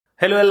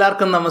Hello,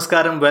 എല്ലാവർക്കും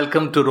നമസ്കാരം.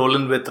 Welcome to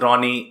Rollin' with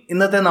Ronnie.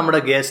 ഇന്നത്തെ നമ്മുടെ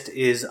guest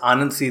is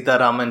Anand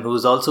Seetharaman, who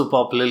is also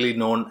popularly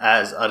known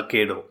as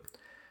Arcado.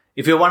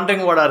 If you're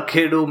wondering what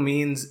Arcado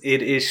means,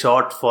 it is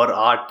short for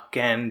Art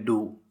Can Do.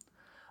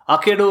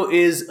 Arcado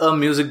is a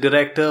music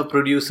director,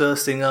 producer,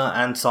 singer,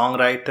 and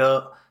songwriter.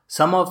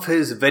 Some of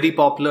his very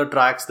popular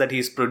tracks that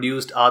he's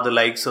produced are the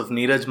likes of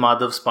Neeraj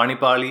Madhav's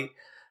Panipali,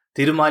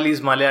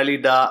 Thirumali's Malayali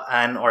Da,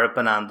 and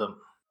Orappanandam.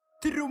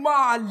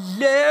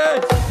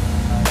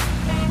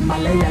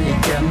 Malayali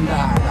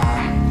kendara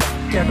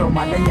kedo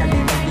malayali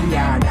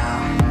mediyada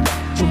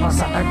cuma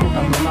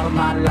satakuta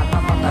normal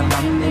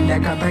tapatalam ninde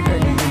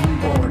kathakali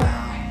impoda.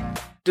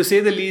 To say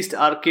the least,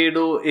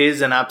 Arcado is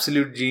an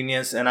absolute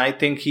genius, and I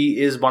think he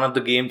is one of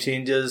the game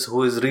changers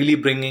who is really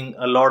bringing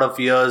a lot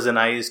of ears and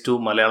eyes to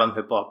Malayalam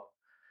hip hop.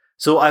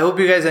 So I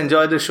hope you guys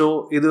enjoy the show.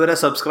 Iduvare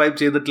subscribe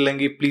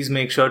cheyidittillengi, please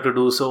make sure to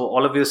do so.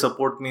 All of your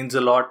support means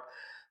a lot.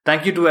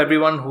 Thank you to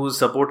everyone who's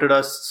supported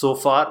us so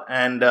far,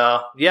 and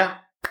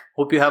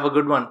hope you have a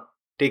good one.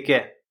 Take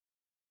care.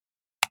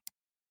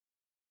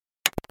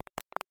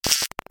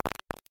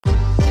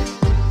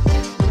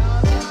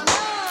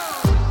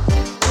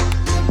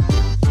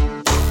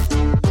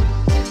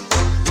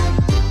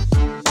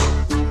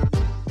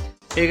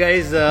 Hey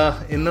guys,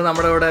 ഇന്ന്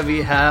നമ്മുടെ ഇവിടെ we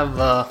have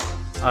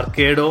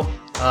Arcado.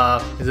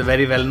 He's a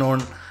very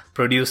well-known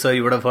producer.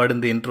 You would have heard in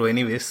the intro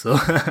anyways. So,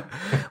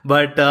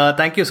 but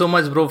thank you so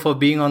much, bro, for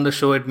being on the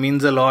show. It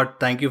means a lot.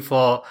 Thank you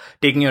for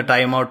taking your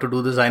time out to do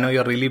this. I know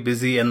you're really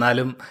busy, and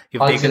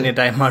you've taken your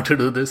time out to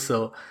do this. So,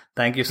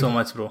 thank you so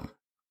much, bro.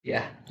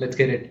 Yeah, let's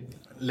get it.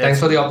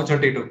 Thanks for the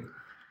opportunity too.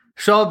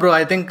 Sure, bro.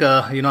 I think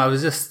I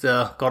was just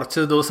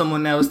korchu dosam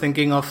munne I was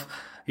thinking of.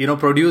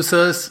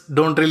 Producers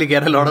don't really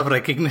get a lot of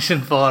recognition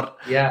for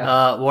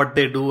what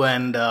they do,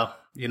 and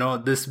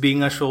this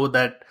being a show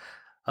that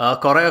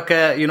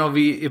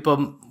we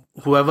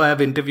whoever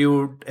I've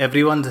interviewed,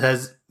 everyone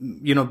has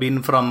been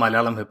from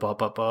Malayalam hip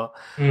hop.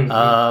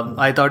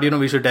 I thought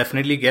we should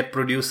definitely get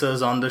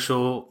producers on the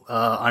show,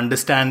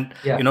 understand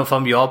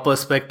from your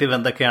perspective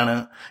and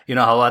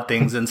how are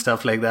things and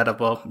stuff like that.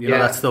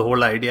 That's the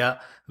whole idea.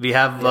 We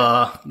have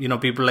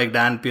people like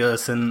Dan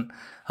Pearson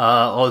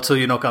also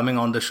coming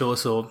on the show,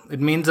 so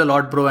it means a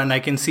lot, bro. And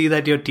I can see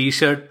that your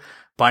t-shirt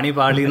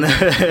Panipali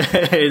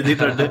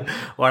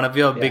one of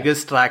your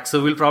biggest tracks, so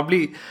we'll probably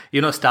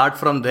start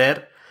from there.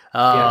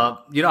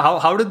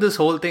 How did this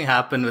whole thing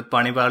happen with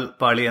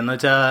Panipali and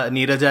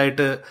Neeraj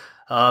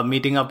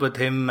meeting up with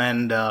him,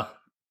 and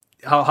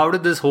how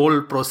did this whole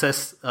process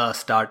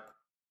start?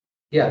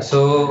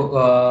 So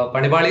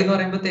Panipali nu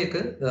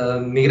parayumbothekku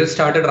Neeraj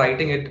started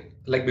writing it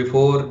like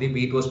before the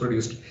beat was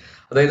produced.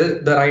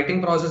 The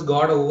writing process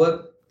got over,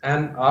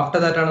 and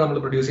after that ആണ് നമ്മൾ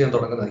produce ചെയ്യാൻ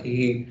തുടങ്ങുന്നത്. He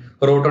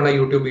wrote on a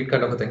YouTube beat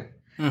kind of a thing.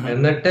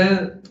 എന്നിട്ട്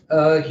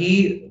he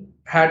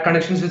had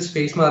connections with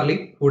Space Marley,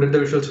 who did the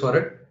visuals for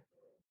it,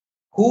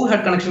 who had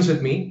connections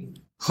with me.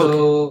 So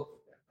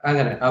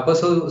അങ്ങനെ അപ്പൊ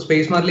so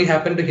Space Marley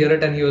happened to hear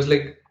it, and he was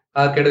like,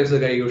 Arcado is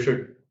the guy you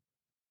should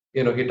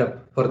hit up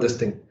for this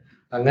thing.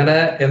 അങ്ങനെ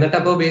എന്നിട്ട്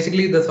അപ്പൊ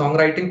basically the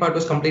songwriting part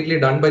was completely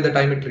done by the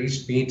time it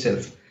reached me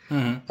itself.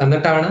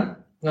 എന്നിട്ടാണ്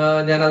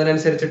ഞാൻ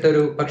അതിനനുസരിച്ചിട്ട്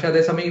പക്ഷെ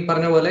അതേസമയം ഈ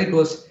പറഞ്ഞ പോലെ it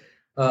was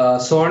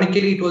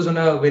സോണിക്കലി it was on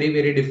A very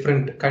very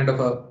different kind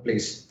of A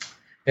place.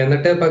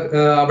 എന്നിട്ട്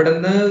അവിടെ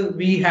നിന്ന്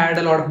we had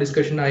a lot of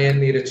discussion. I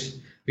and Neeraj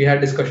we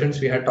had discussions,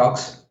 we had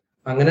talks.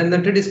 അങ്ങനെ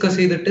എന്നിട്ട് ഡിസ്കസ്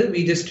ചെയ്തിട്ട്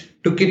we just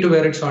took it to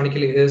where it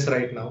സോണിക്കലി is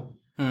right now.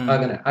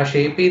 അങ്ങനെ ആ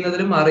shape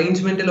ചെയ്യുന്നതിലും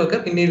അറേഞ്ച്മെന്റിലും ഒക്കെ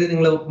പിന്നീട്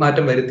നിങ്ങൾ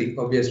മാറ്റം വരുത്തി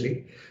ഒബ്വിയസ്ലി.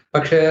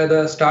 പക്ഷെ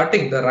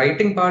the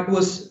writing part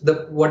was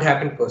what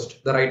happened first.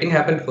 The writing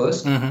happened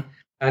first,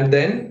 and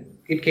then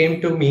it came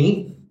to me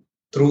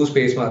through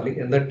space Marley.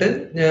 എന്നിട്ട്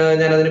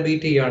ഞാൻ അതിന്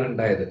ബീറ്റ് ചെയ്യാണ്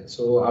ഉണ്ടായത്.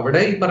 സോ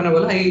അവിടെ ഈ പറഞ്ഞ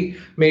പോലെ I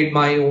made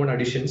my own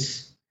additions,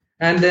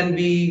 and then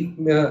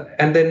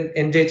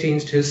enjoy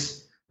changed his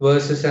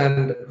versus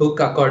and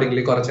hook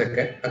accordingly,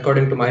 കുറച്ചൊക്കെ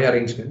അക്കോർഡിംഗ് ടു മൈ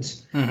അറേഞ്ച്മെന്റ്സ്.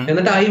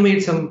 എന്നിട്ട് I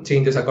made some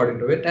changes according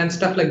to it and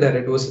stuff like that.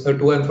 It was A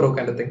two and fro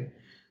kind of thing.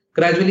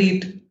 Gradually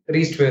it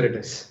reached where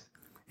it is.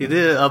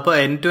 ഇത് അപ്പൊ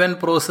end to end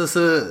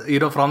process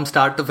from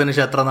start to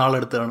finish എത്ര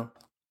നാളെടുത്താണ്?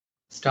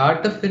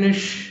 Start to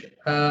finish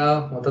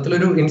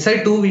മൊത്തത്തിലൊരു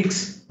inside 2 weeks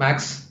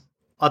max.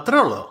 അത്രേ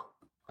ഉള്ളൂ?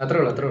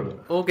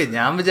 Okay,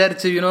 ഞാൻ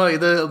വിചാരിച്ചു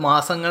ഇത്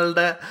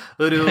മാസങ്ങളുടെ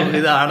ഒരു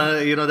ഇതാണ്.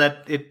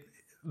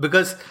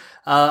 Because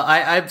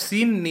I've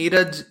seen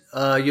Neeraj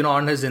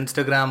on his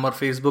Instagram or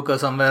Facebook or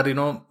somewhere,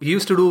 he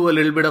used to do a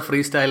little bit of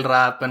freestyle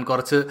rap and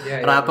കുറച്ച്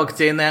rap ഒക്കെ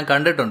ചെയ്യുന്ന ഞാൻ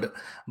കണ്ടിട്ടുണ്ട്.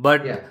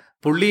 But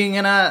പുള്ളി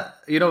ഇങ്ങനെ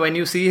when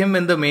you see him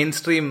in the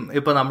mainstream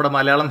ഇപ്പൊ നമ്മുടെ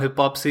Malayalam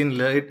hip hop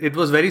സീനിൽ, it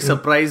was very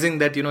surprising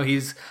that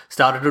he's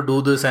started to do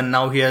this, and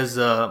now he has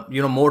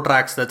more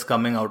tracks that's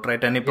coming out,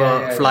 right? And ഇപ്പൊ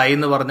Fly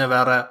എന്ന് പറഞ്ഞ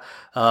വേറെ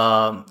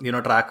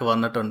track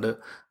വന്നിട്ടുണ്ട്.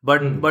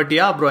 But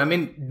yeah, bro, I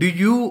mean, do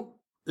you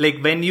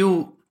when you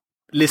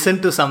listen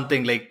to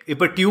something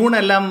ഇപ്പൊ tune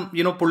എല്ലാം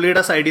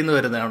പുള്ളിയുടെ സൈഡിൽ നിന്ന്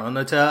വരുന്നതാണോ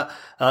എന്ന് വെച്ചാൽ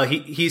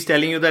he's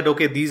telling you that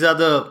okay,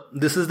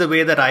 this is the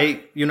way that I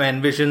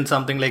envision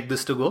something like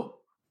this to go?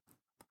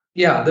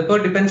 Yeah, the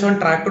depends on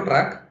track to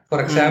track. For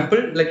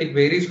example, it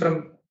varies from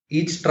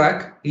each track,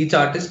 each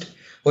artist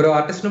ഓരോ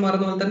ആർട്ടിസ്റ്റിന്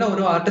മാറുന്ന പോലെ തന്നെ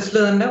ഓരോ ആർട്ടിസ്റ്റിൽ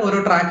തന്നെ ഓരോ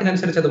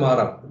ട്രാക്കിനനുസരിച്ച് അത്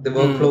മാറാം. The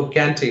work flow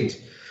can change.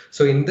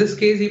 So in this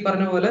case ഈ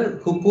പറഞ്ഞ പോലെ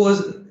ഹുക്ക്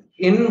വാസ്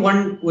ഇൻ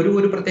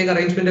ഒരു പ്രത്യേക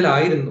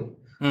അറേഞ്ച്മെന്റിലായിരുന്നു.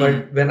 But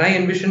when I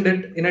എൻവിഷൻഡ്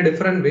it in A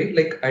different way,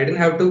 like I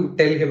didn't have to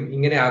tell him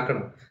ഇങ്ങനെ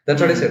ആക്കണം.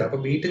 That's what I said. അപ്പൊ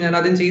beat ഞാൻ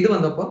ആദ്യം ചെയ്തു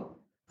വന്നപ്പോ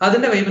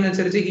അതിന്റെ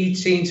വൈബിനനുസരിച്ച് he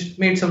change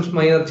made some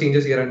minor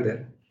changes here and there.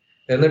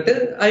 എന്നിട്ട്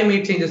ഐ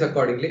മേഡ് ചേഞ്ചസ്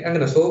അക്കോർഡിംഗ്ലി.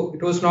 അങ്ങനെ. So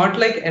it was not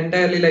like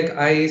entirely like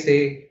I say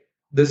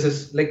this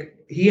is like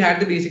he had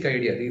the basic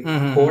idea. The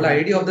whole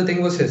idea of the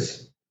thing was his.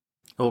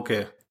 Okay.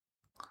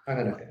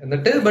 അങ്ങനെ.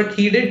 എന്നിട്ട് but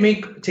he did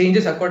make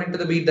changes according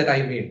to the beat that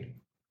I made.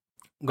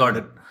 Got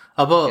it.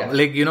 Appo,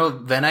 like,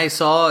 when I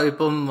saw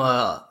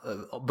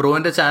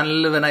broന്റെ channel,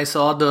 when I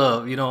saw the,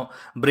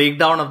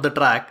 breakdown of the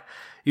track,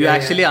 you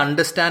actually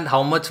understand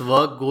how much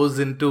work goes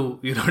into,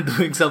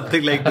 doing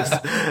something like this.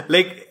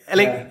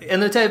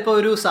 എന്ന് വെച്ചാൽ ഇപ്പൊ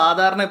ഒരു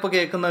സാധാരണ ഇപ്പൊ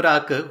കേൾക്കുന്ന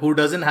ഒരാൾക്ക് who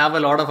doesn't have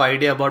a lot of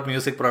idea about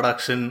music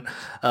production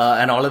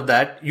and all of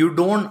that, you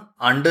don't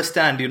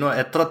understand,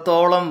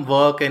 എത്രത്തോളം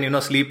work and,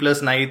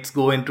 sleepless nights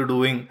go into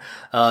doing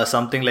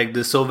something like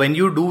this. So when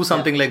you do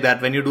something like that,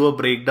 when you do a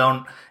breakdown,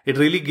 it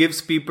really gives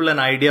people an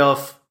idea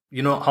of,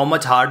 how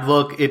much hard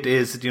work it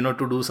is,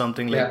 to do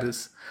something like this.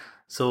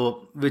 So,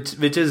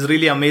 which is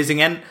really amazing.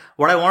 And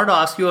what I wanted to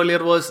ask you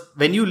earlier was,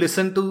 when you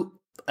listen to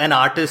an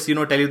artist,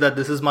 tell you that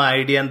this is my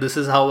idea and this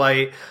is how I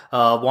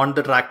want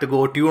the track to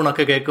go, tune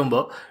ഒക്കെ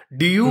കേൾക്കുമ്പോൾ,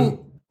 do you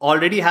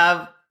already have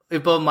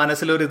ഇപ്പൊ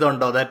മനസ്സിലൊരു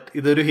ഇതുണ്ടോ that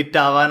ഇതൊരു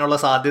hit ആവാനുള്ള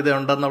സാധ്യത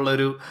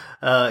ഉണ്ടെന്നുള്ളൊരു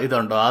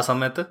ഇതുണ്ടോ ആ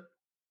സമയത്ത്?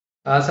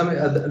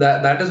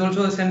 ദാറ്റ് ഈസ്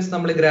ഓൾസോ സെൻസ്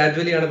നമ്മൾ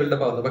ഗ്രാജുവലി ആണ്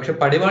ബിൽഡപ്പ് ആവുന്നത്. പക്ഷെ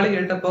പടിവാളി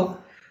കേട്ടപ്പോ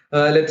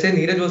let's say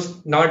Neeraj was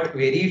not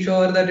very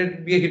sure that it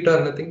would be a hit or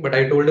anything, but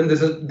I told him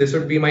this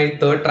would be my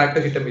third track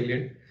to hit 1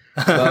 million.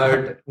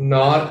 But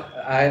not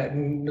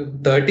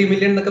 30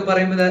 million എന്നൊക്കെ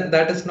പറയുമ്പോൾ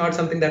that is not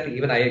something that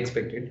even I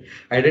expected.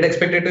 I did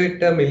expect it to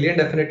hit 1 million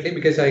definitely,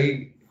 because I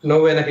know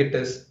when a hit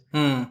is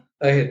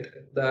a hit.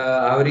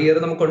 ആ ഒരു year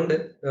നമുക്കുണ്ട്.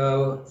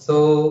 So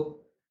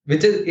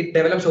which is it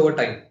develops over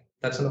time.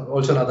 That's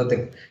also another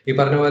thing. ഈ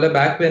പറഞ്ഞ പോലെ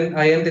back when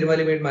I am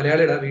Tirumali made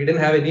Malayalida, we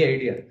didn't have any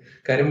idea.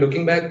 കാര്യം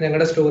looking back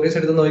ഞങ്ങളുടെ stories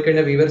എടുത്ത്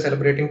നോക്കിക്കഴിഞ്ഞാൽ we were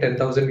celebrating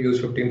 10,000 views,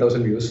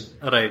 15,000 views.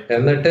 Right.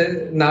 എന്നിട്ട്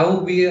now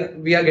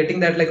we are getting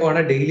that like on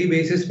a daily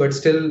basis, but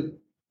still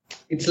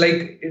it's like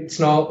it's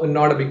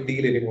not a big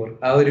deal anymore.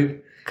 ആ ഒരു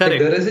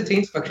there is a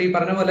change. പക്ഷേ ഈ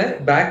പറഞ്ഞ പോലെ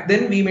back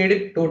then we made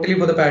it totally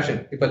for the passion.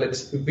 If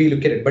we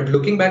look at it, but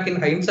looking back in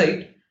hindsight,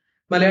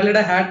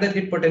 Malayalida had that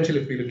hit potential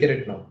if we look at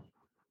it now.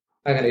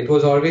 Again, it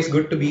was always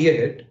good to be a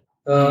hit.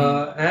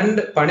 And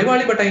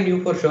Panivali, but I knew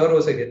for sure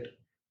was a hit.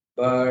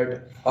 But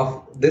of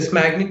this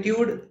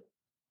magnitude,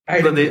 I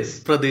didn't.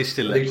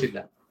 Pradeshilla.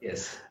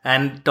 Yes.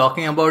 And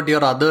talking about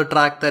your other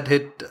track that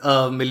hit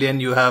 1 million,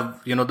 you have,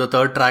 the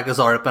third track is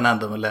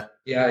Orappanandam, alle?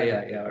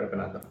 Yeah,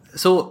 Orappanandam.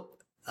 So,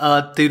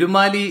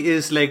 Tirumali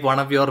is like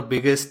one of your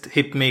biggest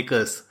hit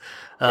makers.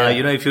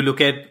 If you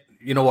look at,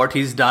 what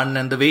he's done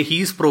and the way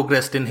he's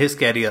progressed in his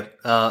career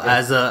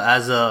as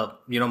a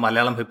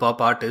Malayalam hip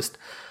hop artist.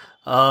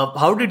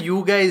 How did you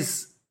guys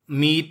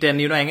meet and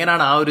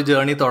എങ്ങനെയാണ് ആ ഒരു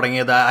journey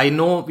തുടങ്ങിയത്? I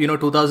know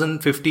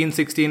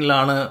 2015-16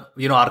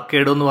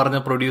 അർക്കേഡോ എന്ന് പറഞ്ഞ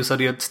producer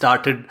you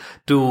started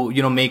to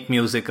make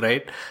music,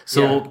 right?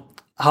 So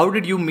how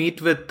did you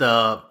meet with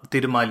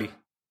തിരുമാലി?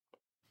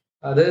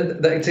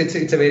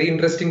 It's a very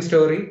interesting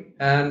story,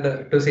 and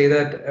to say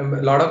that a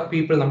lot of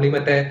people, നമ്മൾ ഈ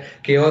മറ്റേ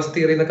chaos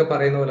theory എന്നൊക്കെ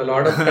പറയുന്ന പോലെ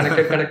lot of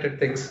connected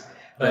things.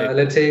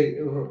 Let's say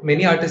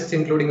many artists,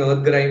 including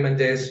Earth Grime and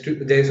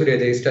Jayasurya,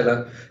 Jay Stella,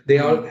 they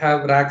all have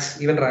racks.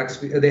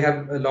 They have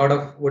a lot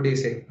of, what do you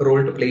say,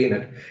 role to play in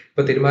it.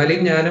 But Tirumali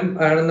Nyanam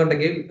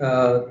aanannundengil,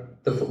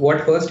 what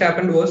first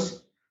happened was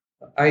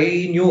I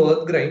knew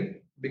Earth Grime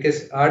because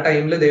our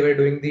time they were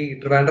doing the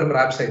Trivandrum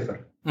rap cypher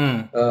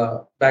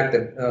back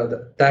then.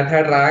 That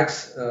had racks,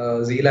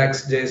 Zelax,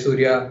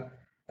 Jayasurya,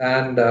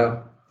 and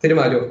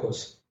Tirumali, of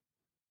course.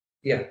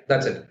 Yeah,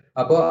 that's it.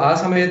 Appo aa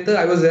samayathu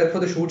I was there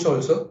for the shoots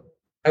also.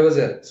 I was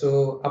there. So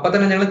അപ്പൊ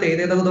തന്നെ ഞങ്ങൾ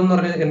തെയ്തേതകുതം എന്ന്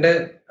പറഞ്ഞ എന്റെ,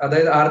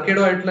 അതായത്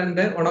ആർക്കേഡോ ആയിട്ടുള്ള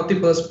എന്റെ വൺ ഓഫ് ദി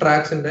ഫസ്റ്റ്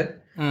ട്രാക്സിന്റെ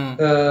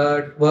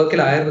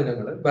വർക്കിലായിരുന്നു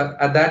ഞങ്ങള്.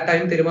 At that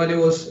time Thirumali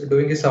was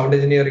doing his sound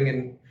engineering in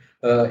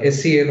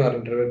SCA എന്ന്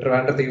പറഞ്ഞിട്ട്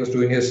ട്രിവാൻഡ്രത്ത്. He was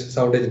doing his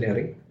sound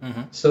engineering.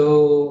 So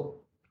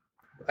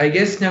I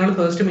guess ഞങ്ങൾ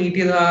ഫസ്റ്റ് മീറ്റ്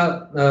ചെയ്ത ആ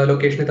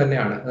ലൊക്കേഷനിൽ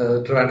തന്നെയാണ്,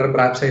 ട്രിവാൻഡ്രം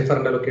റാപ്പ്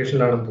സൈഫറിന്റെ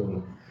ലൊക്കേഷനിലാണെന്ന്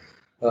തോന്നുന്നു.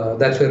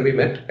 That's where we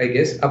met, I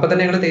guess. അപ്പൊ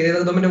തന്നെ ഞങ്ങൾ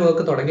തെയ്തേതകുതമിന്റെ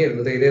വർക്ക്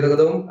തുടങ്ങിയിരുന്നു.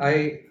 തെയ്തേതകുതവും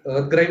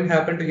Earth Grime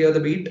happened to hear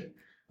the beat.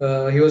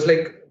 He was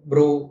like,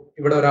 bro,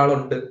 ഇവിടെ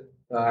ഒരാളുണ്ട്,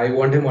 I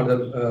want him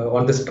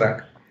on this track.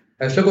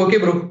 I was like, okay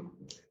bro,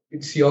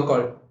 it's your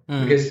call.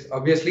 Because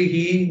obviously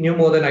he knew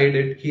more than I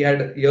did. He had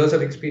years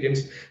of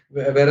experience,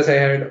 whereas I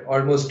had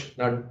almost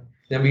none.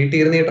 ഞാൻ വീട്ടിൽ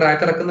ഇരുന്ന് ഈ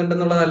track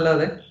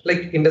ഇറക്കുന്നുണ്ടെന്നുള്ളതല്ലാതെ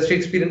like industry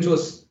experience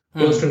was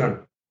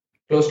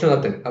close to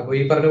nothing. അപ്പൊ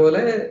ഈ പറഞ്ഞ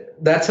പോലെ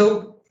that's how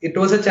it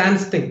was a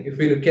chance thing. If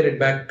we look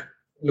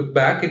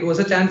back, it was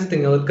a chance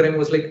thing. Earth Grime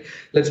was like,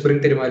 let's bring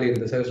Tirumali in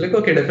this. I was like,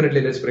 okay,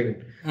 definitely let's bring it.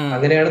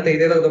 അങ്ങനെയാണ്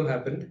തെയ്തേതകുതം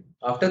happened.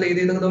 After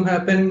തെയ്തേതകുതം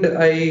happened,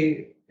 I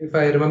if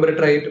I remember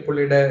it right,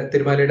 പുള്ളിയുടെ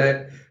തിരുമാലിയുടെ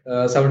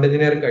sound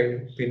engineering കഴിഞ്ഞു.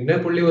 പിന്നെ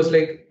പുള്ളി was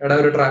like, എടാ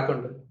ഒരു ട്രാക്ക്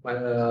ഉണ്ട്,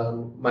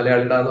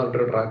 മലയാളിഡ എന്ന്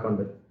പറഞ്ഞിട്ടൊരു ട്രാക്ക്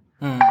ഉണ്ട്.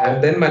 And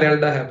then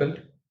Malayalda happened,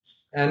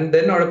 and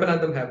then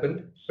Odappanantham happened.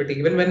 But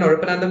even when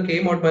Odappanantham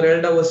came out,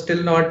 Malayalda was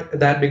still not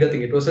that big a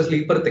thing. It was a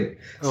sleeper thing,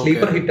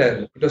 sleeper hit.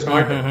 It was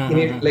not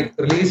like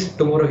release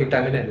tomorrow hit.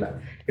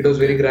 It was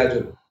very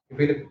gradual. If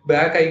you look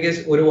back, I guess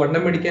ഒരു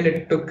വണ്ണം മേടിക്കാൻ it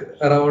took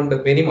around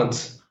many months.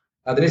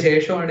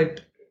 അതിനുശേഷമാണ് it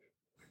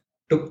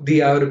took the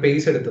ആ ഒരു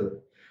pace എടുത്തത്.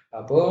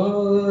 അപ്പോ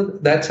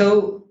that's how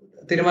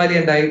തിരുമാലി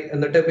and I,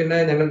 എന്നിട്ട് പിന്നെ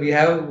ഞങ്ങൾ we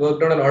have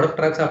worked on a lot of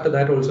tracks after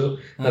that also.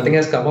 Nothing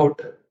has come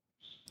out.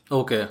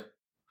 Okay.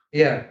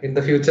 Yeah, in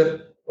the future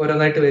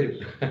ഓരോന്നായിട്ട് വരും.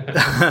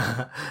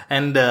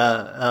 And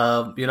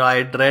I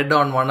had read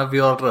on one of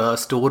your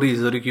stories,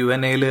 or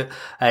Q&A,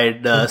 I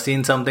had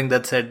seen something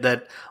that said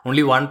that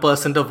only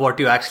 1% of what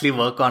you actually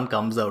work on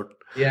comes out.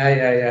 Yeah.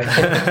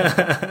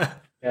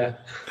 Yeah.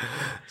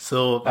 So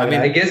I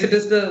mean, I guess it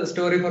is the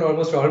story for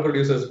almost all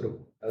producers, bro.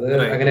 അത്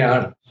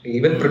അങ്ങനെയാണ്.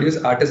 Even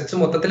artists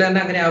മൊത്തത്തിൽ തന്നെ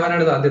അങ്ങനെ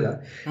ആവാനാണ് സാധ്യത,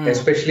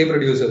 especially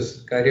producers.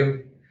 കാര്യം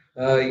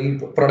ഈ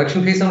production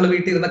face നമ്മൾ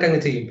വീട്ടിൽ ഇരുന്നൊക്കെ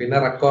അങ്ങ് ചെയ്യും. പിന്നെ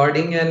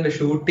recording and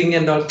shooting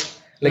and all,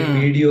 like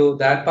video,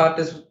 that part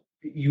is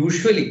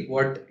usually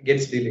what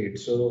gets delayed.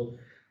 So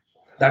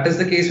that is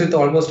the case with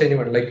almost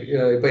anyone. Like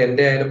ipo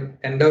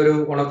ende oru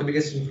one of the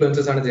biggest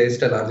influences ആണ്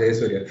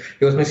Jayasurya.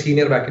 He was my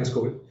senior back in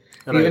school.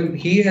 Even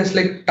he has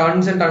like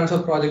tons and tons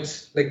of projects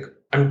like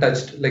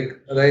untouched, like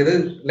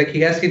like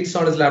he has hits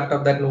on his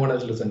laptop that no one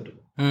has listened to.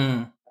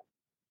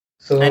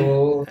 So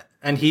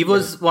and he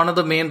was one of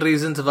the main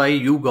reasons why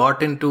you got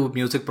into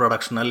music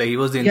production. He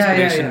was the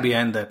inspiration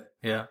behind that.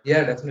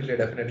 Yeah,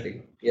 definitely.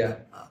 Yeah.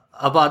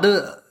 അപ്പൊ അത്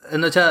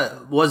എന്ന് വെച്ചാ,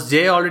 was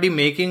Jay already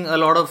making a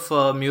lot of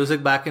music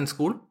back in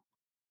school?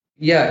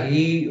 Yeah,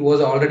 he was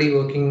already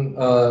working.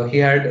 He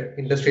had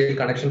industrial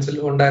connections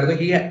ഉണ്ടായിരുന്നു.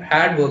 He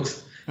had works.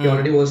 He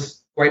already was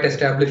quite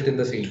established in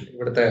the scene.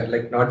 ഇവിടുത്തെ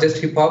like not just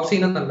hip hop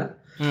scene എന്നല്ല,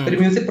 ഒരു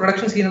music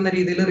production scene എന്ന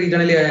രീതിയിൽ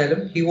regionally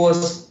ആയാലും he was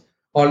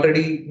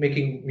already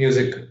making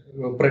music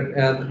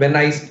when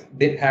I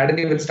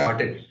hadn't even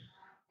started.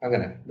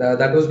 അങ്ങനെ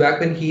that was back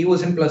when he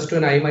was in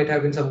 +2 and I might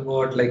have been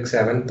somewhat like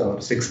 7th or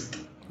 6th.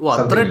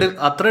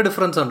 അത്ര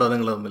difference ഉണ്ടോ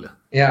നിങ്ങൾ തമ്മിൽ?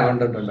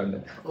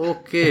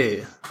 Okay.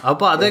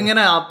 അപ്പൊ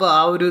അതെങ്ങനെ, അപ്പൊ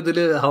ആ ഒരു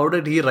ഇതില് how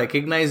did he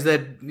recognize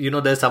that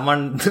there's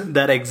someone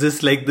that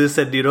exists like this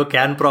and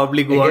can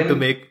probably go out to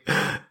make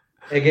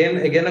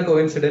again a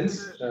coincidence.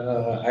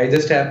 I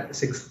just have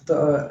 6th,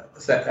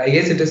 I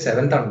guess it is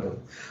 7th under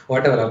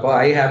whatever. Appo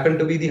I happen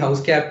to be the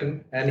house captain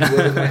and he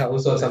was in my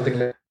house or something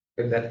like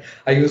that.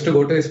 I used to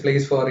go to his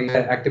place for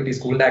activities,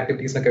 school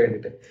activities nokka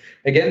vendite.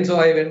 Again, so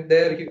I went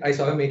there, I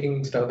saw him making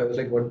stuff. I was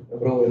like, what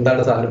bro,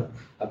 endana saanam?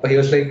 Appa he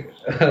was like,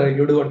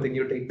 you do one thing,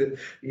 you take the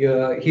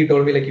he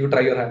told me like, you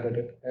try your hand at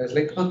it. I was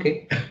like, okay.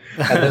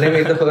 And then I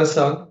made the first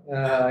song.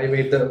 I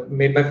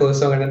made my first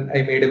song and then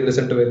I made him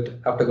listen to it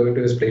after going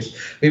to his place.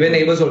 We were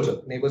neighbors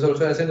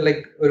also as in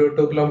like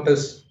 2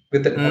 kilometers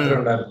with it.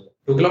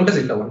 2 kilometers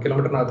illa, 1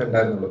 kilometer nathu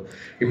undarunnu.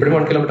 Ippudum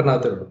 1 kilometer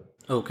nathu ullu.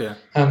 Okay.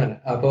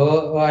 Appo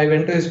I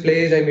went to his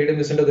place, I made him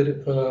listen to the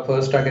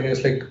first track and he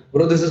was like,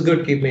 bro, this is good,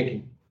 keep making.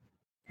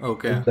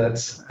 Okay.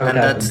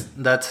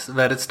 That's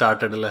where it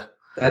started, alla?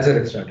 That's where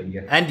it started,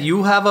 yeah. And you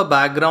have a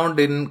background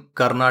in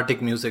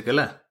Carnatic music,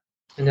 alla?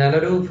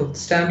 ഞാനൊരു 5th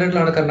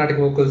സ്റ്റാൻഡേർഡിലാണ്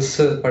Carnatic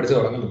vocals പഠിച്ചു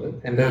തുടങ്ങുന്നത്.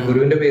 എന്റെ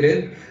ഗുരുവിന്റെ പേര്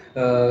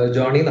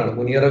Johnny എന്നാണ്,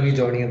 Muniyar Ravi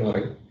Johnny എന്ന്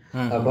പറയും.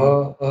 അപ്പോ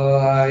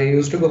I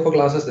used to go for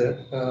classes there.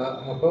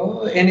 അപ്പോ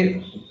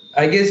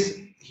I guess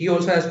he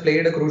also has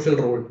played a crucial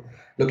role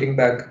looking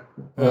back.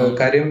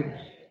 കാര്യം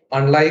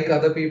unlike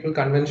other people,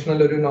 conventional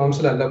ഒരു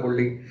നോംസിലല്ല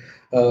പുള്ളി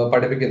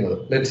പഠിപ്പിക്കുന്നത്.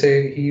 Let's say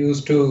he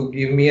used to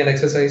give me an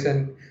exercise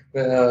and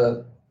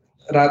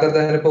rather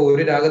than ഇപ്പൊ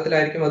ഒരു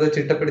രാഗത്തിലായിരിക്കും അത്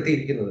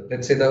ചിട്ടപ്പെടുത്തിയിരിക്കുന്നത്.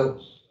 Let's say the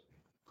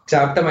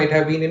chapter might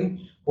have been in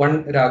one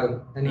ragam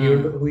and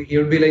he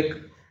would be like,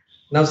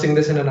 now sing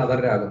this in another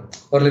ragam,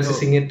 or let's say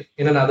sing it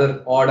in another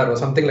order or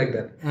something like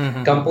that.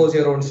 Compose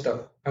your own stuff.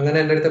 അങ്ങനെ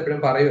എൻ്റെ അടുത്ത് എപ്പോഴും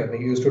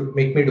പറയുമായിരുന്നു. He used to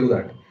make me do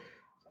that.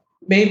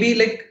 Maybe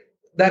like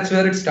that's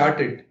where it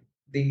started,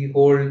 the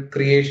whole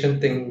creation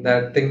thing.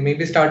 That thing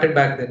maybe started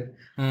back then.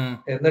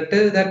 എന്നിട്ട്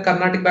that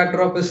Carnatic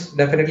backdrop is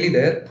definitely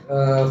there.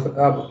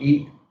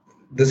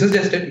 This is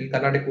just it.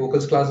 Carnatic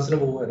vocals classes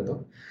പോകുമായിരുന്നു.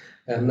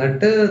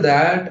 എന്നിട്ട്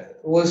that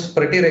was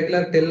pretty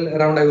regular till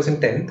around I was in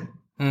 10th.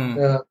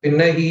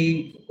 പിന്നെ he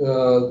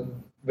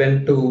went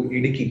to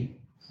Idiki.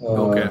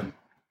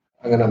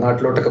 അങ്ങനെ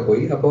നാട്ടിലോട്ടൊക്കെ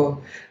പോയി. അപ്പോൾ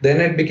then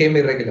it became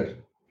irregular.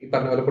 ഈ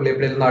പറഞ്ഞ പോലെ പുള്ളി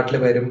എപ്പോഴെങ്കിലും നാട്ടിൽ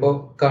വരുമ്പോ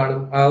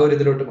കാണും, ആ ഒരു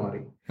ഇതിലോട്ട്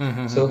മാറി.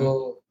 So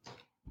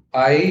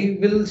I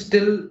will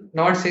still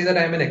not say that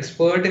I'm an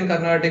expert in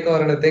Carnatic or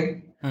anything,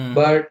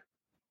 but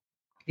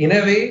in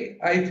a way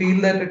I feel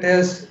that it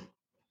has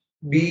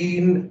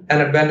been an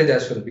advantage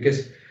as well, because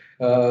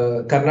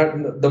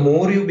the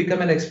more you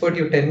become an expert,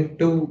 you tend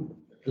to,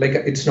 like,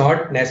 it's not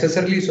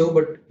necessarily so,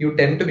 but you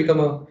tend to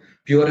become a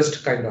purist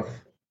kind of.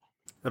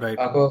 Right.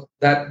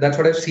 That's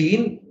what I've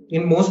seen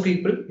in most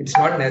people. It's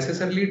not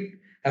necessarily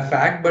a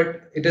fact, but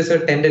it is a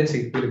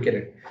tendency to look at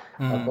it.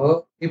 അപ്പോൾ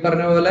ഈ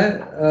പറഞ്ഞ പോലെ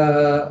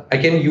I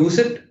can use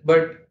it,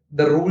 but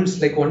the rules,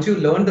 like once you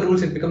learn the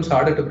rules, it becomes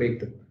harder to break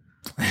them.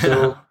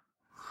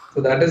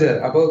 So that is it.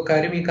 അപ്പോൾ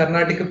കാര്യം ഈ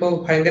കർണാട്ടിക് ഇപ്പോൾ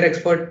ഭയങ്കര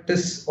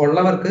എക്സ്പെർട്ടിസ്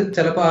ഉള്ളവർക്ക്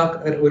ചിലപ്പോൾ ആ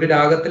ഒരു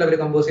രാഗത്തിൽ അവർ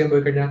കമ്പോസ് ചെയ്യാൻ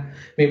പോയി കഴിഞ്ഞാൽ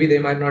may be they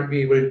might not be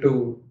able to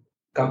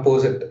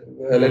compose it,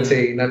 let's say,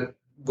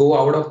 go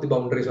out of the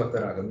boundaries of the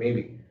ragam,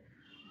 maybe.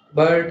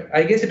 But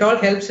I guess it all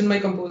helps in my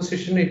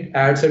composition. It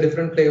adds a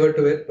different flavor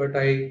to it, but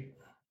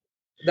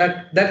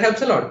that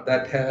helps a lot.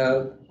 That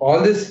all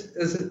this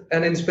is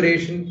an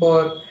inspiration for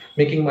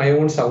making my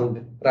own sound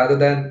rather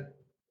than,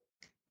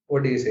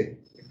 what do you say,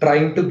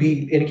 trying to be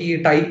enki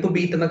type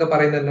beat enna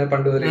parayunna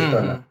pandu vare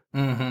ishtalla.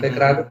 Like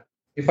rather,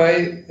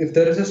 if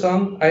there is a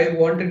song I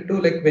wanted to,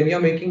 like when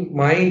you're making,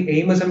 my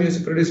aim as a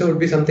music producer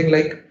would be something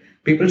like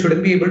people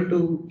shouldn't be able to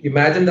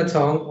imagine that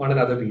song on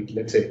another beat,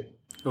 let's say.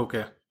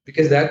 Okay.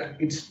 Because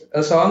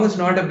a song is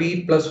not a beat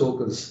plus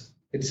vocals.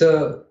 It's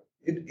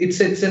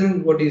in,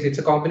 what is it? It's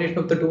a combination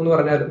of the two.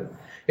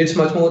 It's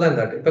much more than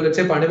that. If let's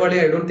say Panipali,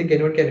 I don't think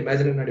anyone can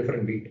imagine it in a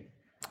different beat.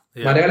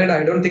 Yeah. Malayalam,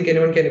 I don't think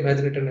anyone can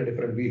imagine it in a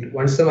different beat.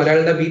 Once the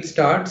Malayalam beat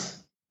starts,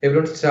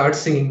 everyone starts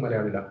singing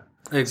Malayalam.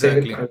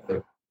 Exactly.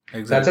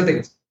 That's the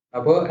thing.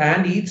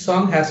 And each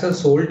song has a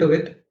soul to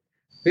it,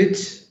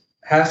 which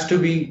has to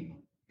be,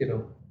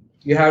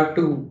 you have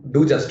to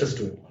do justice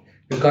to it.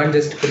 You can't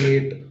just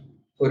create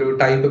a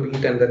type of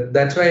beat, and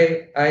that's why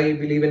I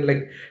believe in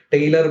like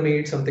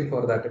tailor-made something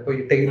for that. If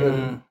you tailor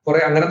for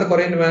another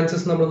Korean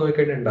nuances, നമ്മൾ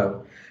നോക്കിയിട്ടുണ്ടാവും.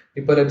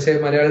 ഇപ്പോൾ let's say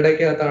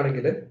മലയാളത്തിലേക്ക്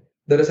അകത്താണെങ്കിൽ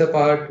there is a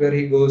part where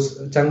he goes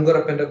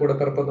ചങ്കുറപ്പന്റെ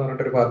കൂടപ്പിറപ്പ് എന്ന്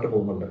പറഞ്ഞിട്ടൊരു part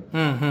പോകുന്നുണ്ട്.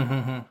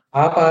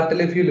 ആ പാർട്ടിൽ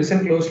if you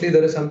listen closely,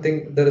 there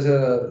is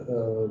a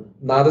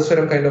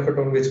nadaswaram kind of a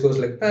tone which goes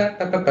like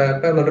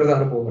എന്നൊരു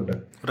സാധനം പോകുന്നുണ്ട്.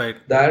 Right.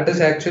 That is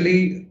actually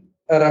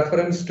a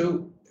reference to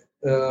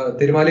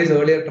Tirumali's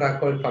earlier track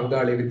called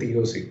Pangali with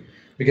EOC,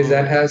 because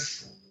that has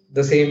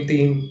the same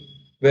theme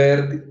where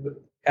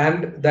and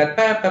that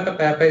pa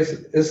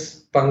is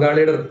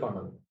Pangali riff.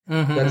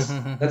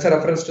 That's a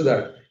reference to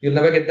that. You'll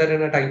never get that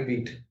in a type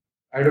beat.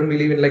 I don't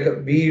believe in like a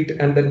beat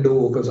and then do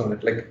vocals on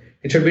it. Like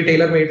it should be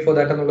tailor made for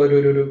that എന്നുള്ള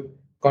ഒരു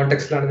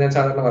കോണ്ടെക്സ്റ്റിലാണ് ഞാൻ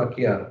സാധാരണ work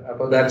ചെയ്യാറ്.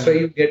 അപ്പോൾ that's why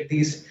you get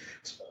these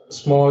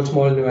small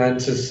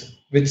nuances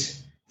which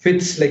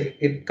fits, like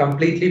it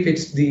completely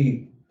fits the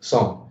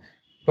song.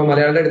 ഇപ്പൊ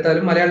മലയാളം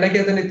എടുത്താലും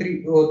മലയാളത്തിലേക്ക് തന്നെ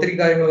ഒത്തിരി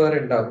കാര്യങ്ങൾ വേറെ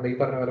ഉണ്ടാവും. ഈ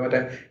പറഞ്ഞ പോലെ മറ്റേ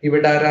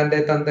ഇവിടെ ആരാന്റെ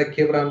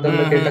തന്തയ്ക്ക് പ്രാന്തം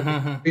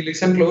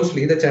ലിസൺ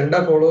ക്ലോസ്ലി, ദ ചെണ്ട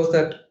ഫോളോസ്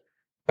ദാറ്റ്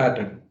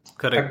പാറ്റേൺ.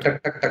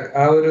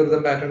 ആ ഒരു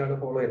പാറ്റേൺ ആണ്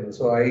ഫോളോ ചെയ്യുന്നത്.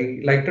 So I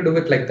like to do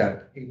it like that.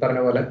 ഈ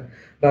പറഞ്ഞ പോലെ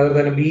rather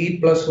than a beat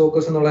plus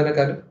focus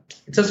എന്നുള്ളതിനെക്കാളും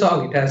it's a song,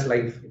 it has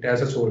life, it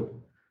has a soul.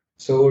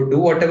 So do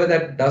whatever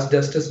that does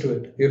justice to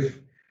it. If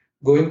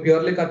going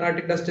purely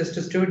Carnatic does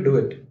justice to it, do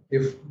it.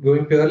 If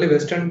going purely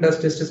Western does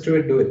justice to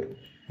it, do it.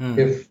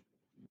 If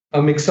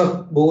a mix of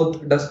both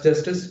does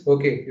justice,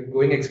 okay. If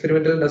going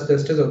experimental does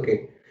justice, okay.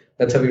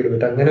 That's how we do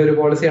it. അങ്ങനെ ഒരു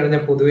പോളിസിയാണ്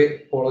ഞാൻ പൊതുവെ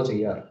follow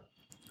ചെയ്യാറ്.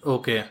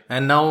 Okay.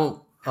 And now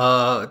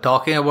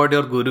talking about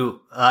your guru,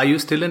 are you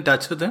still in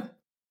touch with him?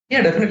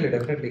 Yeah,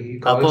 definitely.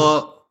 അപ്പോ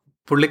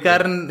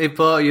പുള്ളിക്കാരൻ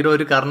ഇപ്പോ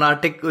ഒരു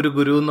കർണാട്ടിക് ഒരു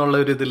ഗുരു എന്നുള്ള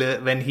ഒരു ഇതില്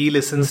when he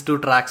listens to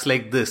tracks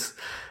like this,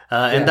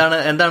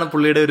 എന്താണ്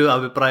പുള്ളിയുടെ ഒരു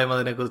അഭിപ്രായം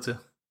അതിനെ കുറിച്ച്?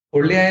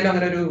 പുള്ളി ആയാലും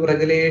അങ്ങനെ ഒരു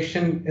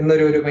റെഗുലേഷൻ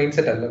എന്നൊരു മൈൻഡ്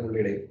സെറ്റ് അല്ല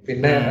പുള്ളിയുടെ.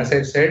 പിന്നെ as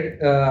I said,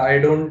 I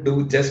don't do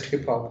just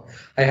hip hop.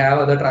 I have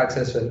other tracks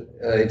as well.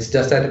 It's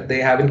just that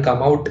they haven't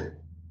come out.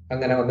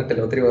 അങ്ങനെ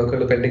വന്നിട്ടില്ല. ഒത്തിരി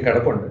വർക്കുകൾ പെൻഡിങ്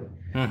കിടപ്പുണ്ട്.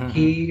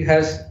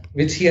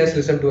 Which he has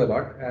listened to a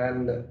lot,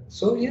 and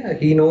so yeah,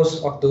 he knows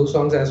of those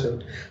songs as well.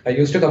 I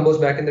used to compose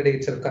back in the day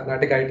itself,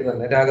 Carnatic ആയിട്ട്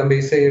തന്നെ രാഗം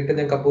base ചെയ്തിട്ട്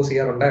ഞാൻ കമ്പോസ്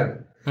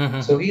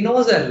ചെയ്യാറുണ്ടായിരുന്നു. So he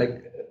knows that, like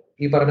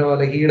ഈ പറഞ്ഞ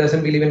പോലെ he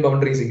doesn't believe in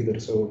boundaries either.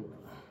 So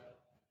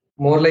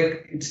more like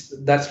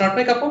that's not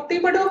my cup of tea,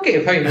 but okay,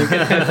 fine.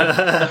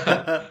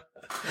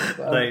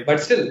 Right. But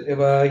still,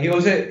 he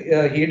also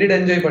he did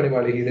enjoy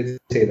Panipali. He did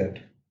say that.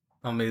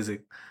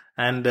 Amazing.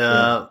 And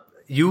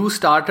you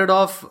started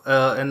off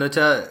എന്ന്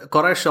വെച്ചാൽ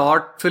കുറെ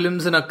short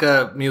ഫിലിംസിനൊക്കെ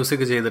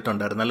music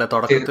ചെയ്തിട്ടുണ്ടായിരുന്നു അല്ലേ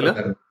തുടക്കത്തില്?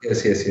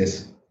 Yes.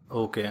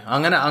 Okay.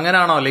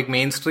 അങ്ങനെയാണോ like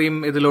main stream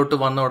ഇതിലോട്ട്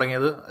വന്നു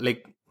തുടങ്ങിയത്?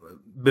 Like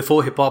before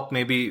hip hop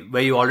may be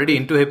were you already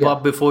into hip hop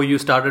before you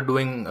started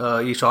doing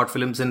ഈ ഷോർട്ട്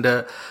ഫിലിംസിന്റെ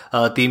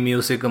തീം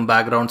മ്യൂസിക്കും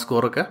background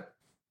സ്കോറൊക്കെ?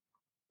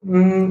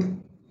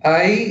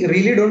 I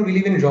really don't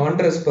believe in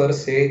genres per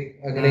se.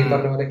 അങ്ങനെ ഈ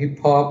പറഞ്ഞ പോലെ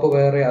ഹിപ്പ് ഹോപ്പ്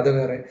വേറെ അത്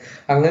വേറെ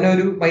അങ്ങനെ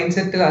ഒരു മൈൻഡ്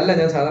സെറ്റിൽ അല്ല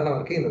ഞാൻ സാധാരണ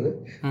വർക്ക് ചെയ്യുന്നത്.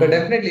 But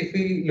definitely if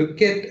you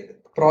look at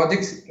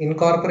projects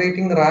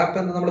incorporating rap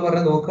എന്ന് നമ്മൾ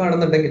പറഞ്ഞ്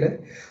നോക്കുകയാണെന്നുണ്ടെങ്കിൽ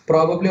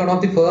probably one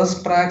of the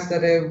first tracks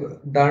that I have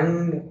done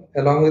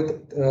along with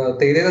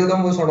Tere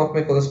ദഗ്ദം was one of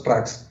my first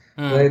tracks.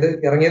 അതായത്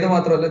ഇറങ്ങിയത്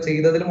മാത്രമല്ല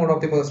ചെയ്തതിലും one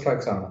of the first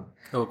tracks ആണ്.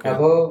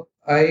 അപ്പോ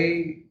I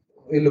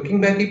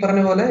looking back ഈ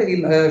പറഞ്ഞ പോലെ ഈ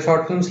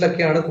ഷോർട്ട്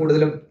ഫിലിംസിലൊക്കെയാണ്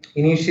കൂടുതലും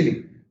initially.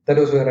 That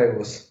was where I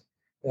was.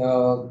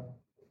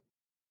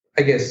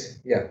 I guess,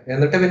 yeah.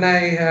 And then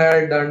I had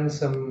done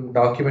some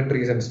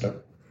documentaries and stuff.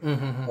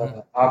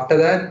 After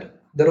that,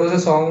 there was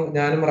a song,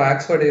 Nyanam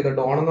Raxford, the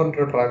Dawn on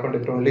the track, and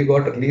it only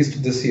got released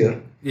this year.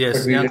 Yes,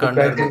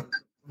 but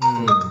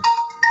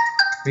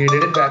we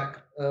did it back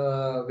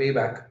way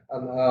back.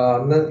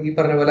 അന്ന് ഈ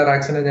പറഞ്ഞ പോലെ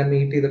റാക്സിനെ ഞാൻ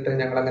meet ചെയ്തിട്ട്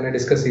ഞങ്ങൾ അങ്ങനെ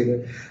discuss ചെയ്ത്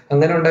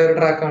അങ്ങനെ ഉണ്ടായ ഒരു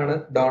ട്രാക്കാണ്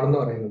ഡോൺ എന്ന്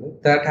പറയുന്നത്.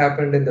 That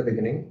happened in the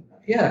beginning.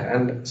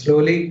 And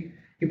slowly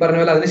ഈ പറഞ്ഞ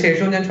പോലെ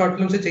അതിനുശേഷവും ഞാൻ ഷോർട്ട്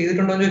ഫിലിംസ്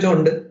ചെയ്തിട്ടുണ്ടോ എന്ന് ചോദിച്ചാൽ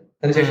ഉണ്ട്,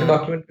 അതിനുശേഷം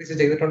ഡോക്യുമെന്ററീസ്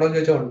ചെയ്തിട്ടുണ്ടോ എന്ന്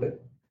ചോദിച്ചാൽ ഉണ്ട്.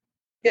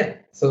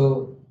 So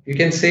you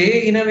can say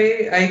in a way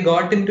I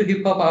got into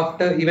hip hop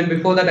after, even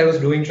before that I was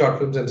doing short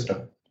films and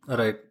stuff.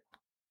 Right.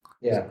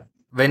 Yeah.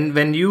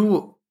 When you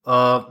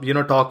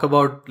talk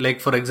about, like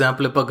for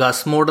example, ഇപ്പൊ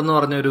guess mode എന്ന്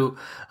പറഞ്ഞൊരു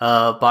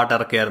പാട്ട്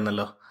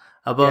ഇറക്കിയായിരുന്നല്ലോ.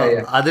 അപ്പൊ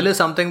അതില്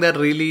something that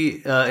really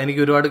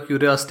എനിക്ക് ഒരുപാട്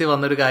curiosity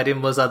വന്നൊരു കാര്യം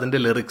വാസ് അതിന്റെ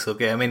lyrics.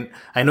 Okay, I mean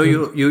I know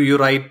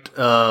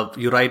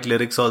U right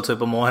lyrics also.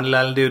 ഇപ്പൊ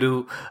മോഹൻലാലിന്റെ ഒരു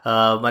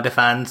മറ്റേ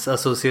ഫാൻസ്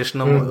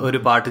അസോസിയേഷനും ഒരു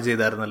പാട്ട്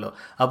ചെയ്തായിരുന്നല്ലോ.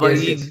 അപ്പൊ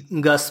ഈ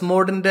guess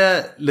മോഡിന്റെ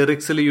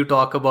ലിറിക്സിൽ you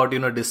talk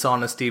about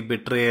dishonesty,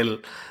 betrayal,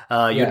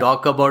 you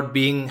talk about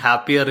being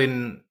happier in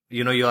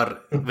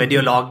when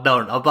you're locked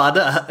down. അപ്പൊ അത്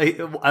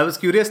I was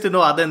curious to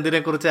know അത് എന്തിനെ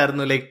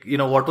കുറിച്ചായിരുന്നു, like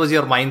what was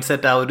your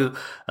mindset ആ ഒരു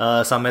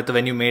സമയത്ത്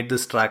when you made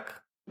this track?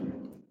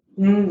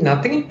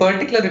 Nothing in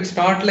particular. It's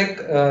not like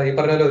ഈ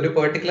പറഞ്ഞ പോലെ ഒരു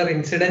particular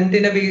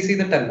ഇൻസിഡന്റിനെ base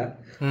ചെയ്തിട്ടല്ല.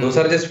 Those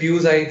are just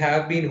views I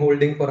have been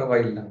holding for a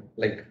while now.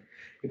 Like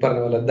ഈ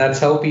പറഞ്ഞ പോലെ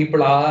that's how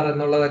people are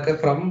എന്നുള്ളതൊക്കെ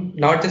from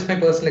not just my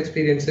personal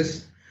experiences.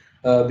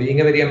 Being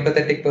a very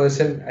empathetic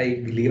person, I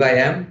believe I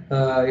am.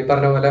 ഈ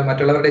പറഞ്ഞ പോലെ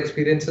മറ്റുള്ളവരുടെ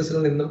എക്സ്പീരിയൻസസിൽ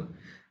നിന്നും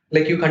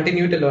like you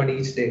continue to learn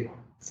each day.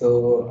 So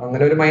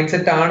അങ്ങനെ ഒരു മൈൻഡ്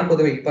സെറ്റ് ആണ്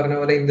പൊതുവെ. ഈ പറഞ്ഞ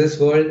പോലെ in this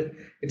world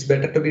it's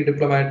better to be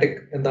diplomatic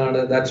എന്താണ്,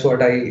 that's what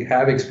I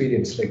have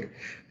experienced. Like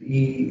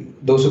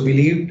those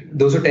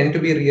who tend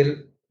to be real,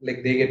 like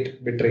they get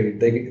betrayed,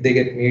 they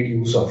get made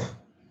use of.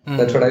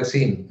 That's what I've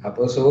seen.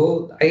 So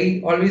I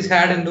always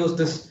had endorsed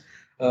this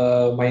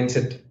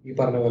mindset. ഈ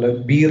പറഞ്ഞ പോലെ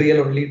be real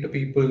only to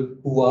people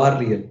who are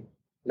real,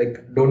 like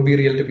don't be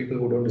real to people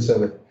who don't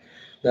deserve it.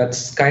 That's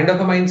kind of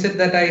a mindset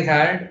that I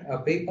had.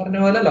 Appo parna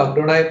vala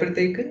lockdown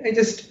aayappathekku I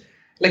just,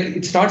 like,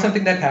 it's not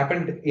something that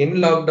happened in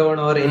lockdown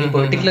or any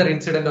particular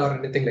incident or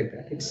anything like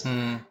that. It's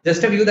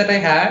just a view that I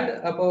had.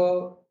 Appo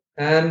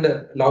and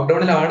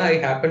lockdown ilana I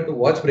happened to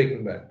watch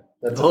Breaking Bad.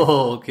 That's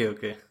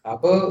okay.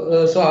 Appo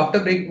so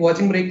after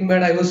watching Breaking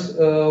Bad I was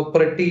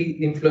pretty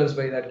influenced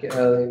by that.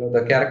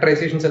 The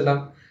characterizations ellam,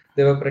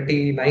 they were pretty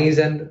nice.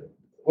 And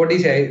what do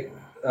you say,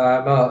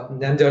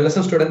 ഞാൻ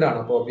journalism student ആണ്.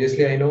 അപ്പോൾ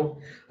obviously I know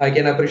I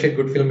can appreciate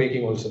good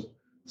filmmaking also.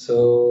 So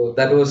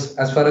that was,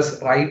 as far as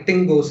writing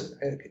goes,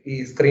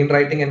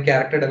 screenwriting and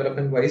character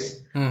development wise,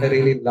 I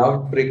really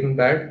loved Breaking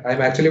Bad.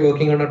 I'm actually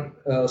working on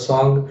a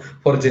song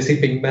for Jesse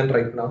Pinkman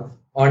right now.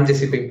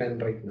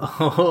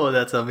 Oh,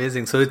 that's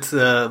amazing. So it's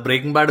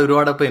Breaking Bad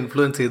ഒരുപാട് അപ്പൊ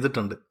influence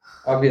ചെയ്തിട്ടുണ്ട്.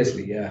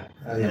 Obviously,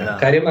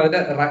 കാര്യം അതിന്റെ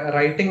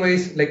writing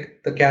wise, like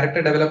the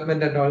character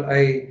development and all,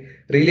 I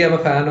really am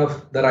a fan of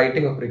the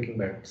writing of Breaking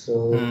Bad. So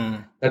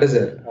that is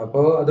it.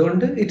 Appo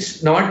adonde it's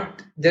not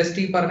just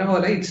ee parna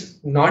pole, it's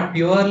not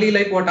purely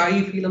like what I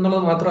feel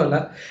ennallathu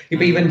matramalla.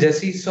 Ipo even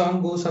Jesse's song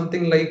goes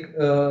something like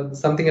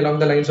something along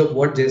the lines of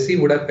what Jesse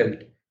would have felt.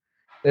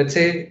 Let's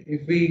say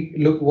if we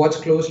watch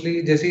closely,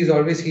 Jesse is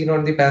always seen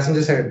on the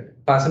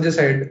passenger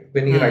side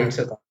when he rides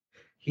a car.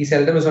 He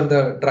seldom is on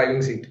the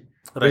driving seat,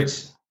 right?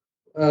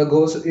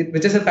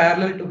 Which is a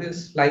parallel to his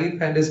life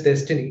and his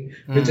destiny,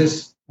 which is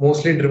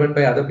mostly driven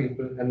by other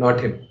people and not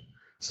him.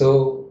 So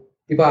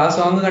if our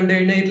song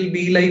container, it will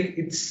be like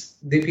it's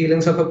the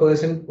feelings of a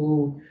person who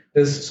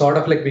is sort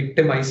of like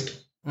victimized.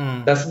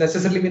 Doesn't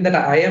necessarily mean that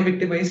I am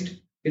victimized.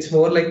 It's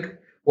more like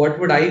what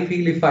would I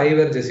feel if I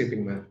were Jesse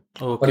Pinkman?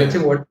 Or let's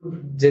say what would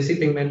Jesse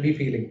Pinkman be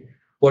feeling?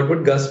 What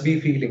would Gus be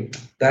feeling?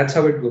 That's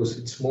how it goes.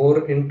 It's more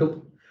into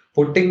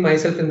putting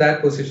myself in that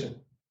position.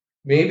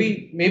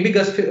 Maybe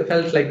Gus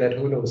felt like that.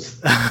 Who knows?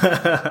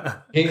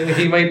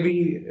 he might be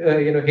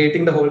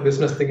hating the whole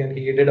business thing, and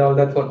he did all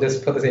that for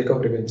the sake of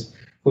revenge.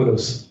 Who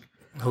knows?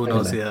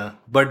 Yeah.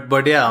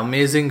 But yeah,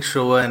 amazing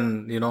show. And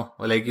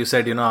like you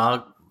said,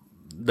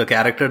 the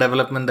character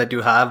development that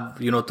you have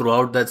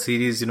throughout that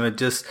series, it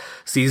just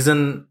season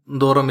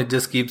thorum it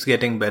just keeps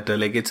getting better.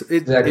 Like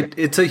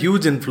it's a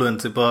huge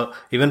influence.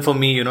 Even for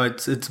me,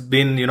 it's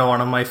been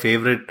one of my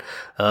favorite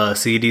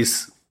series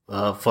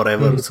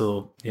forever. So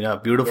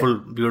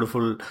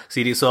beautiful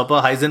series. So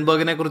appo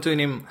Heisenberg ne kurichu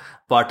inim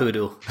paattu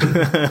varu.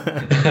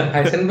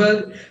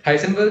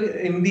 Heisenberg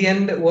in the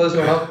end was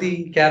one of the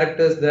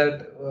characters that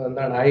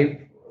I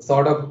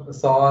sort of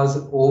saw as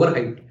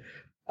overhyped.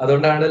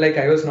 Adondana, like,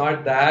 I was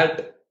not that,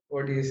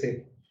 what do you say,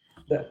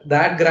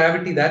 that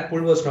gravity, that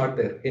pull was not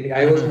there.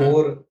 I was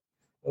more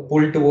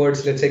pulled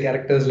towards, let's say,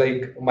 characters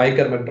like Mike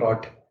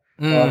Ehrmantraut,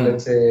 or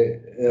let's say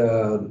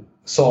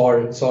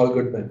Saul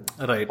Goodman.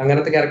 Right.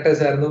 Anganathe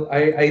characters arnu.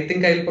 I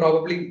think I'll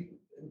probably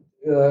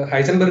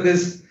Heisenberg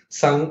is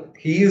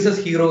he is a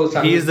hero.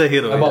 He is the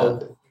hero. About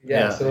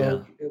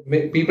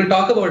people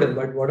talk about him,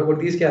 but what about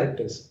these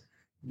characters?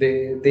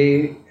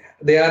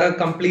 They are a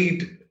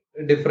complete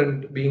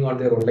different being on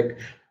their own. Like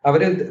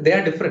they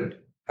are different.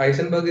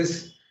 Heisenberg is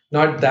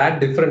not that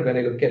different when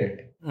I look at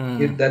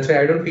it. That's why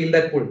I don't feel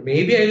that pull.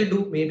 Maybe I'll do.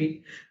 Maybe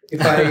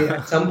if I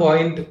at some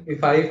point,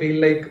 if I feel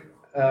like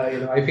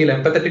I feel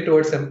empathetic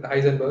towards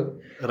Heisenberg,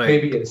 right.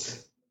 Maybe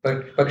yes.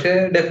 But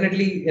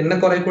definitely enna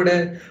kore kude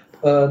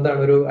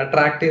oru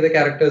attract the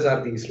characters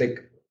are these, like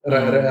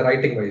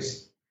writing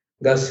wise.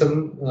 Gusum,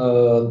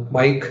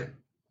 Mike,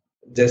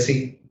 Jesse,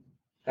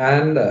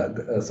 and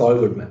Saul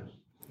Goodman.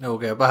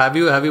 Okay, but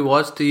have you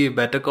watched the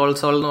Better Call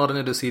Saul എന്ന്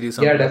പറഞ്ഞൊരു series?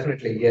 Yeah,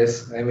 definitely. Yes,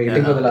 I'm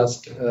waiting for the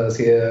last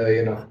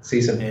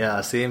season. Yeah,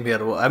 same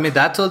here. I mean,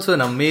 that's also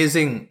an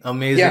amazing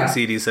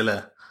series, അല്ലേ?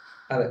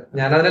 അതെ,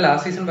 ഞാനതിന്റെ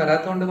last season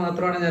വരാത്തതുകൊണ്ട്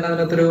മാത്രമാണ് ഞാൻ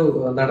അതിനകത്തൊരു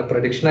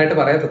prediction ആയിട്ട്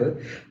പറയാത്തത്.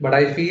 But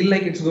I feel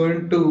like it's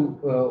going to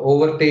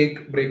overtake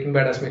Breaking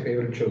Bad as my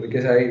favourite show,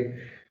 because I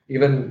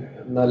even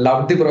love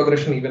the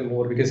progression even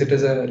more, because it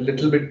is a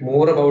little bit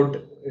more about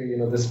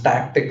this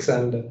tactics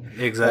and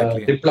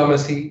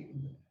diplomacy,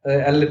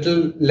 a little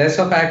less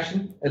of action,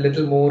 a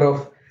little more of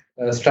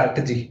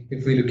strategy,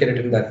 if we look at it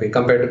in that way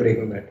compared to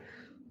Breaking Bad.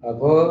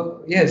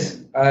 Yes,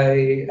 I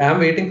am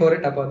waiting for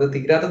it. Appo adu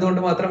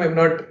theerathadondu matram I'm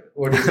not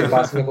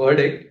passing a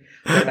verdict,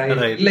 but I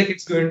feel like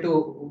it's going to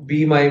be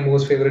my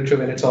most favorite show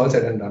when it's all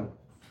said and done.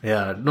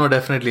 Yeah, no,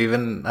 definitely.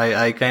 Even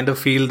I kind of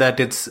feel that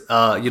it's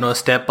a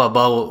step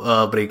above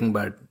Breaking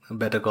Bad,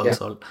 Better Call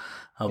Saul.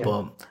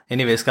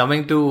 Anyways,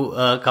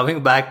 coming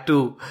back to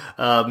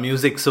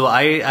music. So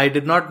I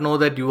did not know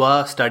that you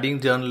are studying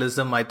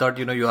journalism. I thought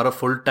you are a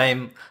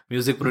full-time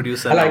music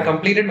producer. Well, I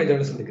completed my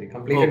journalism degree.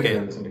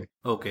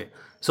 Okay.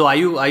 So are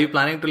you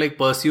planning to like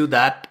pursue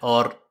that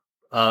or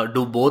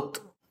do both?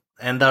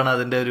 എന്താണ്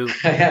അതിന്റെ ഒരു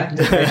I have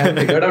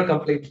figured out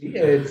completely.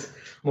 It's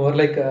more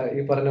like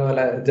ഈ പറഞ്ഞ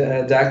പോലെ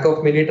jack of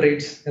many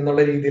trades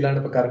എന്നുള്ള രീതിയിലാണ്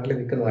ഇപ്പൊ currently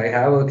നിൽക്കുന്നത്. I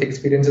have work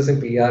experiences in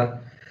PR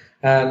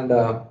and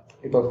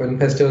ഇപ്പൊ ഫിലിം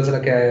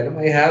ഫെസ്റ്റിവൽസിലൊക്കെ ആയാലും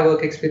I have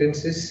work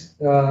experiences,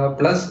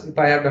 plus if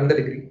I have done the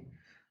degree,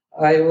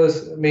 I was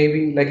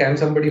maybe like I'm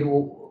somebody who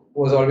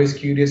was always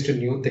curious to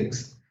new things.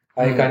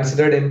 I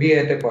considered MBA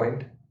at a point.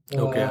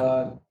 Okay.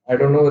 I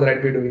don't know whether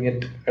I'd be doing it.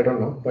 I don't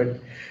know, but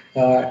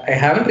I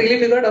haven't really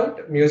figured out.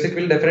 Music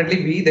will definitely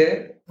be there.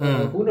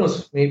 Who knows?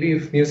 Maybe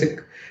if music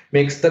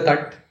makes the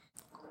cut,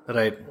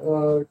 right,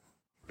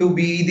 to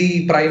be the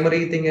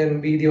primary thing and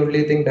be the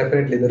only thing,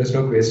 definitely there is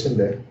no question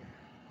there.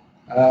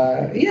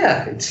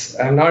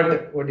 I'm not,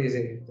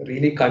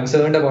 really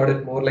concerned about it.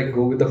 More like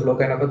go with the flow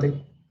kind of a thing.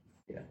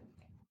 Yeah.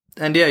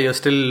 And you're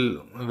still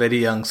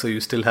very young, so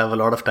you still have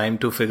a lot of time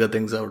to figure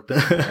things out.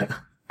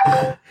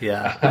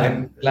 Yeah, I'm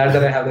glad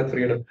that I have that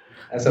freedom.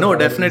 No,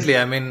 definitely.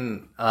 I mean,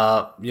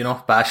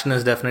 passion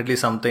is definitely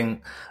something.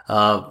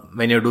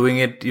 When you're doing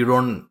it, you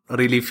don't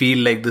really feel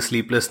like the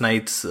sleepless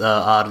nights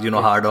are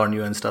hard on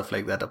you and stuff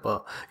like that.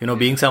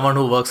 Being someone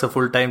who works a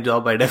full-time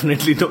job, I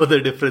definitely know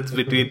the difference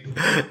between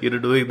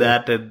doing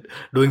that and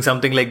doing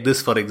something like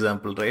this, for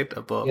example, right?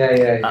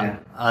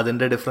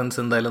 Adinte difference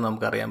endayalum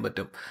namukku ariyan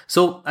pattum.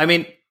 So, I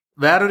mean,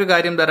 വേറൊരു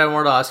കാര്യം that I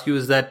want to ask you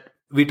is that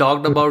we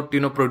talked about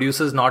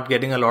producers not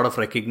getting a lot of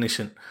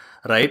recognition,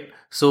 right?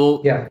 So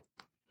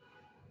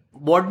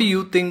what do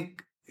you think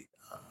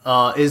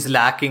is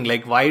lacking?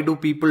 Like, why do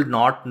people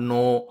not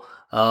know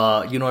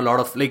a lot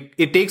of, like,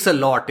 it takes a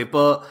lot.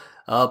 ഇപ്പൊ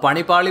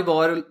പണിപ്പാളി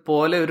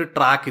പോലെ ഒരു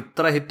track,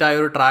 ഇത്ര ഹിറ്റായ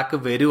ഒരു track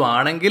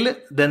വരുവാണെങ്കിൽ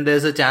then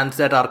there's a chance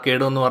that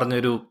Arcado എന്ന്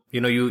പറഞ്ഞൊരു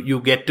you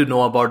get to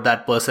know about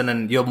that person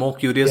and you're more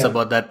curious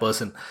about that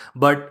person.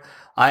 But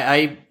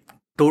I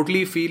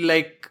totally feel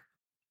like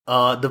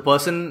the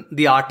person,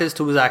 the artist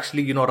who is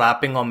actually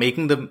rapping or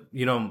making the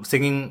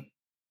singing,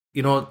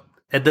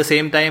 at the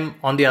same time,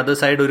 on the other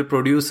side, or a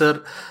producer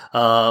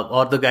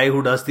or the guy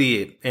who does the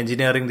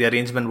engineering, the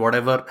arrangement,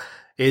 whatever,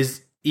 is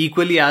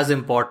equally as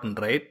important,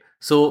 right?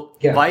 So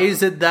why is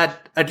it that,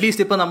 at least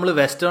if we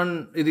Western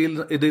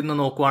idil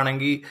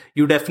nokkuvaanengi,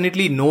 you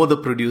definitely know the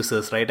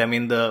producers, right? I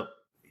mean,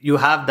 you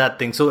have that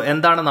thing. So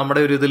endana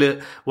nammade oru idil,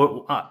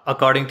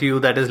 according to you,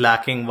 that is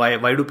lacking?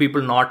 Why do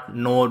people not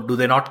know? Do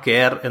they not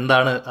care?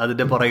 Endana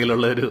adinte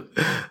puragilulla oru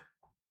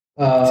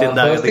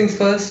first things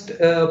first,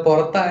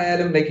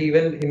 പുറത്തായാലും like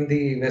even in the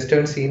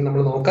western scene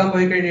നമ്മൾ നോക്കാൻ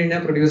പോയി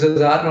കഴിഞ്ഞാൽ producers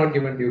are not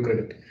given due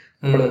credit.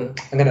 നമ്മൾ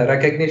അങ്ങനെ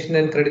recognition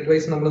and credit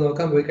wise നമ്മൾ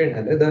നോക്കാൻ പോയി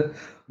കഴിഞ്ഞാൽ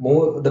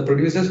the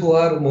producers who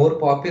are more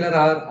popular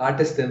are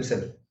artists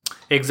themselves.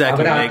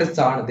 Exactly. Our artists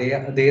are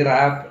they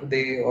rap,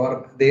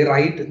 they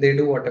write, they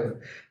do whatever.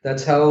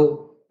 That's how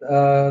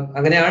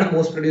അങ്ങനെയാണ്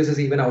most producers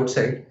even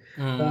outside.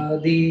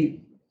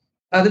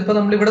 അതിപ്പോ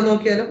നമ്മൾ ഇവിടെ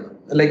നോക്കിയാലും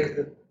like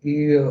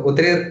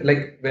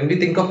like when we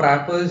think of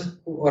rappers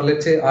or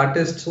let's say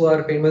artists who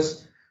are famous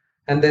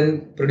and then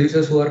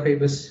producers who are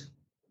famous,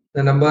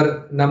 the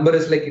number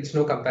is like it's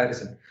no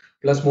comparison.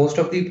 Plus most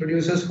of the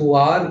producers who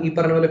are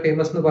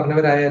famous nu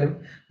parnavarayanum,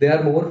 they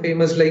are more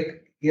famous like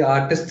the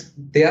artists,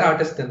 they are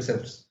artists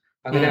themselves.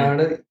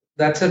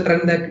 That's a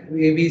trend that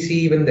we see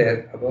even there.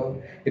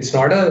 It's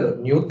not a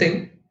new thing.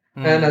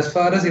 And as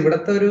far as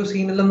ivadathe oru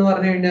scene illennu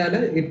parnu kayinal,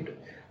 it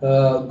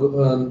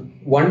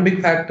one big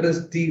factor is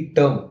the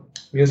term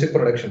music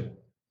production.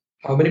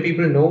 How many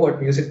people know what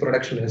music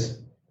production is?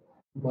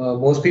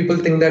 Most people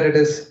think that it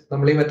is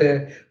namli mate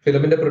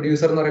filminte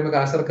producer nu parayumbol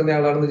kaas irakkunna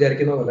aalannu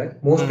vicharikkuna pole.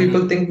 Most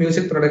people think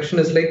music production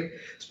is like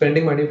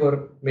spending money for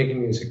making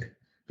music.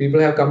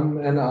 People have come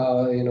and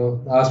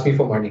asked me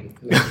for money.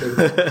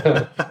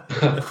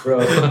 Bro.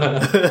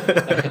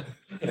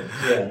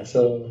 Yeah,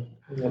 so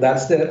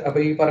that's there.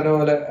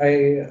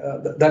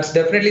 That's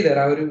definitely there.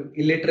 Our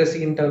illiteracy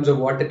in terms of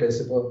what it is.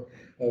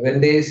 When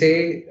they say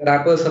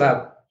rappers rap,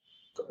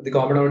 the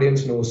common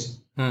audience knows.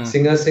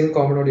 Singers sing,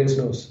 common audience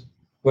knows.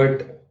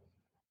 But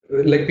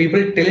like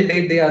people till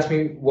date, they ask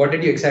me, what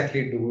did you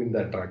exactly do in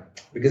that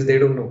track? Because they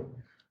don't know.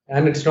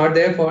 And it's not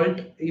their fault.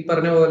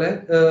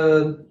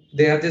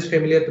 They are just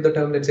familiar to the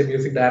term, let's say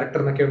music director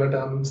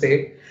term,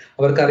 say,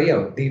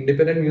 the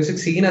independent music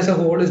scene as a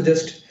whole is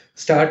just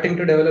starting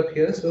to develop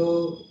here.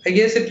 So I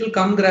guess it will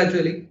come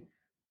gradually.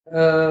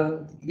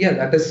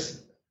 That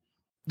is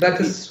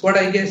what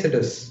I guess it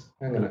is.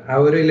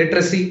 Our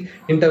illiteracy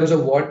in terms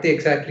of what they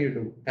exactly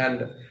do.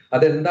 And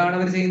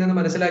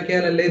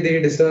they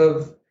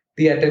deserve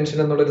the attention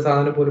and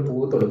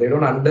they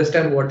don't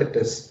understand what it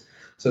is.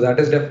 So that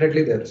is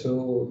definitely there.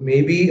 So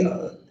maybe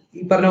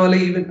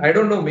even I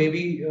don't know,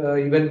 maybe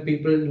even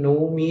people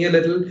know me a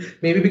little,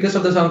 maybe because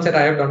of the songs that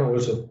I have done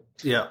also.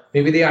 Yeah.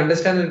 Maybe they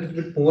understand a little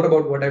bit more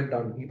about what I've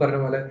done.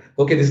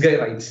 Okay, this guy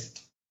writes.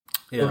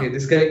 Yeah. Okay,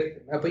 this guy.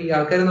 What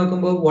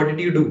did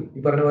you do?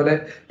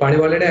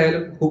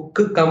 Hook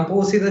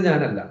compose a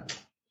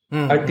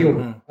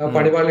tune.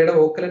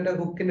 Vocal and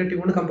hook in a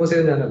tune compose.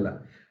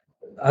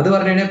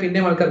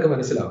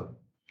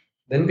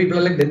 Then people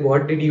are like, then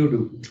what did you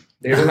do?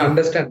 They don't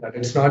understand that.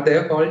 It's not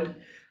their fault.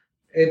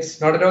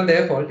 It's not at all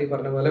their fault.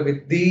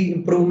 With the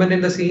improvement in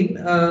the scene,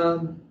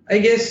 I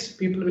guess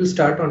people will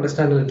start to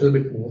understand a little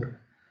bit more.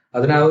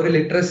 That's our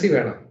literacy.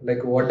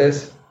 Like, what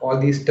does all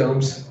these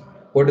terms,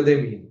 what do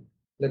they mean?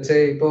 Let's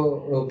say,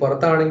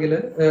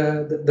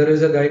 there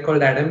is a guy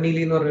called Adam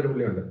Neely.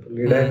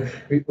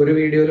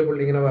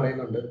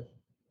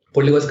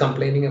 Pulli was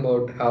complaining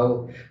about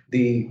how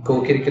the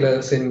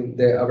co-curriculars in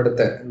the,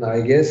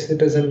 I guess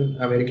it is in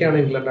America or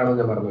England,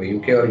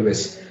 UK or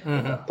US.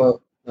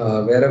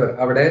 Wherever,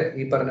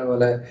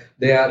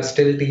 they are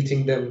still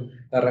teaching them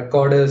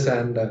recorders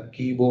and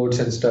keyboards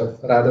and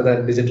stuff rather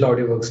than digital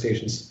audio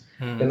workstations.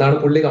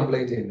 Pulli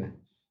complaining.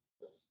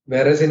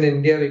 Whereas in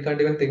India, we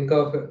can't even think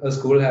of a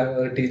school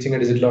teaching a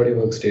digital audio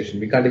workstation.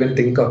 We can't even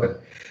think of it.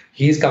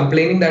 He is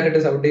complaining that it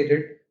is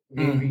outdated.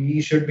 We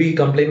should be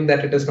complaining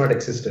that it is not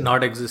existing.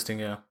 Not existing,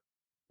 yeah.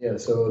 Yeah,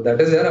 so that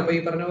is there.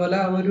 People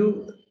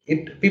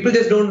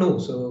just don't know.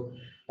 So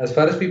as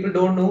far as people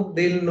don't know,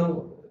 they'll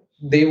know.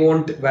 They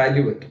won't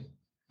value it.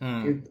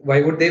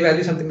 Why would they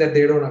value something that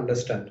they don't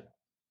understand?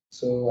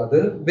 So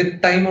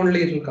with time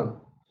only it will come.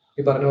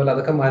 I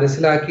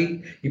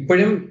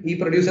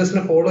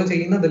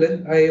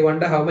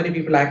wonder how many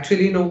people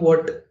actually know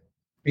what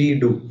we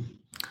do.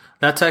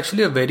 That's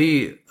actually a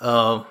very,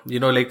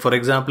 like for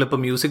example, if a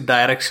music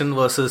direction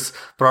versus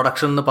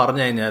production, what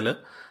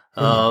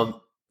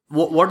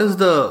is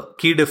the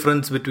key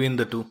difference between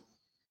the two?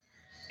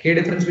 Key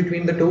difference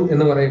between the two in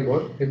the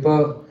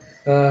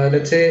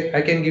let's say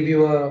I can give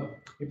you a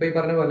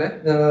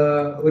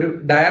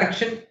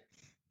direction.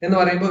 You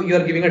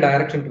are giving a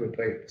direction to it,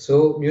 right?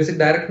 So music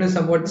direction is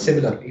somewhat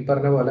similar.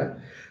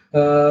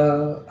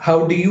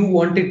 How do you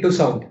want it to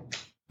sound?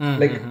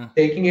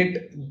 Taking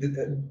it,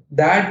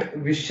 that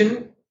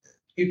vision,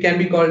 it can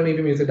be called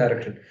maybe music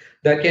direction.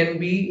 That can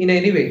be in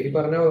any way.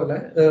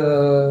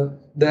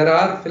 There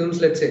are films,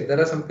 let's say, there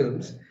are some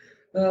films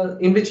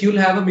in which you'll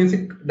have a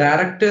music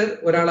director,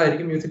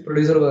 music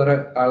producer,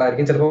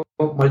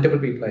 multiple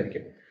people.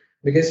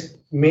 Because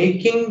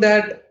making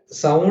that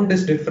sound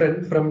is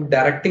different from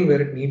directing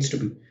where it needs to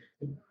be.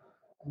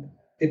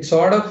 It's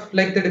sort of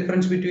like the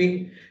difference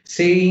between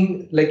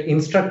saying, like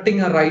instructing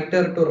a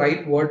writer to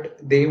write what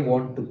they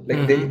want to.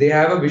 Like they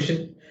have a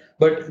vision,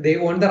 but they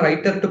want the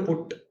writer to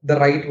put the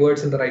right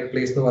words in the right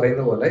place.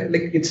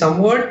 Like it's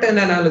somewhat an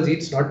analogy.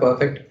 It's not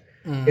perfect.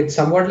 It's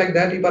somewhat like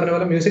that.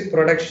 Music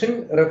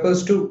production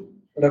refers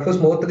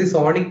more to the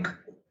sonic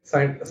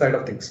side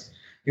of things.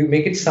 You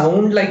make it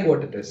sound like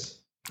what it is.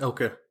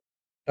 Okay.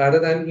 Rather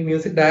than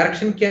music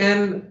direction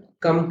can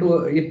come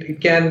to it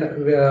can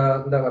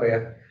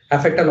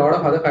affect a lot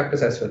of other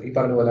factors as well.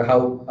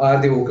 How are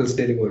the vocals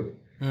delivered?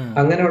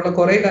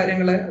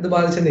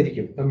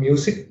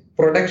 Music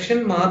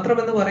production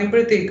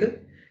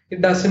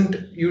it doesn't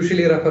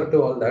usually refer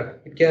to all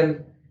that.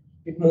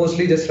 It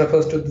mostly just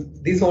refers to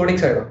the sonic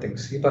side of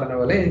things.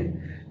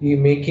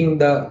 Making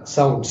the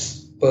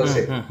sounds per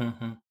se.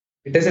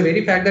 It is a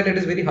very fact that it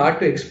is very hard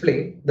to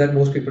explain that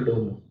most people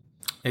don't know.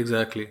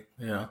 Exactly.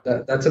 Yeah.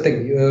 That's the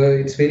thing.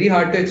 It's very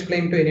hard to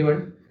explain to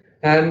anyone,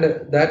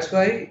 and that's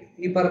why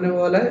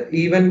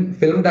even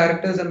film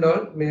directors and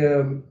all,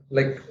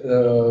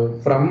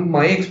 from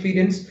my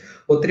experience,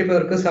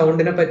 sound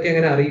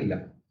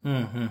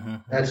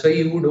that's why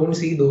you don't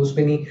see those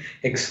many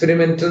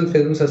experimental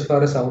films as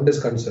far as sound is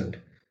concerned,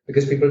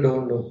 because people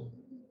don't know.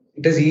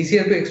 It is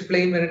easier to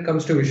explain when it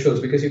comes to visuals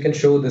because you can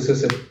show this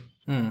is it.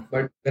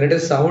 But when it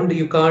is sound,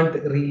 you can't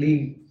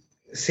really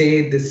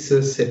say this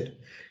is it.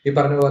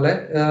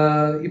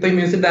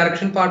 Music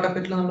direction part of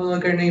it,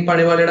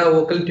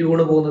 vocal tune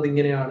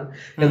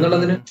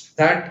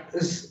that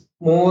is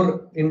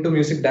more into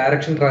music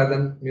direction rather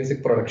than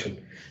music production,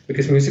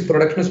 because music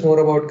production is more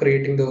about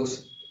creating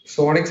those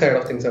sonic side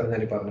of things.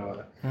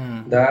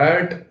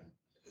 That,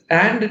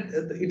 and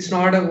it's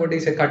not a what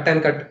is a cut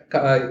and cut.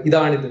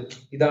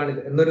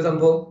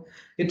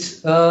 it's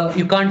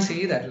you can't say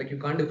that, like you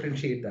can't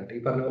differentiate that. ഈ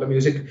പറഞ്ഞ പോലെ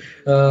music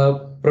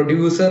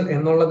producer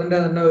എന്നുള്ളതിന്റെ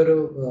തന്നെ ഒരു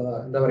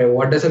എന്താ പറയാ,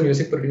 what does A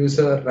music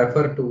producer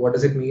refer to, what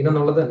does it mean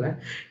എന്നുള്ളത് തന്നെ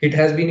it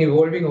has been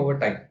evolving over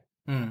time.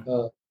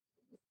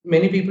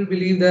 Many people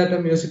believe that a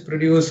music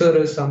producer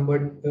is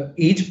someone,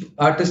 each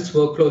artist's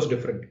workflow is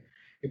different.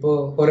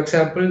 For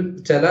example,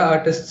 ചില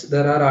artists,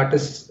 there are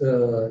artists,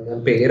 ഞാൻ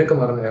പേരൊക്കെ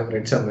മറന്നു, I have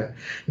read somewhere,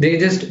 they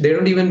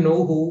don't even know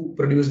who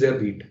produced their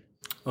beat.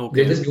 Okay.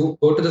 They just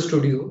go to the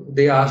studio,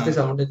 they ask the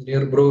sound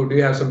engineer, bro, do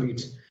you have some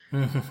beats?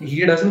 He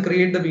doesn't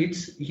create the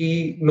beats, he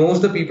knows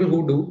the people who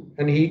do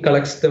and he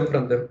collects them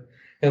from them.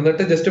 And that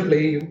is just to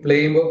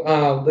play him,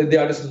 the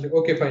artist is like,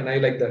 okay fine, I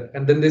like that,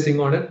 and then they sing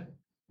on it,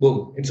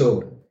 boom, it's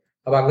over.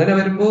 അപ്പൊ അങ്ങനെ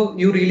വരുമ്പോ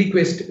you really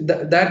question,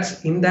 that's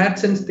in that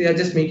sense they are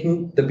just making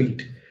the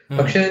beat.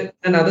 പക്ഷെ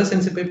in other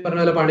sense, ഇപ്പൊ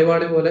പറഞ്ഞ പോലെ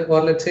പണിവാളി പോലെ, or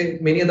let's say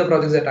many other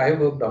projects that I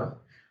worked on,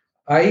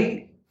 I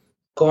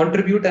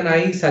contribute and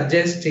I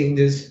suggest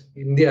changes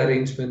in the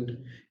arrangement.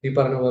 ഈ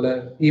പറഞ്ഞ പോലെ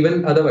even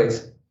otherwise,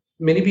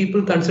 many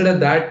people consider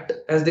that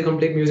as the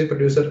complete music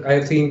producer. I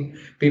have seen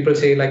people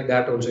say like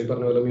that also. ഈ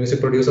പറഞ്ഞ പോലെ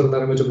music producer എന്ന്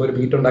പറയുമ്പോൾ ചുമ്മാ ഒരു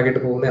ബീറ്റ്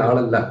ഉണ്ടാക്കിയിട്ട് പോകുന്ന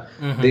ആളല്ല.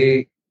 They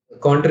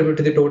contribute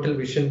to the total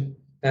vision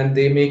and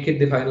they make it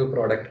the final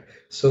product.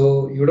 So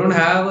you don't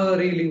have a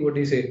really, what do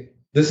you say,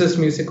 this is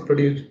music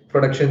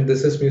production,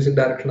 this is music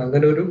direction,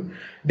 അങ്ങനെ ഒരു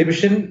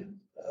division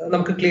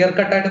നമുക്ക് clear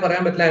cut ആയിട്ട്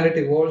പറയാൻ പറ്റില്ല. And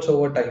it evolves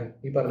over time.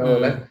 ഈ പറഞ്ഞ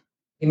പോലെ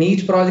in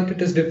each project it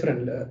is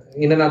different.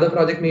 In another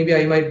project maybe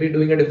I might be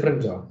doing a different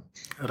job.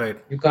 Right.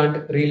 You can't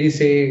really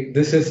say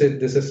this is it,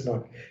 this is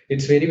not.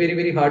 It's very very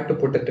very hard to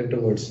put it into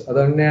words.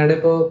 അതാണ്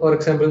ഇപ്പോ for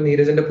example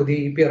നീരജിന്റെ പുതിയ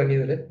EP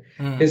ഇറങ്ങിയതിൽ,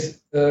 his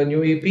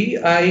new EP,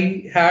 I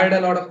had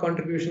a lot of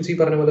contributions. ഈ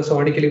പറഞ്ഞ പോലെ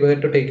sonically where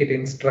to take it,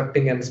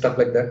 instructing and stuff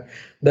like that.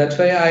 That's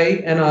why I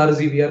and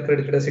RZ, we are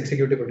credited as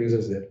executive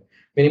producers there.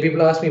 Many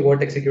people ask me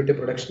what executive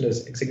production is.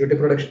 Executive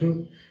production,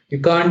 you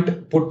can't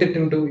put it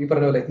into ഈ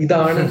പറഞ്ഞ പോലെ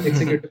ഇതാണ്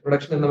executive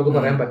production എന്ന് നമുക്ക്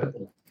പറയാൻ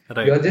പറ്റത്തില്ല.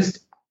 You are just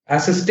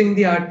assisting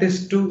the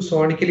artist to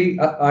sonically,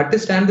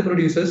 artist and the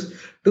producers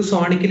to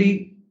sonically,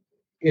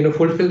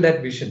 fulfill that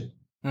vision.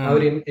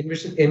 Our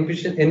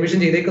envision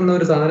ചെയ്തേക്കുന്ന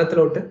ഒരു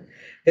സാധനത്തിലോട്ട്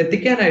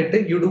എത്തിക്കാനായിട്ട്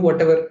you do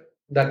whatever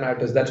that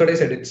matters. That's what I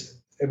said. It's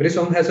every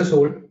song has a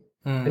soul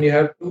and you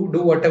have to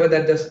do whatever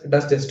that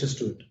does justice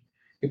to it.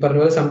 ഈ പറഞ്ഞ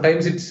പോലെ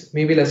sometimes it's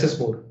maybe less is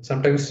more,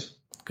 sometimes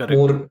correct,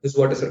 more is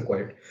what is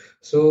required.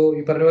 So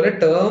ഈ പറഞ്ഞ പോലെ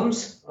terms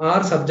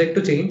are subject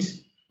to change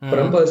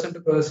from person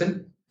to person.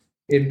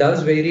 It does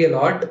vary a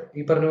lot.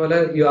 ഈ പറഞ്ഞ പോലെ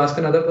you ask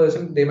another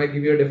person, they might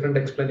give you a different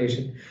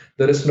explanation.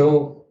 There is no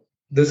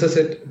this is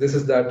it, this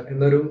is that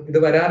എന്നൊരു ഇത്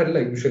വരാറില്ല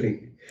usually.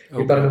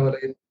 ഈ പറഞ്ഞ പോലെ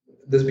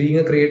this being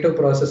a creative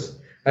process,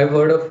 I've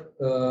heard of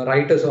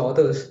writers or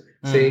authors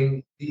saying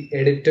the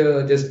editor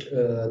just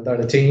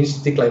changed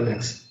the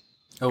climax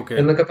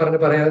എന്നൊക്കെ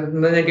പറയാ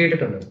ഞാൻ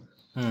കേട്ടിട്ടുണ്ട്.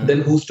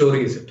 Then whose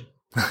story is it?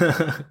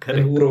 Then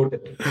who wrote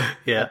it?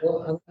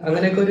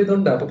 അങ്ങനെയൊക്കെ ഒരു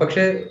ഇതുണ്ട്. അപ്പൊ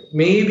പക്ഷെ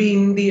maybe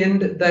in the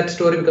end that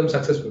story becomes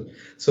successful.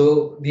 So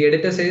the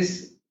editor says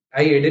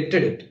I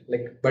edited it,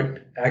 like, but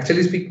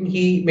actually speaking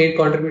he made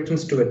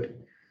contributions to it.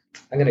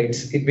 അങ്ങനെ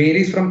it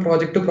varies from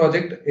project to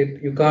project.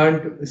 You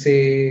can't say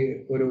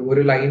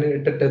ഒരു line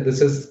ഇട്ടിട്ട്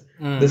this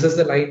is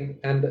the line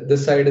and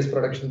this side is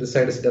production, this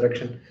side is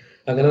direction.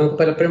 അങ്ങനെ നമുക്ക്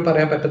പലപ്പോഴും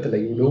പറയാൻ പറ്റത്തില്ല.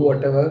 You do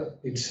whatever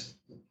it's,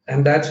 and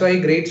that's why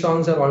great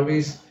songs are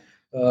always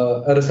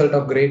a result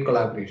of great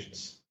collaborations.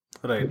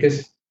 Right. Because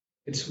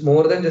it's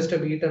more than just a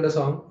beat and a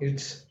song.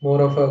 It's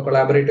more of a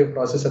collaborative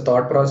process, a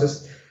thought process,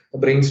 a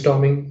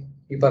brainstorming.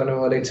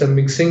 It's a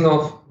mixing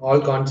of all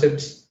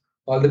concepts,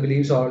 all the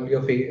beliefs, all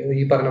your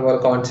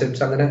concepts.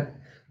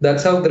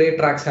 That's how great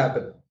tracks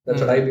happen.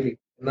 That's what I believe.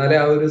 എന്നാലേ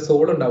ആ ഒരു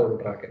soul ഉണ്ടാവുള്ളൂ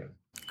ട്രാക്കിന്.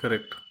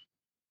 Correct.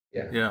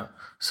 Yeah.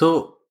 So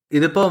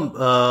ഇതിപ്പം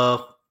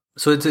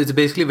so it's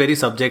basically very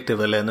subjective,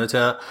 അല്ലേ? എന്ന്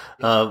വെച്ചാൽ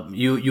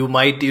you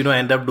might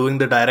end up doing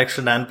the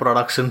direction and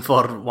production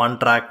for one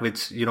track,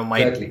 which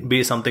might exactly be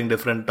something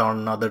different on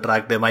another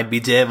track. There might be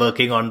Jay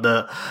working on the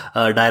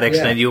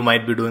direction and you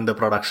might be doing the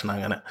production.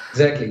 അങ്ങനെ.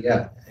 Exactly.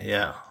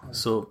 Yeah.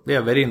 So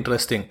very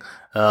interesting.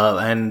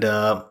 And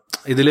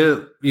ഇതില്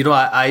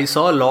I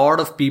saw a lot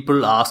of people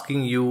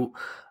asking you,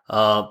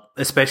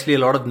 especially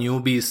a lot of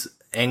newbies,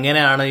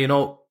 എങ്ങനെയാണ്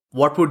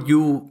what would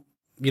you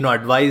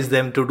advise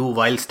them to do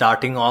while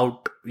starting out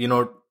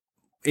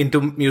into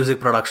music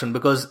production?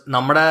 Because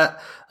namada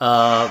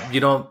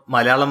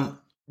Malayalam,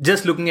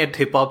 just looking at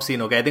hip hop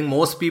scene, okay, I think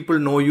most people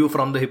know you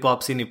from the hip hop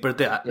scene.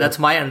 That's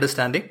my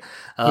understanding.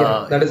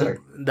 That is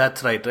right.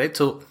 That's right.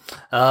 So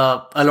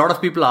a lot of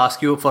people ask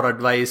you for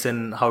advice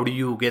and how do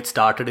you get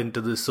started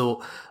into this. So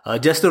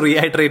just to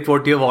reiterate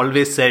what you have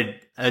always said,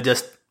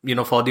 just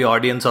for the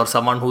audience or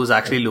someone who's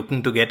actually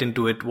looking to get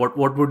into it,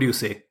 what would you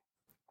say?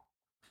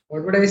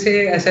 What would I say?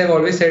 As I've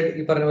always said,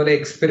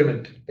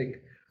 experiment. Like,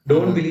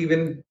 don't believe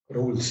in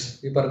rules,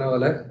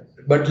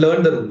 but learn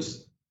the rules.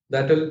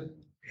 That will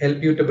help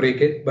you to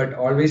break it, but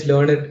always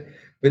learn it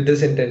with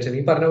this intention.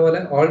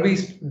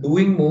 Always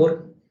doing more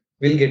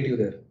will get you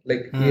there.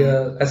 Like,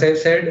 as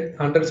I've said,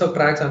 hundreds of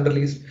tracks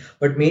unreleased,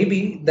 but maybe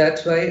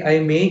that's why I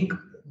make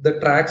the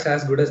tracks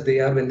as good as they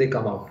are when they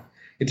come out.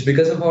 It's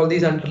because of all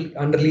these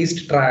unreleased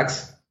tracks,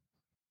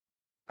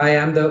 I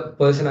am the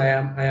person I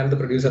am the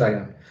producer I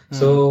am.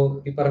 So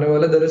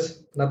there is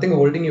nothing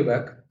holding you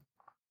back.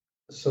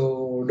 So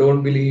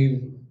don't believe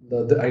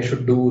that I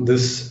should do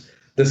this.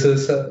 This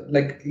is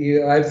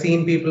I've seen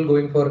people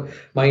going for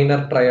minor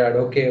triad.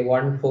 Okay,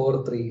 1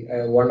 4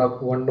 3,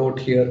 one note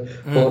here,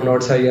 4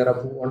 notes higher,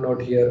 up 1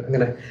 note here.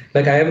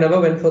 Like I have never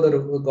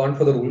gone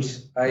for the rules.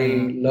 I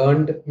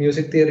learned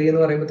music theory and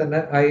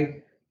I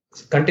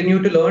continue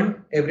to learn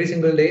every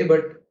single day,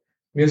 but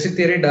music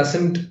theory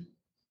doesn't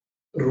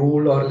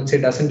rule, or let's say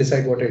doesn't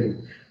decide what I do.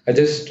 I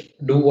just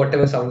do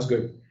whatever sounds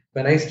good.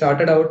 When I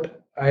started out,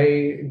 I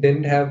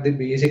didn't have the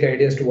basic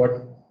idea as to what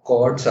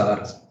chords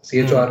are,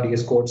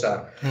 CHORDS chords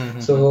are.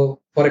 So,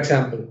 for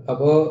example,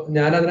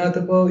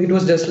 it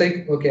was just like,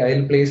 okay,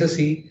 I'll place a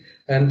C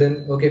and then,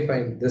 okay,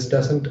 fine, this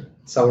doesn't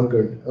sound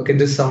good. Okay,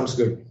 this sounds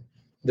good.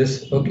 This,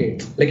 okay.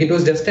 Like it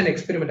was just an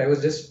experiment. I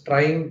was just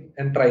trying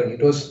and trying.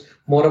 It was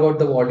more about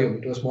the volume.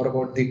 It was more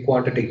about the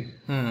quantity.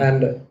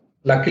 And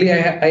luckily,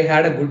 I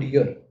had a good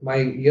ear. My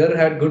ear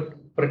had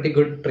pretty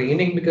good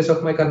training because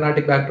of my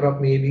Carnatic backdrop.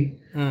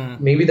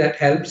 Maybe that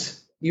helps.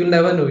 You'll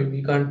never know.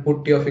 You can't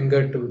put your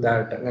finger to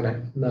that.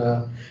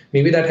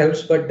 Maybe that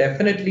helps, but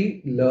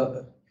definitely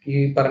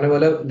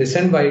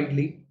listen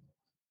widely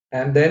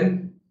and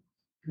then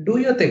do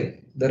your thing.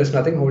 There is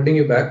nothing holding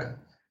you back,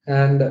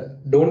 and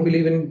don't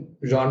believe in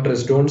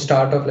genres. Don't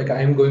start off like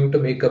I'm going to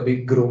make a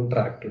big groom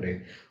track today,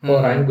 or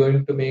I'm going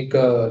to make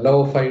a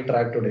lo-fi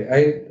track today.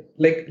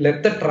 Let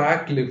the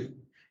track live.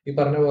 If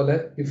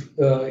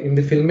in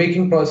the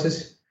filmmaking process,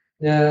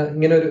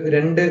 ഇങ്ങനെ ഒരു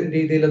 2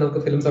 രീതിയിൽ നമുക്ക്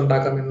films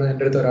ഉണ്ടാക്കാം എന്ന്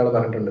എൻ്റെ അടുത്ത് ഒരാൾ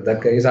പറഞ്ഞിട്ടുണ്ട്. That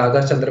guy is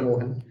Akash Chandra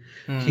Mohan.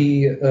 He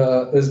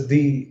is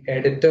the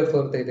editor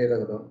for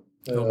Teitedagado.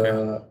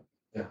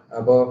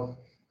 അപ്പോൾ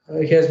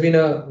he has been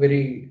a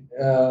very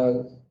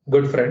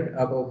good friend.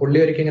 അപ്പോൾ പുള്ളി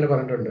ഒരിക്കൽ ഇങ്ങനെ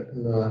പറഞ്ഞിട്ടുണ്ട്,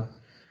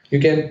 you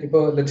can,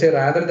 let's say,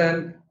 rather than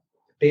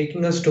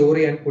taking a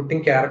story and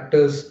putting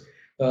characters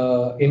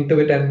into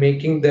it and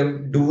making them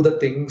do the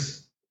things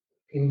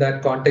in that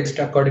context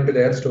according to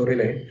their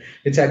storyline,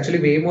 it's actually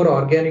way more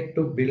organic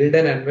to build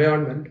an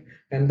environment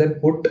and then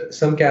put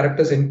some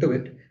characters into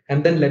it and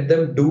then let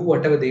them do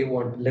whatever they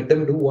want. Let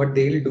them do what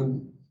they'll do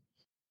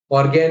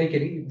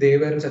organically if they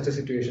were in such a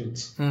situations.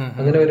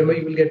 And then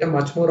you will get a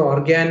much more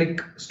organic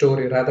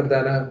story rather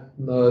than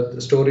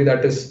a story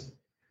that is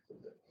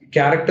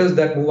characters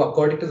that move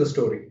according to the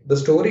story. The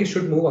story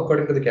should move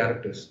according to the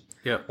characters.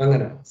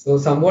 So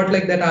somewhat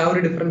like that, our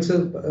difference.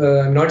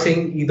 I'm not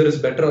saying either is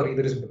better or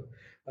either is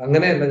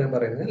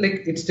like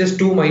it's just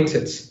two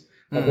mindsets.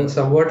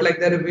 Somewhat like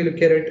that, if we look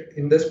at it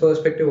in this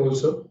perspective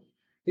also,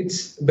 it's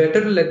better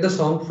to let the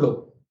song flow.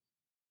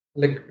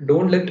 Like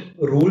don't let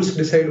rules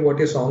decide what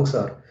your songs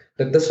are.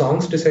 Let the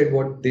songs decide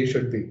what they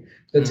should be.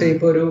 Let's say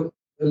for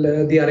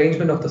the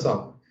arrangement of the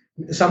song,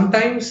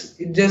 sometimes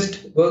it just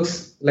works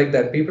like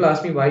that. People ask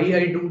me why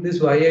I do this,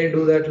 why I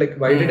do that, like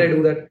why did I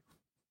do that.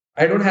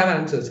 I don't have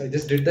answers. I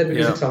just did that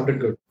because it sounded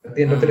good. At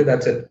the end of the day,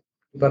 that's it.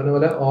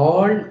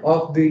 All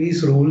of these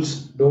rules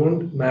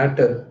don't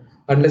matter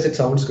unless it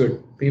sounds good.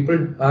 People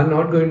are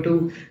not going to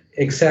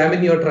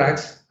examine your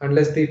tracks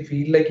unless they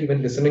feel like even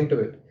listening to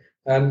it.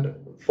 And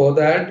for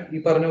that,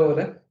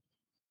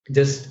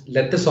 just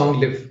let the song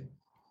live.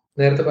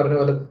 Let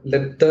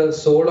the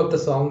soul of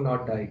the song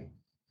not die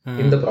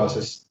in the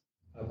process.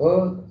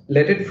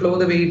 Let it flow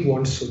the way it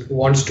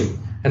wants to.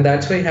 And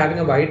that's why having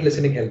a wide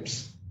listening helps.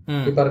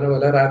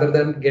 Rather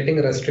than getting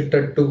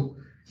restricted to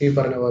ഈ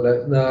പറഞ്ഞ പോലെ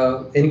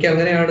എനിക്ക്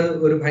അങ്ങനെയാണ്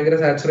ഒരു ഭയങ്കര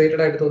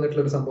saturated ആയിട്ട്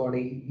തോന്നിയിട്ടുള്ള ഒരു സംഭവമാണ്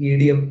ഈ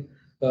EDM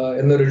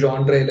എന്നൊരു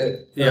ജോൺറയില്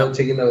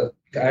ചെയ്യുന്നത്.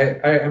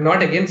 I am not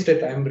against it.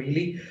 I am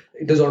really,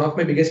 it is one of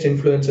my biggest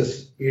influences.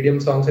 EDM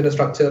സോങ്സിന്റെ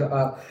സ്ട്രക്ചർ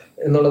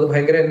എന്നുള്ളത്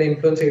ഭയങ്കര എന്നെ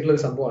ഇൻഫ്ലുവൻസ് ചെയ്തിട്ടുള്ള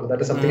ഒരു സംഭവമാണ്.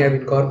 That is something I have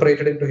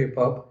incorporated into hip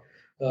hop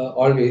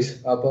always.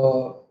 അപ്പോ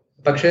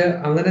പക്ഷെ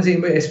അങ്ങനെ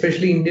ചെയ്യുമ്പോൾ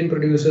എസ്പെഷ്യലി ഇന്ത്യൻ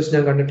പ്രൊഡ്യൂസേഴ്സ്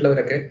ഞാൻ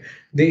കണ്ടിട്ടുള്ളവരൊക്കെ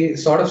they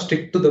sort of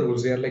stick to the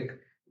rules. They are like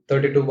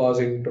 32 bars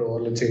intro, or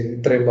let's say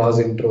 3 bars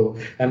intro,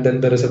 and then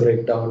there is a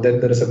breakdown, then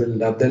there is a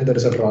build up, then there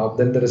is a drop,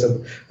 then there is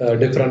a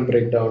different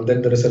breakdown, then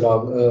there is a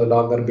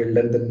longer build,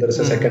 and then there is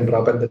a second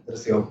drop, and then there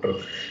is the outro.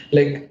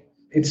 Like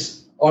it's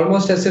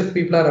almost as if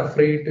people are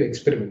afraid to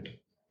experiment.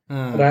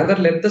 Rather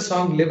let the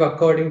song live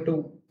according to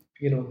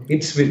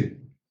its will.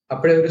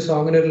 അപ്പോഴേ ഒരു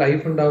സോങ്ങിന് ഒരു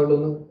life ഉണ്ടാവുള്ളൂ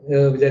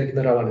എന്ന്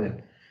വിചാരിക്കുന്ന ഒരാളാണ് ഞാൻ.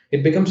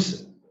 It becomes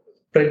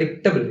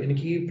predictable.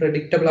 എനിക്ക്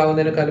predictable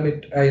ആവുന്നതിനേക്കാളും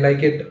I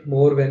like it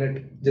more when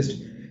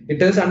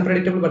it is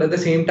unpredictable, but at the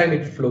same time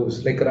it flows.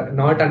 Like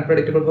not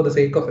unpredictable for the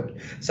sake of it.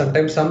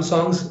 Sometimes some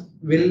songs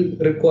will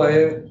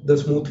require the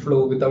smooth flow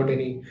without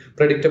any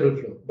predictable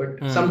flow, but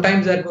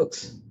sometimes that works.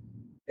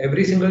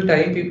 Every single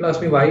time people ask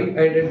me why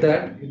I did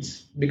that, it's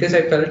because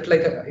I felt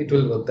like it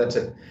will work. That's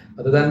it.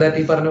 Other than that,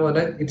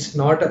 it's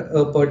not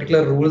a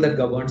particular rule that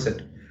governs it.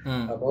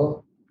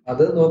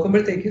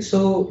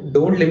 So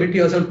don't limit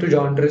yourself to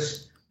genres.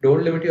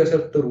 Don't limit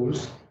yourself to rules.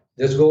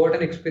 Just go out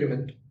and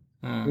experiment.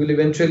 You will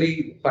eventually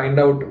find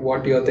out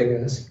what your thing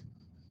is,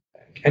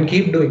 and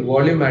keep doing.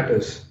 Volume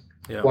matters,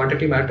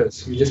 quantity matters.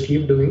 You just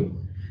keep doing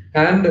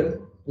and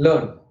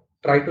learn.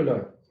 Try to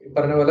learn.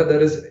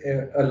 there is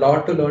a lot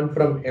to learn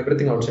from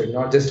everything outside,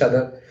 not just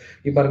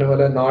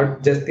not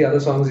just the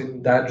other songs in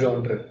that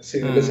genre. So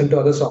listen to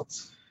other songs,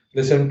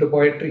 listen to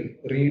poetry,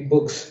 read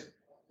books,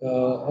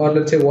 or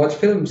let's say watch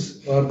films,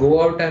 or go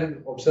out and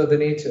observe the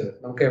nature.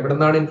 നമുക്ക് എവിടെ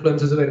നിന്നാണ്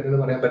influences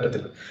വരുന്നതെന്ന് പറയാൻ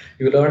പറ്റത്തില്ല.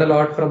 You learn a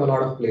lot from a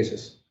lot of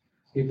places.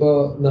 ഇപ്പോൾ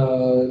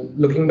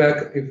looking back,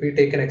 if we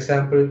take an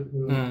example,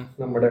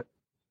 നമ്മുടെ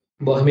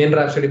Bohemian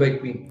Rhapsody by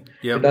Queen,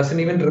 it doesn't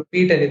even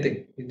repeat anything.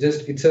 It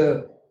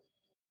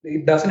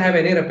doesn't have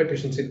any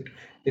repetitions.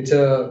 It's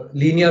a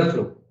linear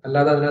flow.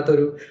 അല്ലാതെ അതിനകത്ത്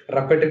ഒരു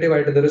repetitive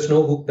ആയിട്ട് there is no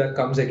hook that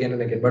comes again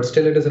and again, but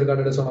still it is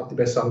regarded as one of the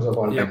best songs of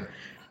all time.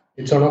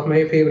 It's one of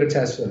my favorites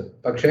as well.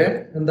 പക്ഷേ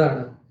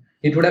എന്താണ്,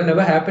 it would have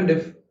never happened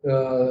if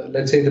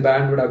let's say the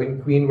band would have been,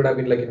 Queen would have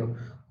been like,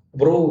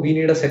 bro, we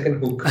need a second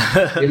hook.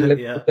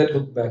 Let's put that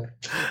hook back.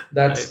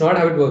 That's not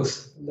how it works.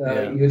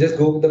 You just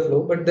go with the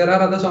flow. But there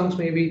are other songs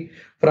maybe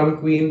from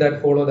Queen that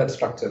follow that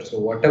structure. So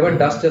whatever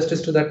does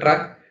justice to that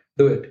track,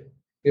 do it.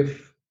 If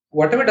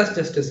whatever does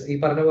justice,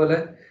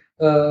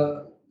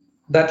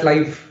 that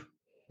life,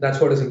 that's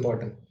what is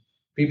important.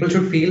 People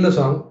should feel the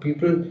song.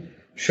 People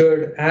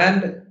should, and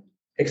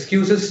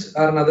excuses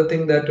are another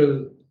thing that will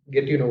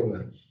get you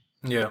nowhere.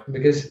 Yeah.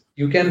 Because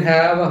you can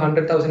have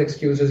 100,000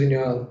 excuses in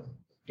your.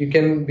 You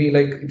can be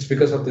like, it's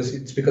because of this,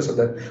 it's because of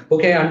that.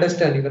 Okay, I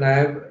understand. Even I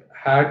have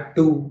had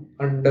to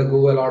undergo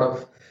a lot of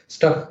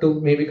stuff to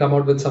maybe come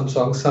out with some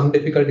songs, some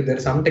difficulty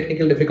there, some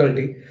technical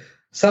difficulty,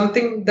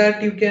 something that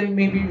you can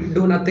maybe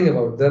do nothing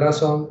about. There are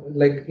songs,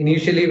 like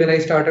initially when I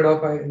started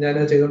off, ഞാൻ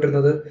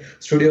ചെയ്തുകൊണ്ടിരുന്നത്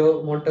studio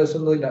മോണ്ടേഴ്സ്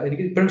ഒന്നും ഇല്ല.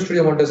 എനിക്ക് ഇപ്പോഴും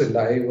studio മോണ്ടേഴ്സ് ഇല്ല.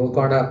 I work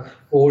on a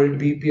old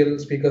BPL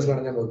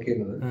സ്പീക്കേഴ്സിലാണ് ഞാൻ work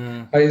ചെയ്യുന്നത്.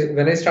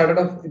 When I started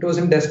off, it was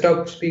in desktop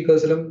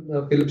സ്പീക്കേഴ്സിലും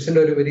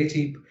ഫിലിപ്സിന്റെ ഒരു വെരി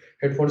ചീപ്പ്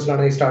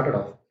ഹെഡ്ഫോൺസിലാണ് I started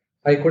off.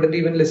 I couldn't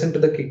even listen to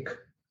the kick.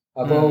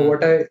 About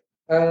what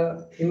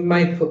in my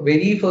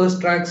very first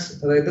tracks,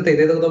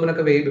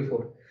 way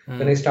before,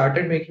 when I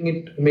started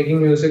making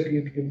music,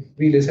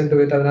 we listen to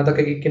it.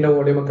 അതിനകത്തൊക്കെ കിക്കിന്റെ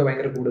volume ഒക്കെ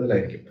ഭയങ്കര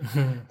കൂടുതലായിരിക്കും.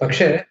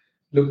 പക്ഷേ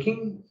looking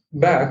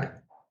back,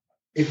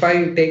 if I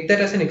take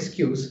that as an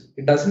excuse,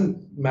 it doesn't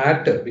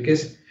matter,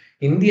 because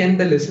in the end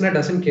the listener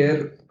doesn't care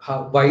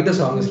why the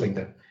song is like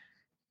that.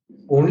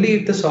 Only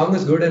if the song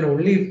is good, and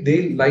only if they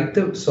like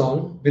the song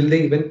will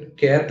they even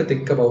care to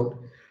think about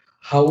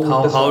how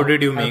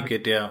did you make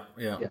it.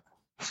 Yeah.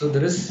 So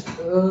there is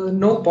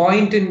no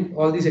point in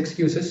all these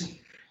excuses.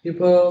 If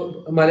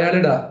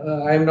Malayalida,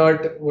 I am not,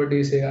 what do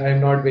you say, I am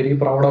not very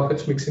proud of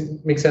its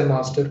mix and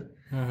master.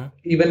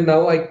 Even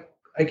now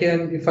I can,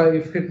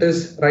 if it is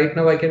right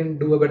now, I can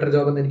do a better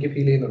job and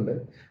feel it.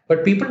 But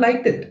people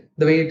liked it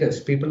the way it is.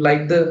 People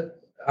liked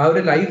our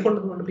life on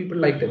people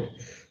liked it.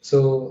 So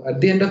at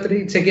the end of the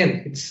day,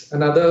 it's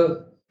another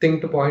thing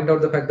to point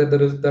out the fact that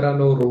there are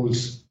no rules.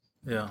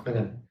 Yeah.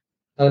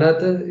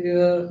 അതിനകത്ത്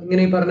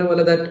ഇങ്ങനെ ഈ പറഞ്ഞ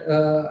പോലെ that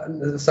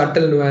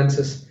subtle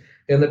nuances,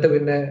 എന്നിട്ട്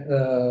പിന്നെ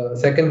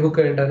second hook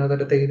കഴിഞ്ഞിട്ട്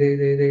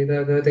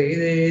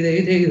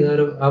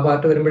ആ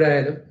പാട്ട്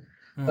വരുമ്പോഴായാലും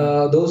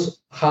those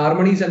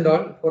harmonies and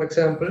all, for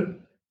example,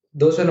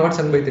 those were not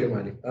sung by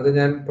Thirumali. അത്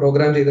ഞാൻ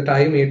പ്രോഗ്രാം ചെയ്തിട്ട്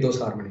I made those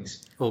harmonies.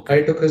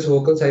 I took his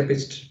vocals, I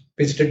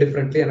pitched it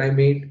differently, and I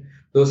made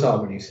those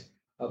harmonies.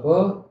 അപ്പോ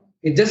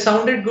it just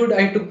sounded good.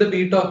 I took the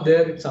beat off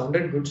there, it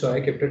sounded good, so I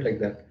kept it like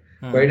that.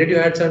 Why did you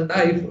add chanda?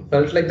 I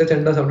felt like the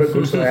chanda sounded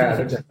good, so I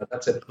added chanda.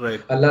 That's it.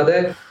 Right. Allade,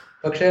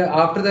 പക്ഷേ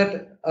after that,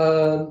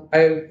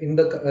 in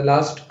the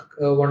last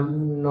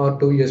 1 or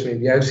 2 years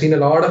maybe, I've seen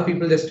a lot of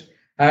people just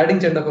adding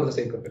chanda for the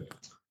sake of it,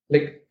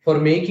 like for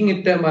making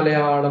it a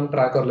Malayalam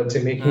track, or let's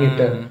say making it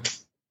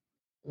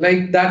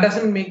like that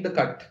doesn't make the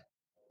cut.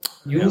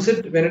 Use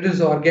it when it is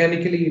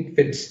organically, it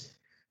fits.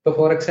 So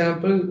for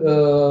example,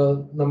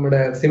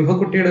 നമ്മുടെ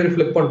സിംഹക്കുട്ടിയുടെ ഒരു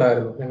flip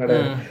ഉണ്ടായിരുന്നു ഞങ്ങളുടെ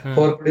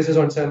four producers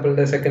on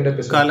സാമ്പിളിന്റെ second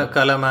episode,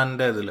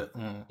 കലമാന്റെ ഇതില്.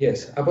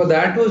 Yes. അപ്പൊ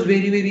that was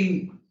very very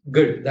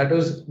good. That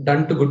was done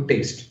to good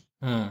taste.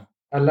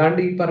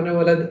 അല്ലാണ്ട് ഈ പറഞ്ഞ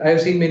പോലെ I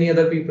have seen many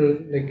other people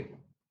like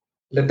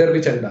let there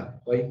be ചണ്ട.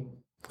 Why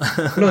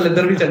no, let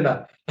there be ചണ്ട.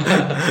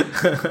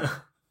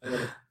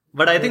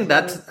 But I think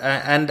that's,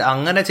 and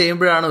അങ്ങനെ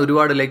ചെയ്യുമ്പോഴാണ്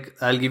ഒരുപാട്, like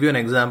I'll give you an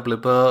example.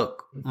 ഇപ്പൊ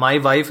my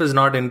wife is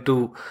not into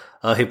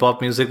hip hop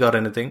music or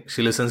anything.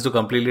 She listens to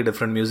completely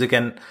different music,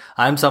 and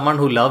I'm someone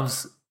who loves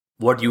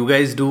what you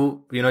guys do,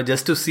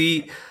 just to see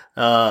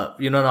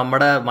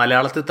നമ്മുടെ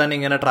മലയാളത്തിൽ തന്നെ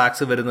ഇങ്ങനെ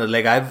tracks വരുന്നത്.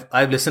 Like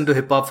I've listened to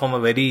hip hop from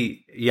a very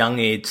young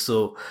age, so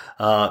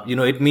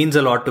it means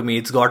a lot to me.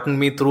 It's gotten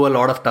me through a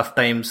lot of tough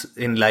times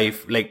in life,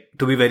 like,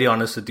 to be very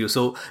honest with you.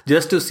 So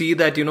just to see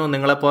that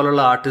നിങ്ങളെ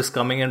പോലുള്ള artists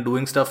coming and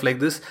doing stuff like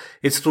this,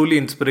 it's truly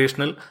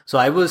inspirational. So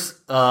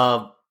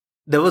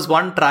there was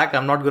one track,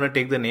 I'm not going to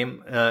take the name,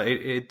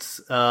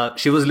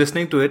 she was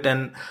listening to it,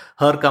 and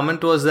her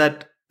comment was that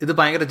idu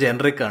bhayangara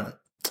generic aanu,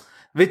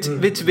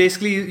 which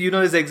basically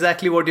is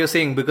exactly what you're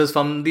saying, because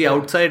from the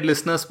outside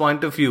listener's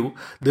point of view,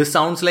 this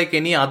sounds like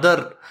any other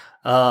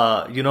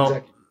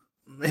exactly.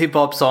 hip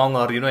hop song,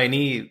 or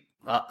any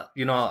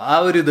ആ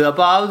ഒരു ഇത്.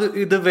 അപ്പൊ ആ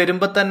ഇത്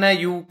വരുമ്പോ തന്നെ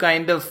you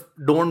kind of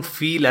don't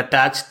feel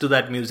attached to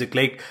that music.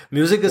 Like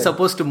music is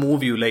supposed to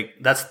move you, like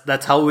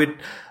that's how it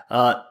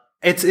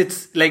it's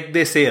like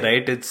they say,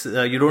 right? It's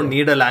you don't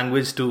need a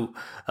language to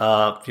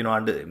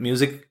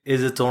music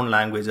is its own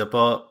language.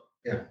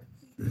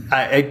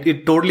 It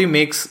totally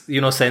makes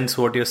sense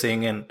what you're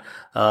saying and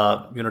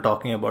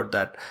talking about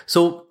that. So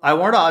I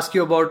want to ask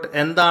you about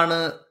endana,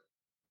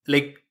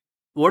 like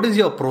what is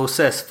your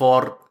process for,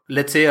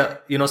 let's say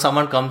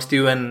someone comes to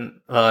you and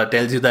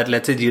tells you that,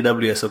 let's say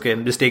GWS, okay,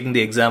 I'm just taking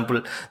the example,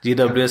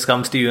 GWS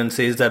comes to you and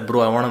says that,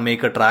 bro, I want to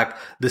make a track,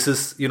 this is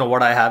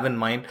what I have in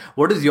mind.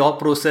 What is your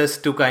process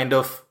to kind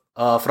of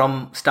from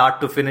start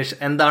to finish,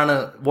 and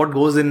what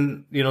goes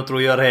in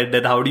through your head,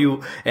 and how do you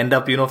end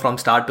up from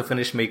start to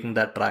finish making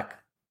that track?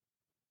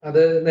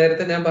 അത്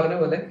നേരത്തെ ഞാൻ പറഞ്ഞ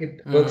പോലെ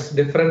it works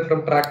different from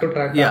track to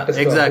track.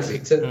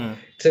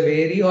 It's A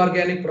very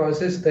organic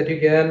process that you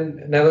can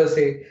never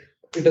say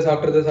it is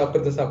after this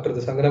after this after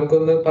this, അങ്ങനെ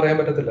നമുക്കൊന്നും പറയാൻ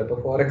പറ്റത്തില്ല. ഇപ്പൊ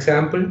ഫോർ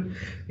എക്സാമ്പിൾ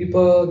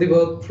ഇപ്പൊ the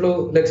work flow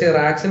let's say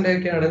റാക്സിന്റെ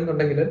ഒക്കെ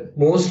ആണെന്നുണ്ടെങ്കിൽ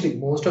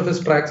most of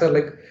his tracks are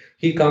like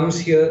he comes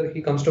here,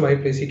 he comes to my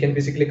place, he can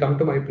physically come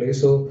to my place.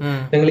 So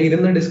ഞങ്ങൾ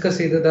ഇരുന്ന് ഡിസ്കസ്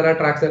ചെയ്ത് there are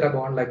tracks that are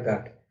born like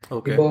that.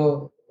 ഇപ്പോ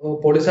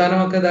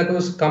പൊളിസാനമൊക്കെ that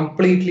was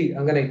completely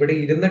അങ്ങനെ ഇവിടെ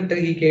ഇരുന്നിട്ട്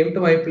he came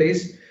to my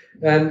place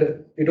and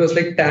it was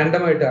like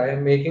tandem ആയിട്ട് I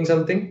am making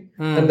something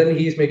and then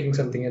he is making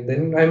something and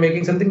then I am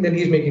making something, then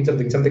he is making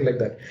something like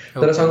that.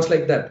 There are songs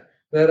like that.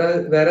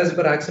 Whereas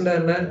for Accent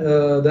തന്നെ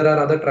there are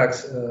other tracks.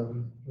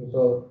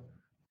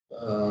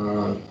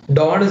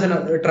 Dawn is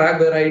a track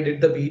where I did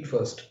the beat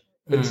first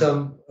with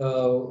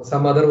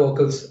some other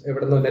vocals,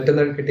 എവിടുന്നോ നെറ്റിൽ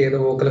നിന്ന് കിട്ടിയത്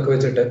വോക്കലൊക്കെ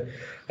വെച്ചിട്ട്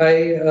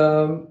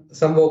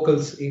some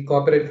vocals, ഈ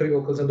cooperate free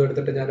vocals എന്തോ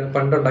എടുത്തിട്ട് ഞാൻ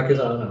പണ്ടുണ്ടാക്കിയ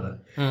സാധനമാണ്.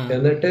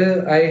 എന്നിട്ട്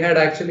I had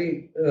actually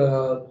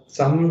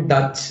some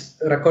Dutch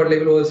record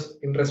label was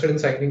interested in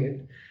signing it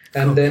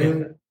and then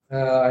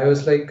I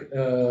was like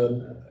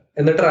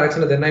എന്നിട്ട്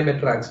റാക്സിന് then I met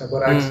Rax. അപ്പോൾ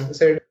Rax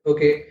said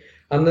okay,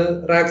 അന്ന്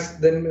Rax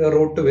then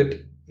wrote to it,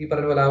 ഈ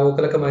പറഞ്ഞ പോലെ ആ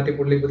വോക്കലൊക്കെ മാറ്റി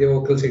പുള്ളി പുതിയ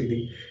വോക്കൽസ് എഴുതി.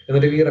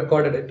 എന്നിട്ട് we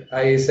recorded it.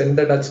 I sent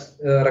the Dutch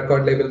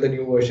record label the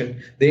new version.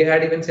 They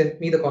had even sent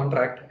me the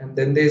contract and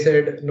then they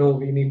said no,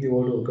 we need the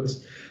old vocals.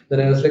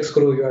 Then I was like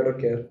screw you, I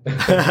don't care.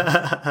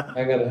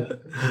 അങ്ങനെ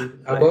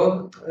അപ്പോ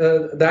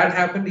that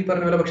happened ഈ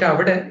പറഞ്ഞ പോലെ. പക്ഷെ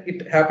അവിടെ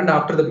it happened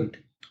after the beat.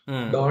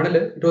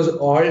 Dawnല് it was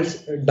all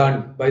done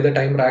by the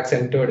time Rax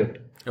entered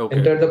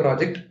the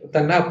project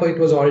തന്നെ. അപ്പൊ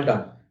it was all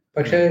done.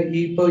 പക്ഷെ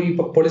ഈ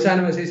പൊളിസാന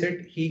message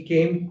he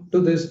came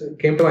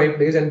to my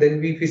place and then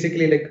we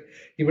physically like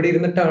ഇവിടെ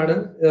ഇരുന്നിട്ടാണ്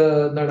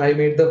I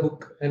made the hook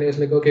and I was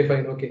like okay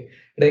fine, okay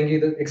ഇടയെങ്കിൽ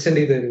ഇത് extend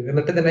ചെയ്ത് തരും.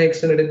 എന്നിട്ട് then I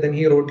extended it, then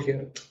he wrote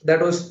here.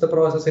 That was the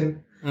process in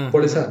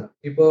പൊളിസാന.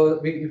 ഇപ്പൊ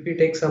if we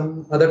take some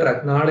other track,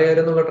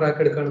 നാളെയാരും എന്നുള്ള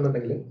track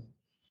എടുക്കുകയാണെന്നുണ്ടെങ്കിൽ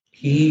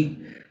he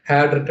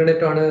had written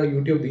it on a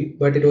YouTube beat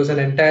but it was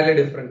an entirely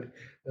different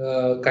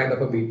kind of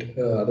a beat.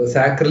 അത്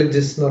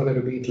സാക്രിലിജസ് എന്ന്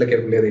പറഞ്ഞൊരു ബീറ്റിലൊക്കെ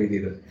പുള്ളി അത്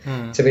എഴുതിയത്.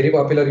 It's A very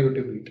popular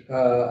YouTube beat.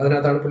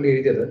 അതിനകത്താണ് പുള്ളി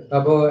എഴുതിയത്.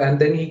 അപ്പോ and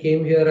then he came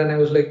here and I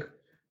was like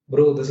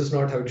bro this is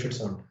not how it should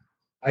sound.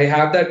 I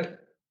have that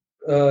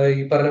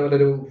ഈ പറഞ്ഞ പോലെ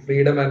ഒരു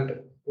ഫ്രീഡം ആൻഡ്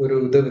ഒരു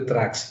ഇത് വിത്ത്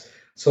റാക്സ്,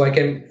 so I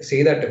can say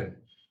that to him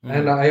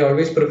and I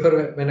always prefer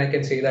when I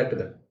can say that to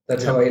them.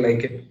 That's how I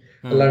like it.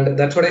 And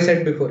that's what I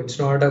said before. It's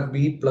not a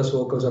beat plus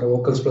vocals or a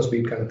vocals plus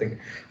beat kind of thing.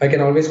 I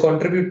can always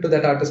contribute to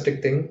that artistic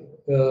thing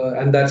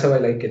and that's how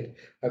I like it.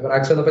 അപ്പൊ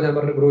റാക്സ് വന്നപ്പോൾ ഞാൻ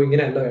പറഞ്ഞു bro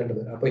ഇങ്ങനെയല്ല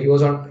വേണ്ടത്. അപ്പൊ he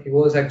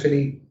was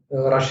actually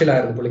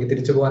റഷ്യയിലായിരുന്നു, പുള്ളിക്ക്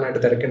തിരിച്ചു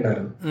പോകാനായിട്ട്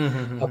തിരക്കുണ്ടായിരുന്നു.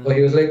 അപ്പൊ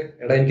he was like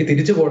എടാ എനിക്ക്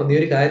തിരിച്ചു പോകണം, നീ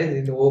ഒരു കാര്യം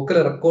വോക്കൽ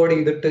റെക്കോർഡ്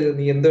ചെയ്തിട്ട്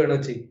നീ എന്ത് വേണോ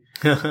ചെയ്യും.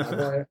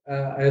 അപ്പൊ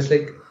I was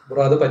like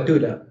ബ്രോ അത്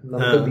പറ്റൂല,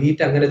 നമുക്ക്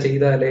ബീറ്റ് അങ്ങനെ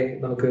ചെയ്താലേ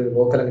നമുക്ക്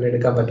വോക്കൽ അങ്ങനെ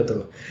എടുക്കാൻ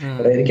പറ്റത്തുള്ളൂ.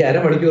 എടാ എനിക്ക്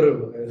അരമണിക്കൂറേ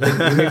ഉള്ളൂ,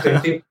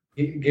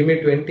 give me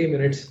 20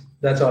 minutes,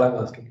 that's all I'm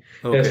asking.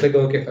 Okay. It's like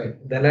okay fine.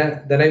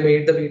 Then I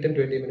made the beat in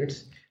 20 minutes.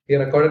 He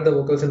recorded the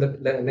vocals in the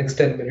next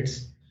 10 minutes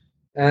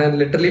and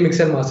literally mix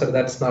and master.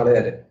 That's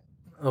Nalayare.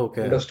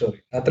 Okay. End of story.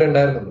 Atra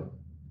undarunnu.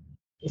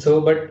 So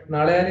but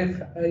Nalayare, if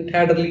it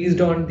had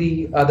released on the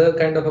other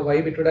kind of a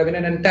vibe, it would have been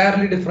an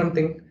entirely different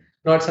thing,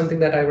 not something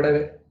that I would have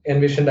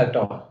envisioned at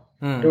all.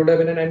 It would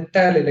have been an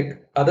entirely like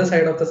other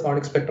side of the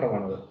sonic spectrum.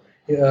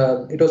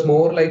 It was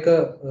more like a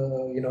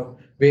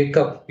wake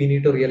up, we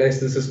need to realize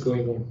this is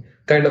going on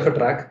kind of a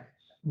track.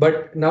 But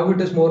now it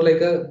is more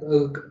like a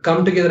come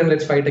together and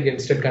let's fight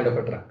against it kind of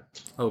a track.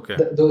 Okay.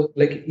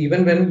 Like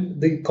even when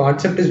the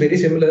concept is very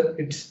similar,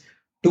 it's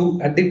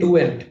at the two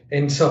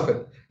ends of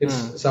it. It's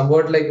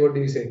somewhat like what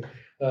do you say?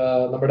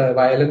 നമ്മുടെ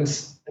violence,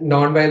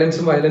 non-violence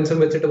violenceും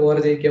വെച്ചിട്ട് war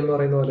ജയിക്കാം എന്ന്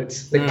പറയുന്ന പോലെ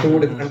it's like two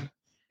different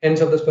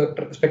ends of the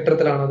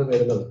spectrത്തിലാണ് അത്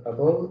വരുന്നത്.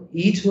 അപ്പോൾ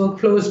each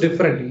workflow is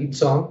different. Each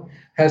song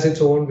has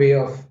its own way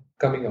of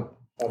coming up.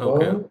 അപ്പോൾ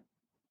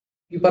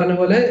ഈ പറഞ്ഞ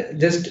പോലെ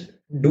just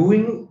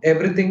doing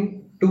everything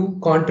to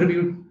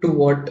contribute to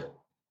what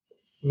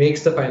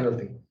makes the final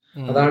thing.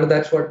 അതാണ്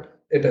that's what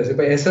it is.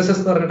 ഇപ്പൊ SSS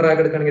എന്ന് പറഞ്ഞ ട്രാക്ക്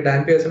എടുക്കുകയാണെങ്കിൽ ഡാൻ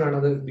പിയേഴ്സൺ ആണ്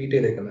അത് ബീറ്റ്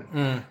ചെയ്തേക്കുന്നത്.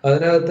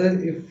 അതിനകത്ത്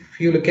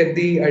if you look at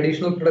the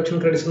additional production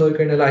credits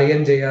നോക്കിക്കഴിഞ്ഞാൽ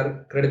INJR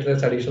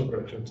credited additional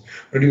productions,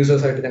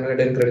 producers ആയിട്ട് ഞങ്ങൾ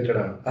ഡെൻ ക്രെഡിറ്റഡ്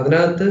ആണ്.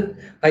 അതിനകത്ത്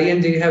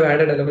INJ have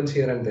added elements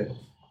here and there.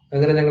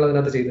 അങ്ങനെ ഞങ്ങൾ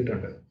അതിനകത്ത്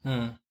ചെയ്തിട്ടുണ്ട്.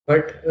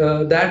 But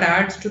that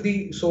ads to the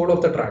soul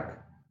of the track.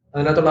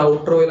 അതിനകത്തുള്ള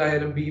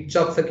ഔട്ട്രോയിലായാലും ബീറ്റ്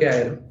ചോപ്സ് ഒക്കെ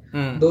ആയാലും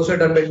those were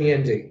done by me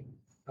and Jay.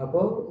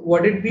 Apo,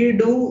 what did we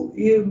do?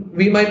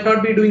 We might not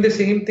be doing the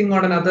same thing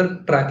on another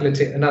track. Let's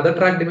say another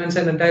track demands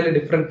an entirely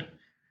different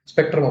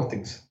spectrum of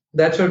things.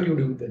 That's what you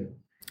do then.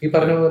 ഈ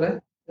പറഞ്ഞ പോലെ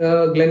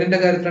ഗ്ലെന്നിന്റെ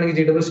കാര്യത്തിലാണെങ്കിൽ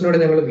ജിഡബിൾസിനോട്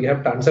ഞങ്ങൾ we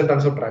have tons and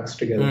tons of tracks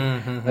together.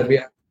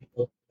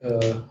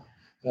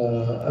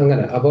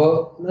 അങ്ങനെ അപ്പോ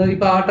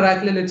ഇപ്പൊ ആ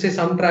ട്രാക്കിൽ let's say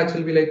some tracks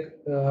will be like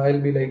I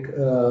will be like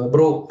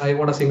bro I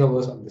want to sing a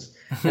verse on this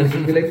and he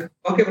will be like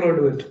okay bro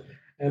do it.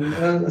 And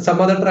some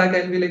other track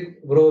I'll be like,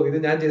 bro, ഇത്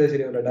ഞാൻ ചെയ്താൽ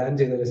ശരിയാവില്ല, Dan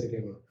ചെയ്താലേ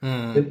ശരിയാവുള്ളൂ.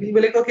 He'll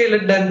be like, okay,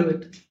 let Dan do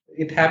it.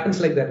 It happens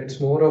like that. It's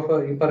more of a,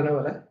 ഈ പറഞ്ഞ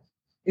പോലെ,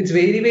 it's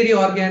very, very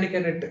organic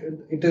and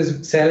it is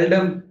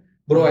seldom,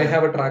 bro, I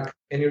have a track,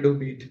 can you do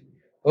beat?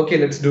 Okay,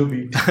 let's do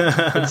beat.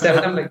 It's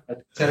seldom like that.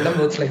 Seldom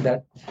works like that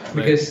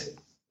because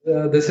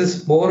this is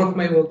more of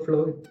my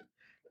workflow.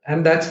 And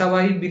that's how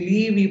I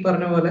believe ഈ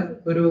പറഞ്ഞ പോലെ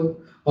ഒരു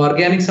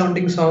organic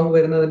sounding song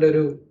വരുന്നതിന്റെ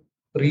ഒരു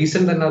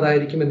reason തന്നെ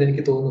അതായിരിക്കും എന്ന്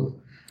എനിക്ക് തോന്നുന്നു.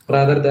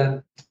 Rather than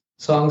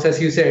songs, as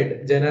you said,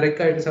 generic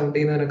ആയിട്ട് sound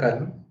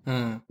ചെയ്യുന്നതിനെക്കാളും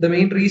the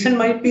main reason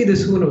might be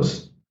this, who knows,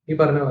 ഈ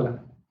പറഞ്ഞ പോലെ.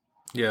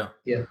 Yeah.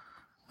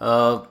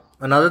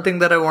 Another thing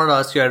that I want to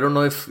ask you, I don't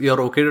know if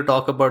you're okay to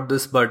talk about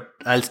this, but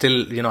I'll still,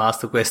 ask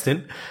the question.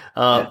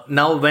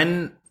 Now, when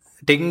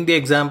taking the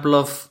example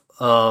of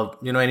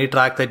any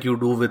track that you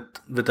do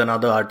with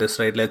another artist,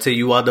 right? Let's say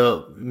you are the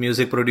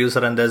music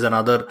producer and there's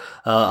another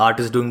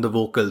artist doing the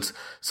vocals.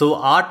 So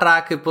our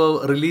track ipo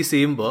release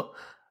ചെയ്യുമ്പോൾ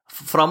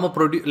from a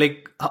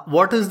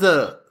what is the,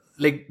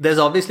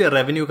 there's obviously a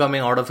revenue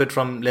coming out of it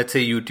from, let's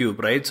say, YouTube,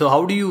 right? So how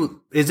do you,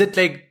 is it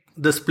like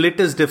the split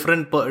is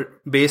different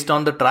based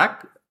on the track,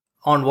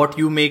 on what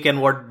you make and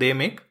what they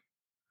make?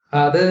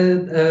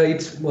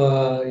 It's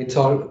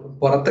all,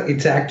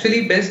 it's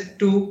actually best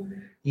to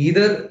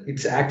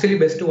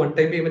one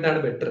time payment ആണ്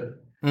better.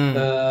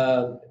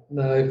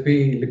 If we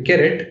look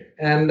at it,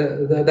 and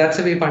that's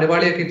the way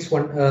Panipaliyak it's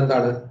one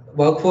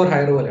work for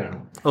hire പോലെയാണ്.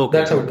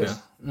 That's how it is.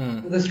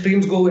 The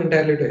streams go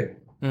entirely to him.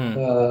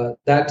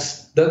 That's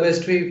the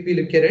best way if we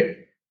look at it.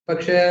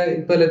 പക്ഷേ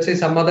ഇപ്പൊ let's say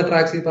some other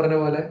tracks ഈ പറഞ്ഞ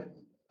പോലെ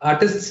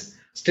artists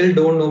still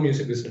don't know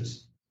music business.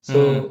 So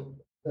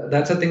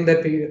that's a thing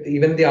that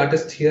even the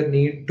artists here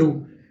need to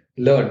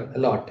learn a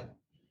lot.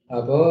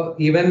 അപ്പോ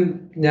even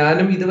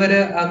ഞാനും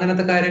ഇതുവരെ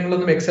അങ്ങനത്തെ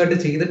കാര്യങ്ങളൊന്നും എക്സേർട്ട്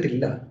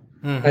ചെയ്തിട്ടില്ല.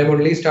 I'm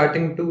only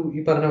starting to ഈ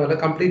പറഞ്ഞ പോലെ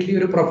completely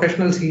ഒരു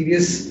professional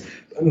serious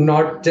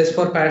not just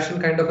for passion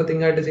kind of a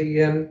thing ആയിട്ട്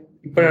ചെയ്യാൻ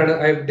ഇപ്പോഴാണ്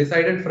I've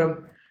decided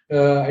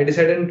I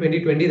decided in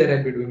 2020 that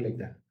I'll be doing like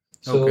that.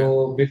 So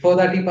before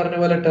that, ഈ പറഞ്ഞ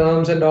പോലെ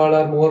terms and all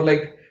are more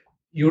like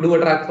you do a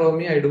track for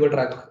me, I do a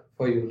track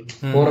for you.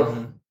 More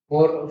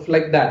of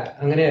like that.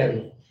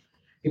 അങ്ങനെയായിരുന്നു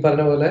ഈ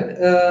പറഞ്ഞ പോലെ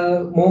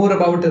more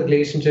about the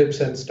relationships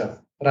and stuff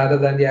rather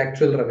than the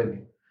actual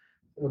revenue.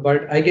 But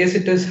I guess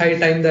it is high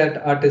time that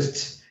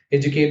artists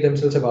educate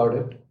themselves about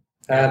it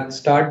and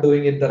start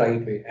doing it the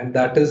right way. And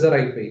that is the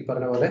right way. ഈ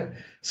പറഞ്ഞ പോലെ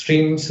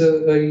streams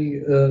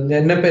എന്നെ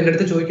എൻ്റെ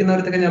അടുത്ത്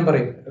ചോദിക്കുന്നവരത്തൊക്കെ ഞാൻ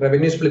പറയും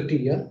revenue split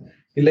ചെയ്യുക,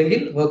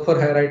 ഇല്ലെങ്കിൽ വർക്ക് ഫോർ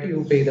ഹയർ ആയിട്ട് U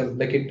pay dum.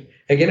 Like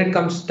it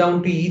comes down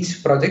to each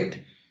project.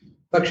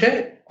 പക്ഷെ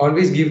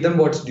always give them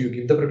watts due,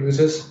 give the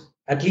producers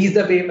at least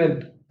the payment.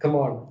 Come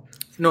on.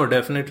 No,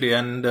 definitely.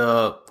 And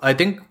I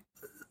think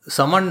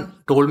someone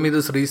told me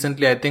this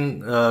recently. I think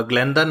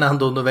Glendon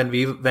Nandonu,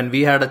 when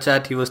we had a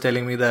chat, he was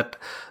telling me that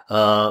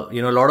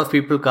a lot of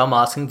people come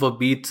asking for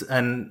beats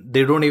and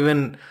they don't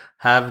even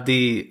have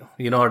the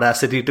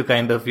audacity to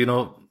kind of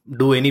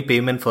do any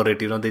payment for it.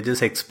 They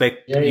just expect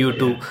you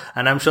to.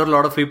 And I'm sure a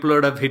lot of people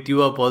would have hit you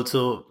up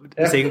also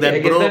saying that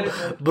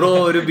bro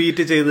oru beat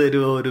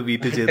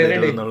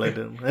cheyidu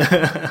ennallathu.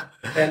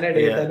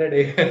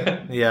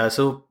 Yeah,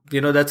 so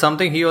that's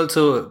something he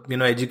also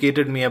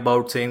educated me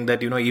about, saying that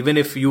even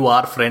if you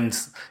are friends,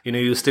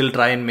 you still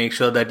try and make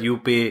sure that you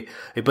pay.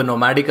 Ipo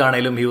Nomadic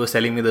aanalum, he was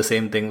telling me the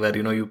same thing, where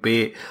you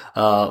pay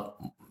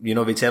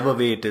whichever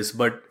way it is.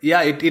 But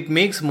yeah, it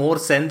makes more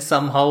sense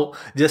somehow,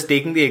 just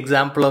taking the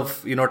example of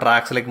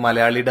tracks like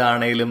Malayalida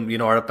aanalum,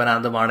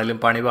 Azhapanandam aanalum,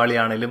 Panipali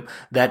aanalum,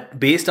 that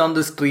based on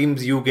the streams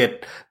you get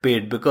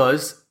paid,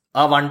 because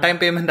a one-time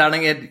payment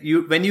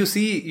when you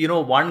see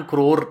 1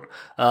 crore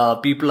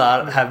people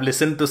have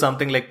listened to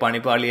something like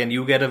Panipali and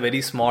you get a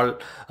very small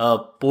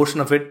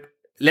portion of it.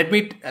 Let me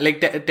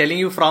telling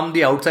you from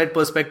the outside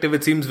perspective,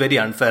 it seems very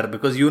unfair,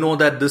 because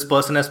that this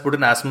person has put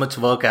in as much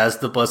work as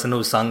the person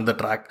who sung the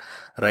track,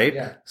 right?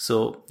 So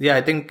yeah,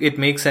 I think it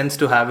makes sense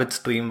to have it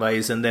stream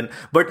wise. And then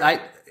but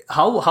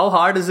how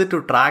hard is it to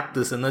track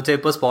this?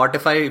 Ipo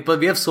Spotify,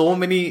 we have so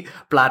many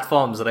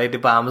platforms, right?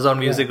 Ipo Amazon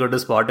Music or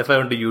Spotify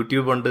or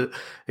YouTube or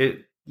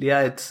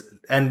it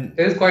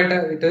is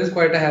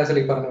quite a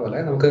hassle.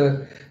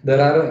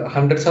 There are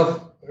hundreds of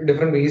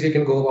different ways you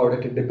can go about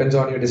it. It depends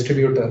on your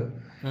distributor.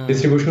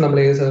 Distribution നമ്മൾ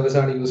ഏത് service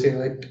ആണ് use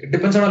ചെയ്യുന്നത്. It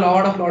depends on a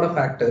lot of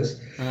factors.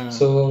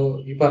 So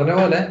ഈ പറഞ്ഞ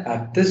പോലെ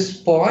at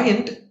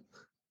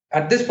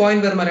this point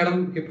where Malayalam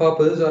hip hop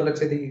is, or let's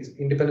say the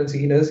independent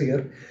scene is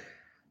here,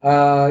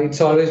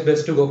 it's always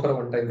best to go for a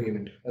one-time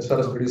payment as far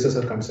as producers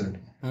are concerned.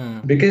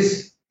 Because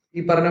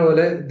ഈ പറഞ്ഞ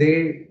പോലെ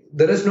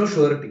there is no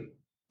surety.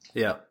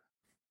 Yeah.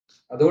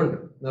 അതുകൊണ്ട്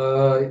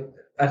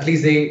at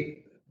least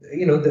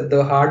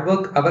the hard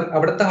work,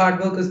 the hard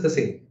work is the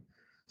same.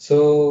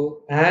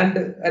 So,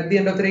 and at the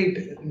end of the day,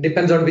 it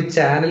depends on which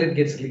channel it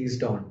gets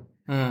released on.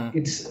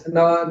 It's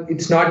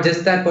not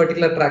just that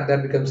particular track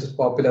that becomes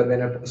popular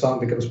when a song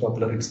becomes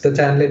popular. It's the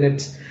channel in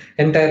its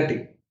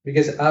entirety.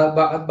 Because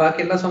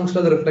baaki ella songs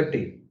are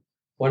reflecting.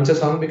 Once a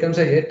song becomes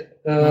a hit,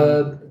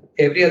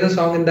 every other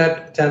song in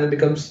that channel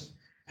becomes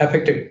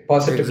affected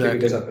positively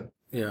because of it.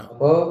 Yeah.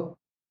 So,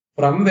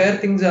 from where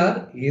things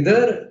are,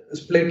 either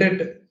split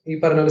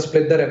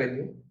the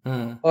revenue,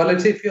 or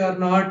let's say if you are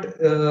not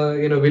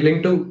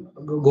willing to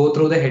go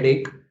through the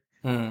headache,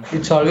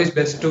 it's always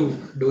best to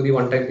do the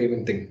one-time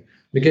payment thing,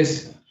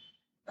 because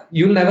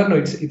you'll never know.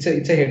 It's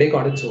a headache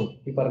on its own.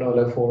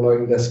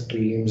 Following the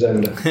streams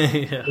and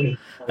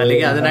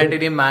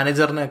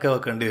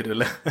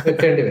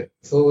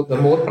so the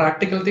more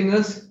practical thing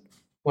is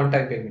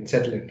one-time payment,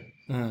 settle it.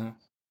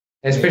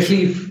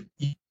 Especially if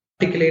you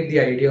articulate the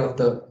idea of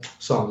the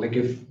song, like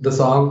if the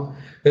song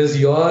is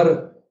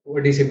your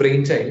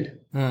brainchild,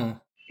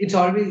 it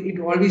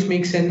always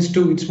makes sense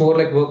to. It's more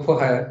like work for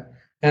hire.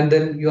 And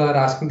then you are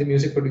asking the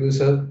music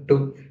producer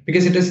to,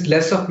 because it is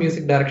less of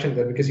music direction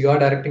there, because you are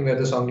directing where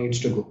the song needs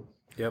to go.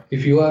 Yep.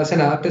 If you as an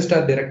artist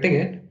are directing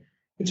it,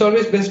 it's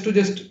always best to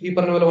just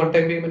one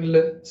time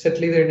payment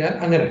settle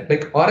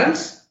it, or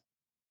else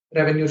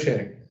revenue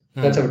sharing.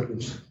 That's how it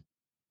goes.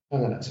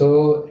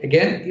 So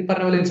again,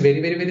 it's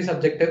very, very, very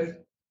subjective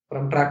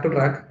from track to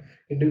track.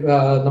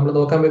 Additional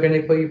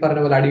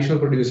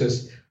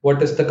producers,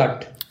 what is the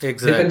cut?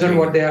 Exactly. Depends on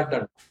what they have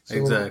done. So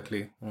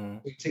exactly.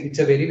 It's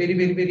a very, very,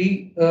 very,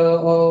 very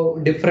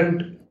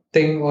different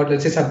thing, or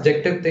let's say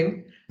subjective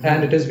thing.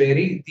 And the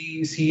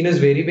scene is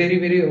very, very,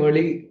 very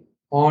early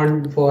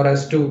on for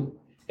us to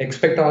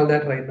expect all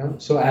that right now.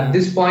 So at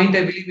this point,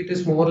 I believe it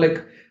is more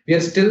like we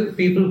are still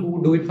people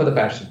who do it for the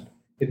passion.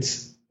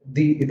 It's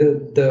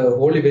the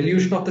whole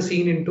evolution of the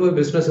scene into a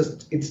business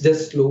it's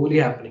just slowly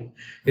happening.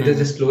 It has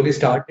just slowly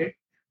started.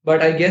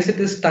 But I guess it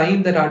is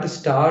time that artists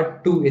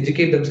start to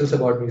educate themselves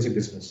about music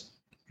business.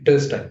 It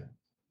is time.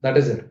 That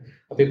is it.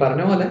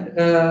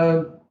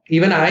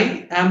 Even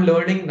I am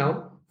learning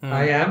now.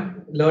 I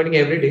am learning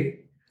every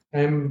day.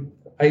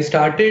 I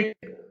started,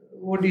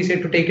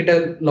 to take it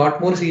a lot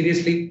more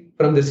seriously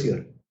from this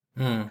year.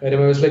 I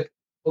was like,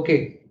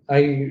 okay,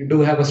 I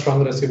do have a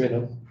strong resume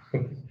now.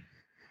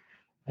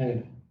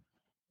 And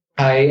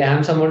I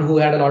am someone who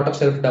had a lot of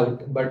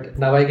self-doubt, but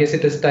now I guess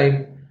it is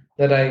time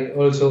that I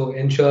also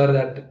ensure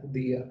that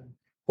the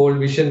whole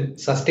vision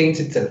sustains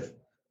itself,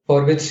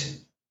 for which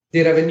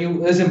the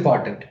revenue is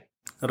important.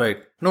 Right.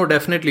 No,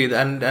 definitely.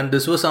 And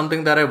this was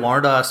something that I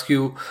wanted to ask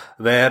you,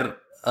 where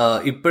there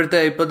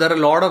are a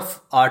lot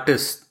of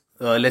artists.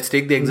 Let's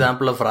take the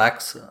example of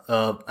Rax.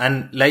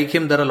 And like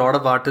him, there are a lot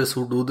of artists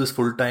who do this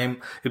full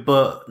time.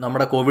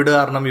 Namada COVID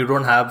karanam, you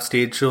don't have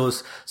stage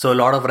shows, so a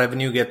lot of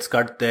revenue gets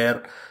cut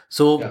there.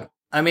 So,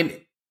 I mean,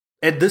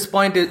 at this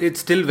point, it's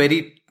still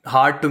very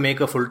hard to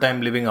make a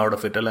full-time living out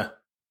of it, right?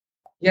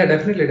 Yeah,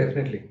 definitely.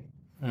 Definitely.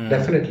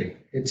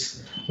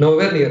 It's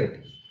nowhere near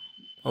it.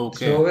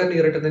 Okay. It's nowhere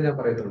near it.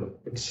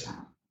 It's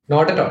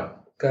not at all.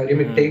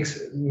 It takes,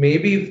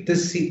 maybe if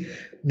this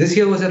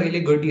year was a really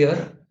good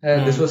year,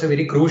 and this was a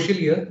very crucial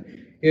year.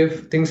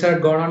 If things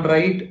had gone on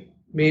right,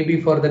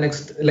 maybe for the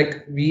next,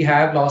 we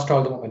have lost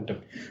all the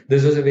momentum.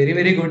 This was a very,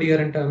 very good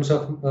year in terms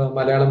of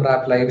Malayalam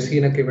rap live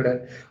scene.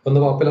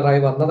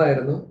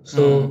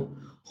 So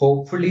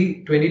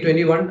hopefully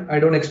 2021, I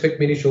don't expect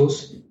many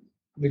shows,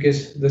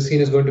 because the scene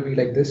is going to be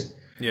like this.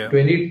 Yeah.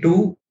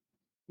 22,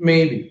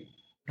 maybe.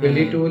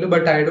 22,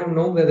 but I don't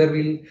know whether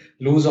we'll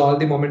lose all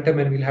the momentum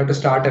and we'll have to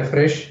start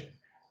afresh.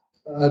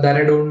 That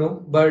I don't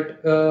know.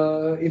 But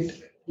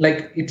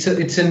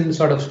it's in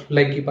sort of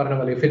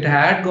if it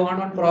had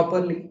gone on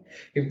properly,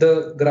 if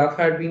the graph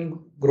had been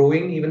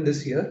growing even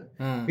this year,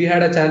 we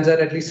had a chance that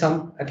at least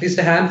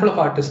a handful of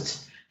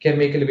artists can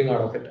make a living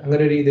out of it.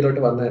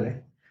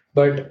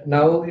 But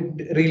now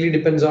it really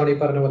depends on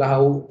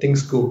how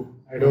things go.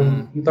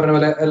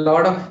 A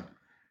lot of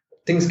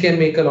things can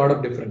make a lot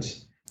of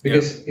difference,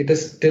 because it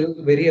is still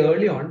very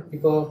early on.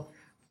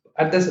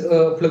 At this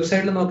flip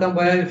side,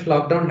 if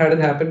lockdown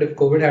hadn't happened, if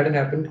COVID hadn't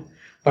happened,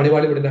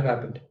 Panibali wouldn't have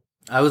happened.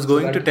 I was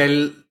going to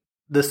tell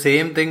the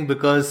same thing,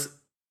 because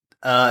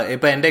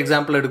if I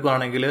example,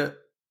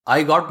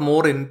 I got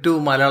more into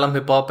Malayalam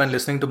hip hop and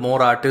listening to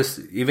more artists,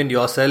 even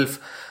yourself,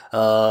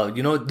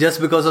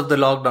 just because of the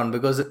lockdown,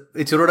 because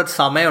it's that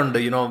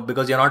samay,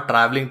 because you're not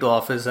traveling to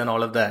office and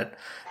all of that.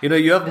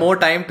 You have more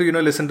time to,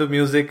 listen to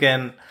music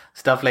and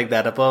stuff like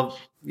that.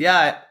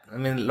 Yeah, I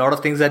mean, a lot of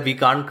things that we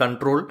can't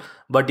control.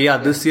 But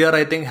this year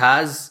I think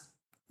has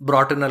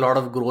brought in a lot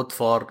of growth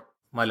for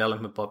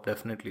Malayalam hip hop,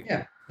 definitely.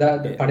 Yeah.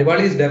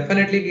 Panibali is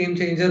definitely a game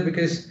changer,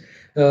 because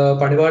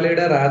Panibali,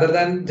 rather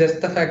than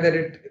just the fact that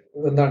it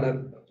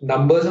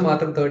numbers are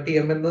 30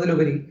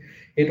 mm,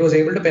 it was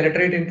able to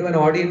penetrate into an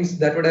audience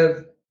that would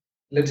have,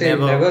 let's say,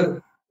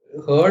 never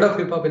heard of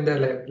hip hop in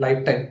their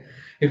lifetime,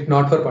 if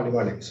not for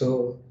Panibali.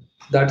 So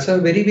that's a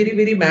very, very,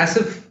 very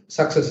massive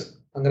success.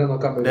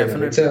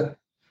 Definitely.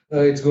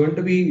 it's going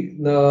to be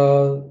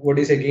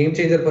a game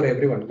changer for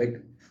everyone. Like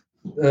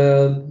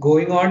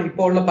going on,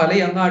 ഇപ്പോൾ ഉള്ള പല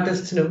young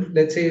artists-നും,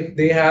 let's say if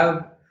they have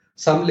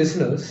some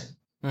listeners,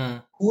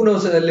 who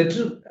knows, a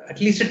little, at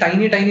least a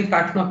tiny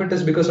fraction of it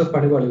is because of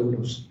Panipali. Who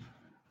knows?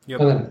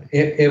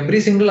 Every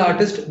single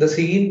artist, the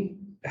scene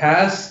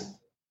has,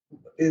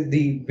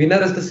 the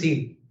winner is the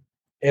scene.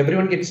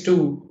 Everyone gets to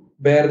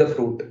bear the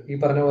fruit.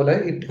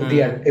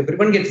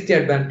 Everyone gets the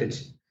advantage.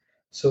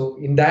 So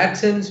in that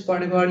sense,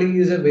 Panipali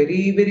is a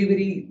very, very,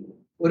 very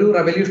ഒരു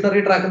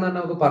revolutionary track എന്നാണ്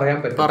നമുക്ക് പറയാൻ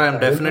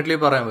പറ്റും. Definitely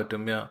പറയാൻ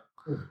പറ്റും, yeah.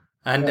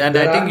 And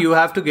I think you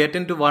have to get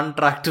into one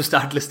track to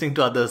start listening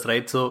to others,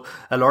 right? So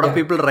a lot of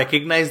people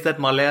recognize that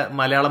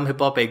Malayalam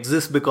hip hop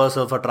exists because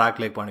of a track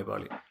like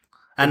Panipali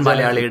and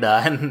Malayalida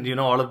and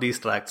all of these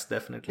tracks,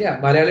 definitely. Yeah,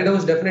 Malayalida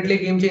was definitely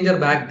a game changer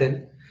back then.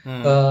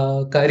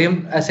 Karyam,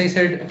 as I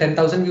said,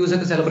 10,000 views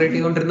ഒക്കെ celebrate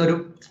ചെയ്തുകൊണ്ടിരുന്ന ഒരു,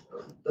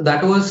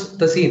 that was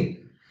the scene.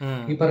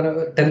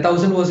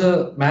 10,000 was a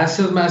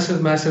massive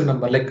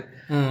number. Like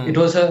it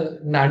was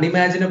an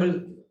unimaginable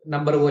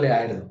number പോലെ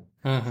ആയിരുന്നു.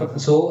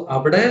 So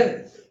അവിടെ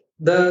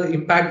the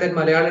impact that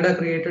Malayalida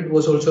created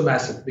was also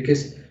massive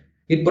because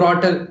it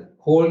brought a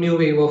whole new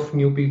wave of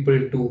new people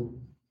to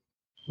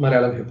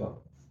Malayalam hip hop.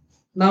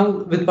 Now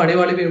with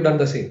Panipali we have done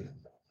the same.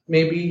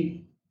 Maybe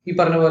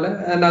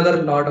another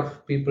lot of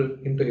people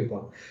into hip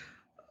hop.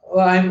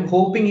 I'm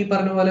hoping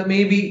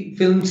maybe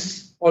films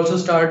also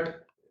start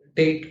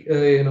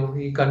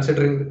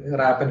considering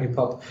rap and hip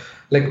hop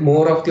like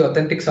more of the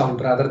authentic sound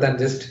rather than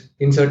just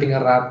inserting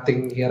a rap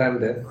thing here and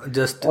there.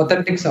 Just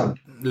authentic sound.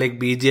 Like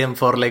BGM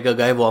for like a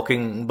guy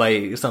walking by,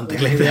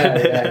 something like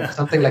that.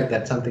 Something like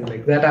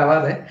that.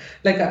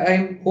 Like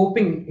I'm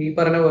hoping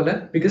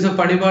because of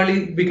Panipali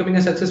becoming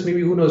a success,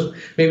 maybe who knows,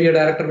 maybe a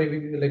director maybe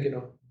like,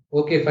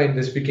 okay fine,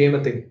 this became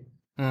a thing.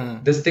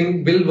 This thing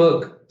will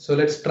work, so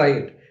let's try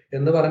it.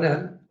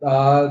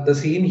 The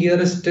scene here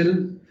is still,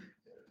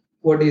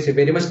 what do you say,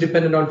 very much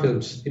dependent on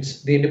films. It's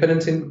the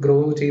independence in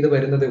grow ചെയ്ത്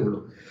വരുന്നതേ ഉള്ളൂ.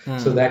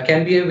 So that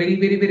can be a very,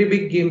 very, very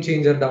big game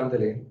changer down the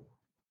lane.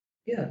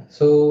 Yeah,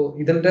 so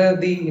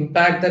the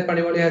impact that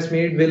Panipali has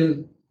made will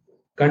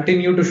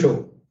continue to show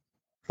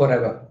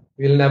forever.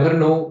 We'll never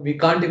know. We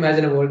can't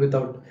imagine a world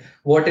without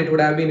what it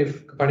would have been if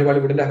Panipali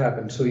wouldn't have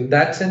happened. So in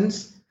that sense,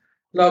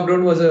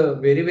 lockdown was a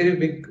very, very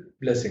big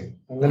blessing.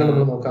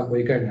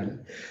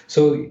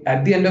 So at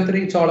the end of the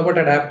day, it's all about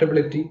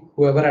adaptability.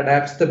 Whoever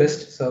adapts the best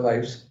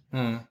survives.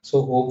 So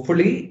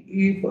hopefully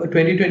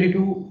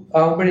 2022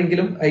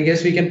 I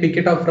guess we can pick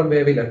it up from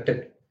where we left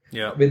it.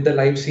 Yeah. With the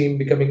live scene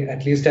becoming at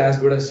least as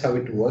good as how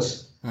it was.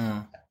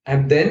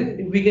 And then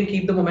if we can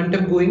keep the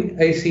momentum going,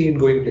 I see it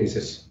going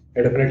places.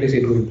 I definitely see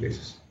it going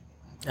places.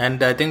 And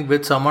I think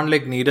with someone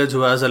like Neeraj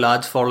who has a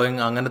large following,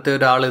 അങ്ങനത്തെ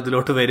ഒരാൾ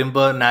ഇതിലോട്ട്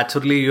വരുമ്പോൾ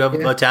naturally you have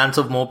a chance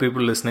of more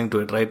people listening to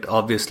it, right?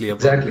 Obviously.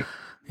 Exactly.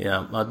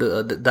 Yeah,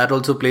 that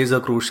also plays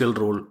a crucial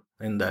role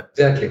in that.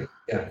 Exactly.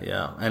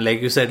 Yeah. And like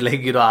you said,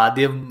 like,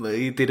 ആദ്യം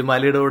ഈ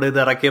തിരുമാലിയുടെ കൂടെ ഇത്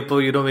ഇറക്കിയപ്പോൾ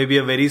maybe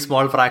a very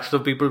small fraction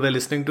of people were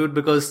listening to it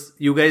because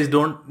you guys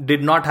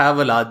did not have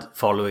a large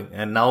following.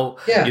 And now,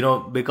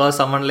 because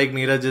someone like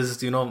Neeraj is,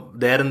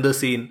 there in the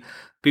scene,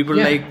 people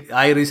like,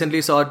 I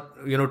recently saw,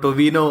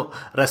 Tovino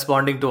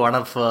responding to one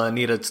of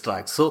Neeraj's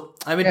tracks. So,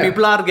 I mean,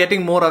 people are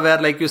getting more aware,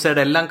 like you said,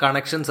 എല്ലാം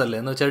connections അല്ലേ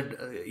എന്ന് വെച്ചാൽ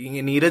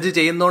നീരജ്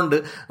ചെയ്യുന്നോണ്ട്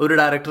ഒരു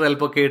director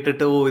ചിലപ്പോൾ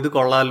കേട്ടിട്ട് ഇത്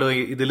കൊള്ളാലോ,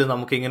 ഇതിൽ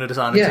നമുക്ക് ഇങ്ങനെ ഒരു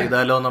സാധനം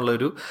ചെയ്താലോ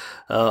എന്നുള്ളൊരു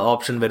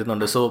ഓപ്ഷൻ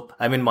വരുന്നുണ്ട്. So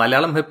I mean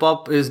Malayalam hip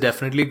hop is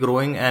definitely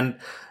growing and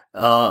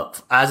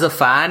as a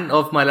fan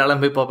of Malayalam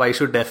hip hop, I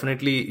should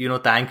definitely,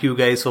 thank you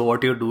guys for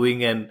what you're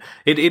doing. And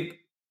it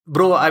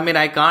bro, I mean,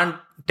 I can't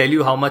tell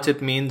you how much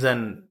it means,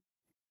 and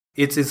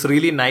it's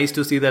really nice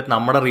to see that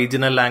നമ്മുടെ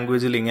regional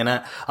ലാംഗ്വേജിൽ ഇങ്ങനെ,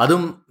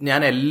 അതും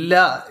ഞാൻ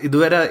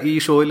ഇതുവരെ ഈ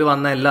ഷോയിൽ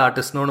വന്ന എല്ലാ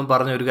ആർട്ടിസ്റ്റിനോടും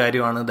പറഞ്ഞ ഒരു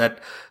കാര്യമാണ്, that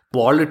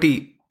quality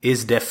is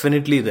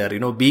definitely there.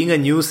 Being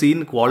a new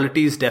scene,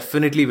 quality is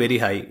definitely very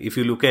high. If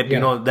you look at,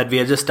 that we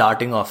are just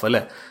starting off,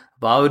 alle.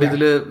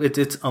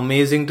 It's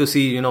amazing to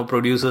see,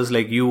 producers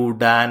like you,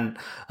 Dan,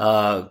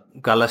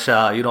 Kalasha,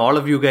 all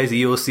of you guys,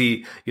 EOC,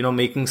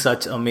 making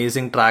such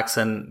amazing tracks.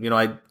 And,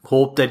 I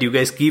hope that you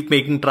guys keep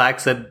making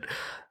tracks and,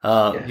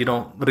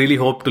 really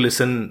hope to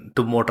listen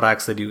to more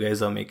tracks that you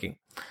guys are making.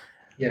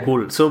 Yeah.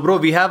 Cool. So, bro,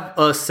 we have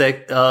a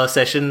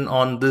session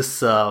on this,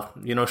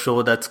 show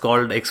that's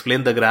called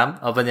Explain the Gram.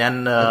 Appo njan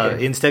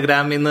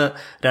Instagram in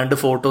 2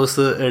 photos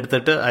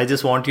edutittu, I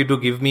just want you to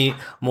give me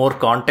more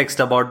context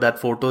about that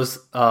photos.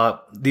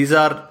 These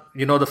are,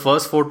 the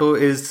first photo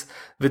is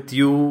with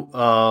you.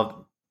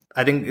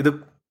 I think idu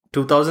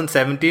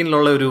 2017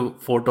 lolla oru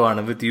photo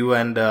aanu with you,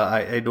 and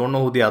I don't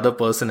know who the other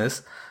person is.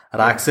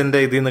 Raxinde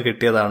idinnu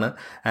kittiyadana,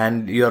 and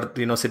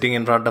you're sitting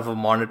in front of a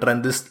monitor,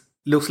 and this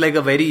looks like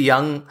a very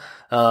young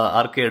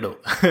Arcado.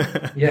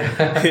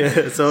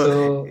 So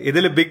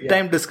idile big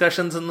time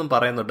discussions ennum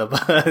parayunnundu.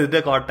 Ide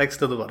context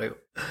adu parayu.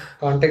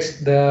 Context,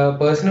 the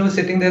person who is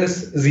sitting there is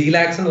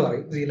Zelax ennu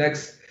parayum. Zelax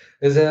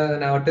is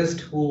an artist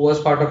who was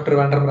part of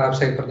Trivandrum Rap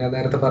Cypher. ഞാൻ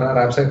നേരത്തെ പറഞ്ഞ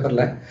Rap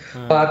Cypher-ലെ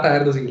part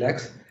ആയിരുന്നു Zelax.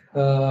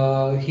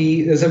 He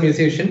is a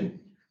musician.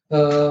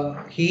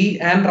 He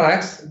and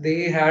Rax, they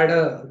had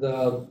the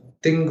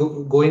thing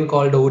going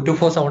called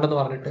O24 Sound എന്ന്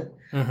പറഞ്ഞിട്ട്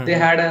they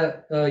had a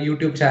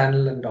YouTube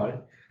channel and all.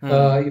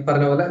 ഈ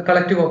പറഞ്ഞ പോലെ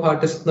collective of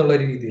artist എന്നുള്ള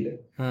ഒരു രീതിയിൽ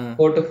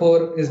O24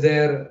 is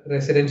their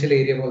residential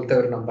area പോലത്തെ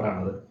ഒരു നമ്പർ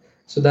ആണത്.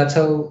 So that's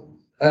how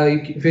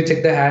if you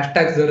check the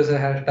hashtags, there is a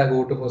hashtag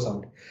O24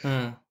 Sound.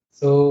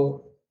 So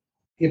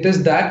it is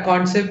that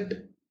concept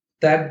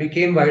that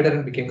became wider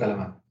and became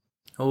Kalaman.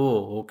 Oh,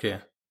 okay.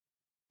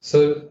 So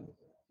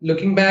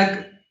looking back,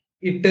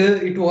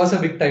 it was a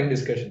big time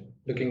discussion.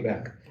 Looking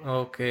back,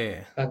 okay.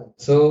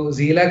 So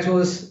Zlax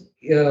was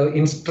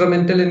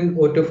instrumental in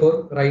O24.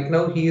 Right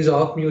now, he is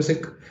off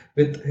music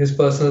with his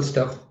personal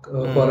stuff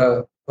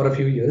for a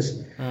few years.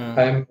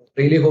 I'm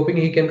really hoping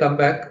he can come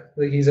back.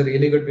 He's a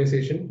really good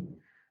musician,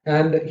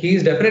 and he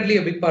is definitely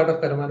a big part of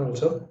Kalaman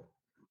also.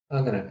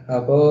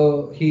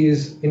 He is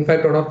in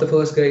fact one of the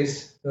first guys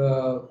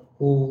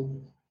who,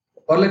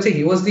 or let's say,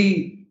 he was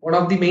one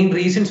of the main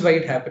reasons why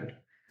it happened.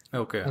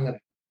 Okay.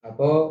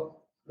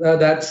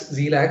 That's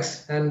Zlax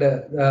and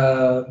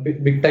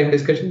big time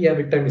discussion. Yeah,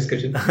 big time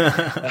discussion.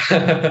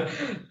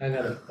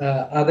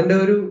 അതിന്റെ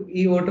ഒരു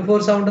ഈ O24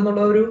 Sound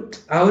എന്നുള്ള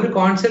ഒരു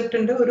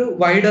കോൺസെപ്റ്റിന്റെ ഒരു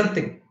wider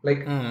thing,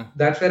 like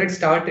that's where it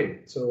started.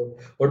 So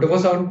O24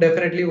 Sound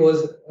definitely was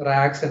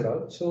rags and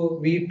all. So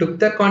we took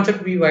that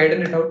concept, we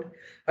widened it out.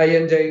 I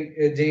and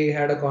Jay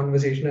had a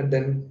conversation, and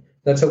then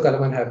that's how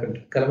Kalaman happened.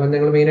 Kalaman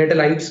ഞങ്ങൾ main ആയിട്ട്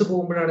lives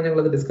പോകുമ്പോഴാണ് ഞങ്ങൾ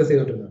അത് discuss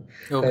ചെയ്തോണ്ടിരുന്നത്.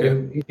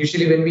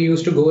 Usually when we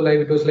used to go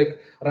live, it was like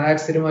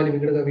rags Tirumali,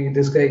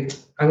 this guy,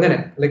 അങ്ങനെ,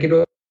 like it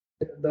was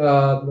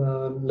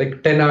like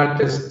 10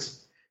 artists.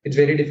 It's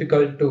very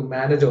difficult to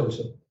manage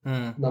also.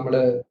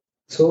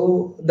 So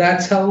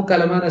that's how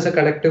Kalaman as a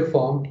collective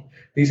formed.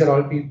 These are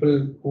all people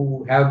who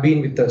have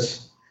been with us.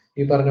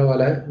 ഈ പറഞ്ഞ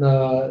പോലെ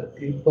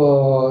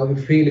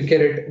if we look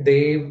at it,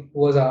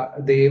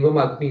 Devam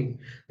Agni,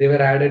 they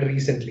were added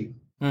recently.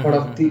 One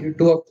of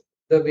two of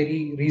the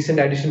very recent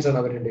additions on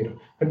our India,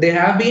 but they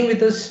have been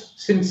with us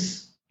since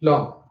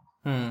long.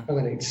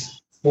 It's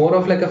more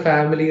of like a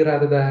family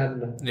rather than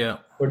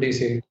what do you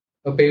say,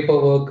 a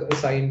paperwork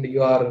signed,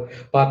 you are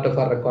part of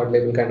our record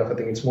label kind of a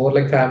thing. It's more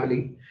like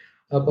family.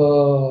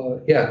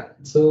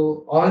 So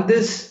all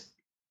this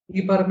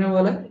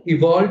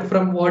evolved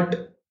from what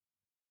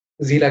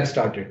Zlax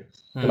started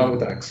along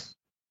with Rax.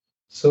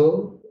 So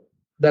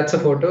that's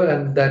a photo,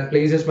 and that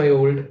place is my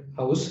old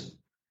house.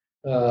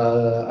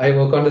 I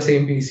work on the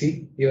same PC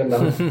even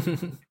now.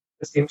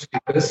 The same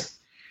speakers.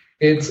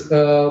 It's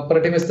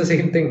pretty much the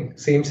same thing,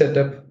 same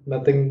setup,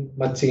 nothing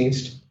much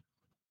changed.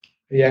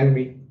 Young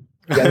me.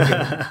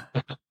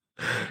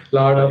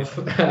 Lot of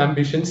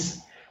ambitions.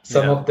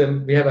 Some of them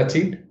we have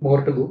achieved,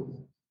 more to go.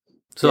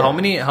 So how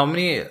many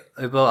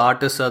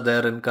artists are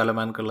there in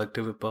Kalaman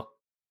Collective?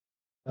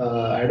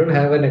 I don't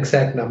have an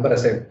exact number,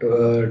 as I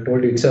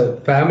told you. It's a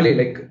family.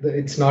 Like,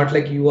 it's not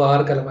like you are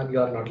Kalaman,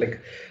 you are not. Like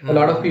a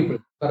lot of people.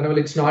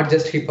 It's not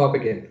just hip hop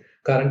again.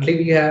 Currently,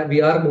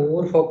 we are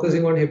more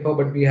focusing on hip hop,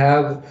 but we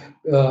have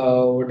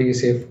what do you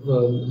say?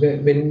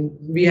 When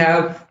we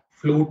have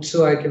flutes,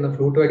 so I can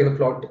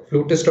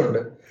flutist on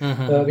it.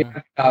 We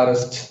have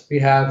guitarists, we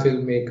have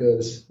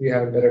filmmakers, we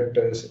have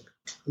directors.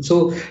 So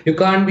you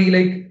can't be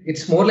like,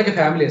 it's more like a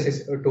family, as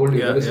I told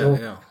you. There is no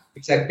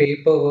exact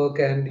paperwork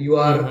and you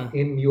are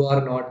in, you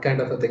are not kind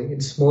of a thing.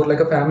 It's more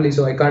like a family,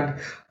 so I can't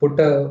put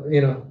a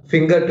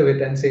finger to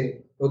it and say,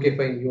 okay,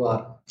 fine, you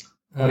are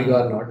or you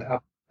are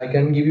not. I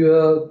can give you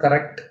a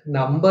correct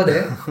number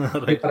there.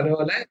 Right.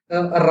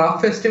 A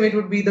rough estimate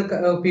would be the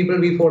people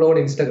we follow on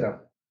Instagram.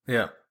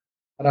 Yeah.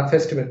 A rough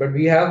estimate, but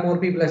we have more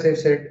people, as I've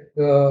said.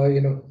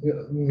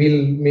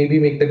 We'll maybe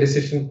make the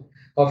decision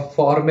of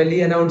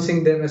formally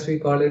announcing them, as we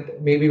call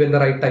it, maybe when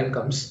the right time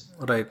comes.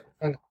 Right.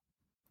 And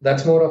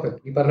that's more of it.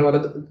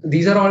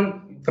 These are all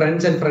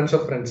friends and friends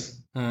of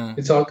friends.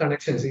 It's all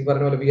connections.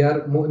 We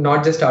are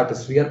not just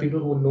artists. We are people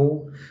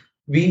who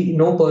we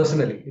know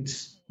personally. It's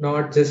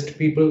not just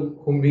people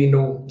whom we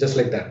know just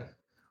like that.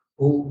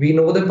 Who we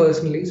know them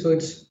personally. So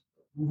it's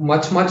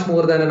much, much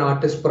more than an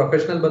artist.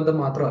 Professional bandham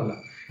matra alla.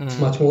 It's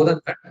much more than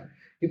that.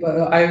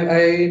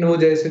 I know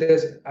Jay Surya.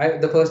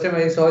 The first time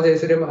I saw Jay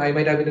Surya, I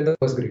might have been in the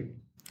first grade.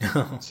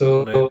 So,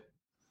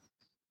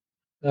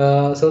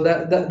 so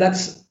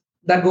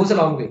that goes a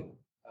long way.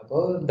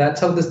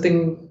 That's how this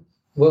thing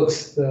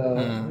works.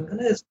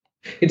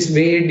 It's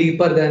way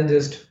deeper than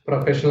just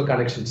professional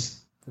connections.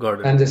 Got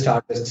it. And just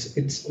artists.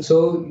 It's so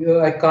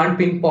I can't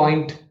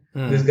pinpoint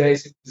this guy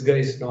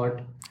is not.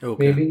 Okay.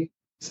 Maybe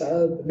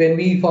when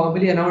we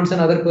formally announce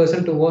another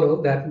person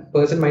tomorrow, that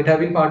person might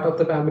have been part of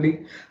the family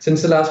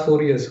since the last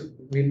 4 years.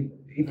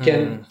 You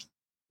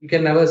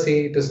can never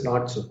say it is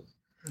not so.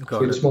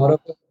 So it's more of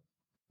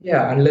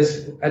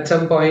unless at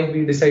some point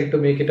we decide to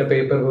make it a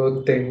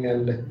paperwork thing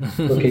and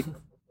okay,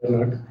 or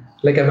not.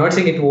 Like, I'm not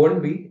saying it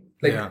won't be.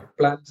 Like,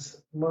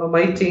 plans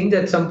might change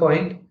at some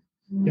point.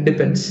 It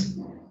depends.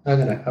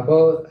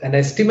 An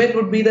estimate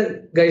would be the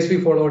guys we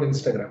follow on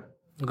Instagram.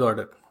 Got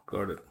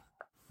it.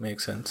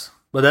 Makes sense.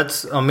 But that's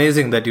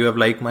amazing that you have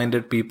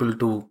like-minded people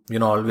to,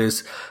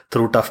 always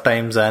through tough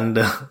times and,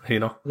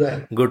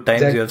 good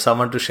times, you have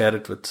someone to share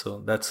it with.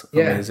 So that's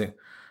amazing.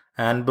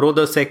 And bro,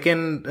 the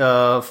second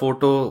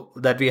photo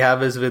that we have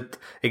is with,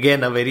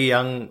 again, a very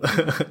young,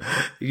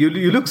 you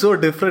look so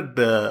different,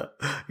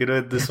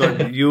 this one,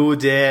 you,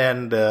 Jay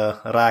and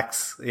Rax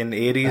in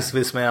Aries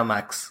Vismaya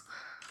Max.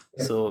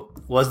 So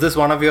was this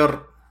one of your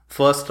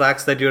first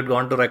tracks that you had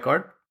gone to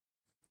record?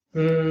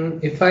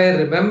 If I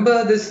remember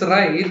this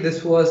right, this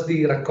was the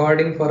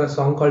recording for a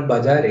song called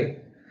Bajare.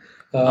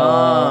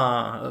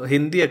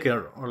 Hindi ഒക്കെ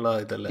ഉള്ള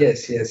ഇതല്ലേ?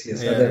 Yes,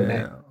 അതന്നെ.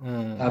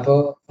 അപ്പൊ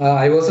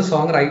I was a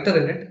songwriter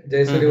in it.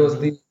 Jayasuri was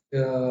the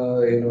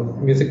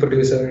music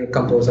producer,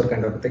 composer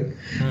kind of thing.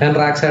 And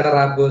Rax had a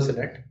rap verse in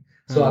it.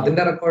 So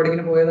അതിന്റെ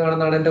റെക്കോർഡിങ്ങിന്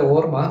പോയതാണെന്നാണ് എന്റെ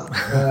ഓർമ്മ.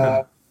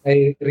 I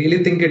really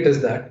think it is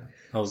that.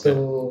 Okay. So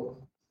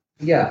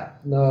yeah,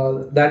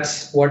 that's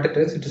what it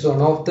is. It is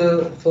one of the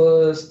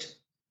first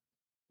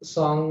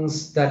songs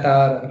that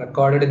are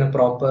recorded in a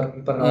proper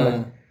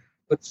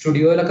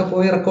സ്റ്റുഡിയോയിലൊക്കെ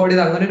പോയി record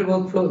ചെയ്ത് അങ്ങനെ ഒരു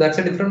workflow. That's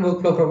a different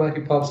workflow from a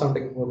hip hop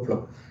sounding workflow.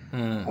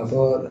 അപ്പോ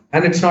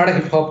and it's not a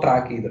hip hop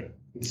track either.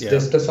 It's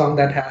just a song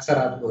that has a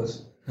rap verse.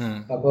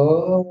 അപ്പോ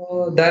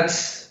that's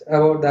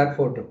about that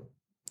photo.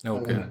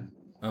 Okay,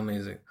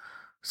 amazing.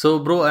 So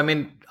bro, I mean,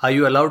 are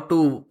you allowed to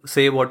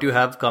say what you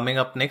have coming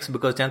up next?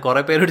 Because ഞാൻ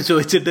കുറെ പേരോട്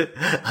ചോദിച്ചിട്ട്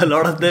a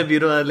lot of them,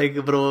 like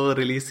bro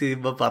release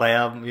ചെയ്യുമ്പോൾ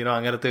പറയാം,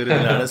 അങ്ങനത്തെ ഒരു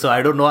ഇതിലാണ്. So I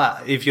don't know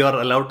if you are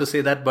allowed to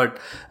say that, but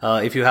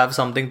if you have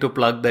something to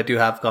plug that you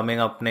have coming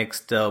up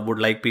next, would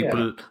like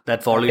people that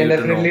follow you to know. I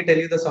can definitely tell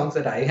you the songs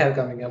that I have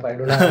coming up. I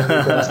don't have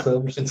any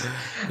permissions.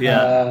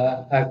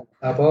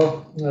 Appo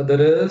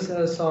there is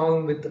a song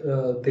with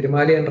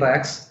Tirumali and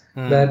Rax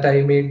that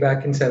I made back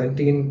in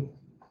 2017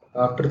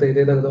 after the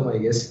Idedagam, I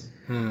guess.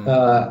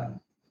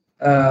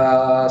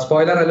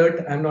 Spoiler alert,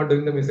 I'm not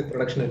doing the music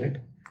production in it.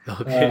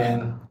 Okay.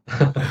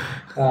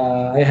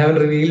 I haven't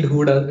revealed who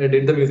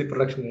did the music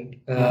production in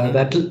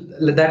it.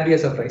 Let that be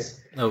a surprise.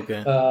 Okay.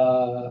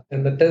 And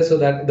that is so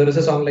that there is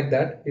a song like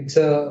that. It's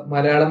a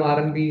Malayalam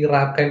R&B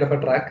rap kind of a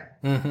track.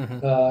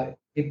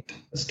 It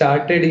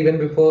started even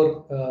before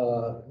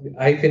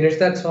I finished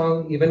that song,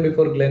 even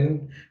before Glenn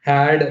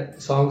had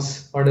songs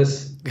on his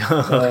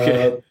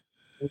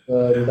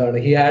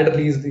he had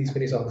released these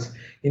many songs.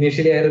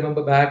 Initially, I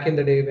remember back in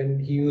the day when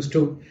he used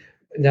to,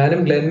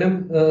 ഞാനും ഗ്ലെന്നും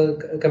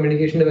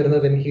കമ്മ്യൂണിക്കേഷന്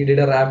വരുന്നത് when he did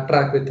a rap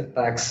track with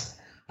Rax.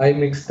 I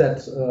mixed that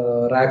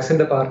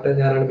Raxന്റെ part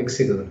ഞാനാണ് mix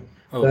ചെയ്തത്.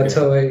 That's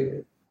how I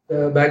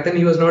back then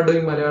he was not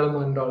doing Malayalam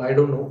and all. I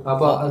don't know.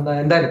 അപ്പൊ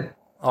എന്തായാലും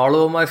All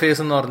Over My Face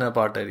എന്ന് പറഞ്ഞ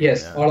പാട്ട്.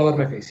 Yes, All Over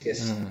My Face. Yes.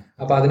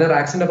 അപ്പൊ അതിന്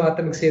റാക്സിന്റെ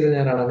പാർട്ട് മിക്സ് ചെയ്തത്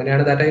ഞാനാണ്.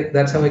 അങ്ങനെയാണ്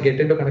that's how I get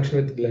into connection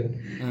with Glenn.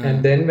 And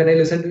then when I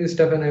listened to his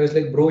stuff and I was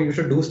like, bro, you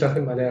should do stuff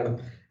in Malayalam.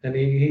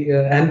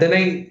 And then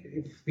I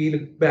feel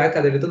back,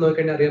 അതെടുത്ത്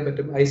നോക്കിക്കഴിഞ്ഞാൽ അറിയാൻ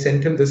പറ്റും. I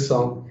sent him this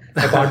song,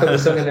 a part of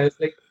this song, and I was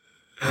like,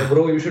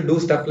 bro, you should do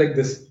stuff like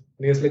this.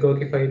 And he was like,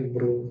 okay, fine,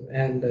 bro.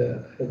 And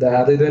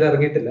അത് ഇതുവരെ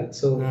ഇറങ്ങിയിട്ടില്ല.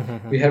 So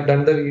we have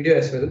done the video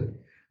as well.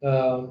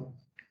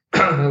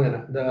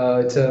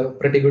 It's a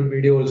pretty good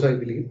video also, I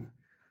believe.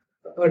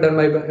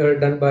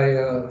 Done by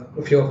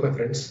a few of my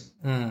friends.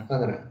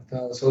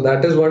 So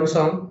that is one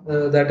song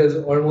that is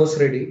almost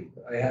ready.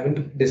 I haven't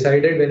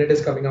decided when it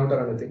is coming out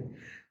or anything.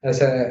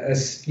 As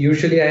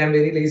usually I am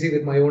very lazy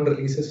with my own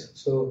releases.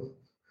 So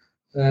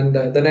and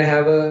then I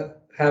have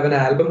an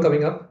album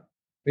coming up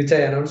which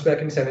I announced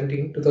back in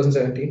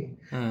 2017.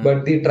 But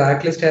the track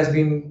list has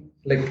been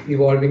like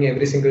evolving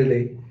every single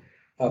day.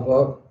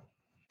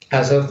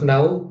 As of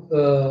now,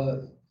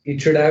 it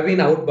should have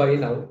been out by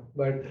now.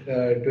 But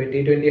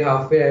 2020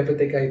 halfway,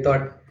 I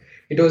thought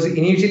it was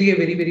initially a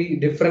very, very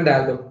different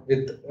album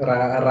with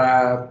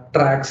rap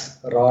tracks,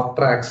 rock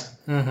tracks,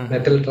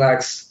 metal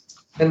tracks,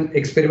 and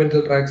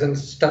experimental tracks and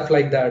stuff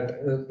like that.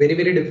 Very,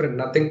 very different.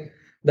 Nothing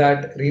that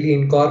really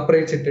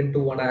incorporates it into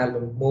one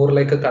album. More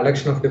like a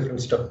collection of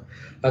different stuff.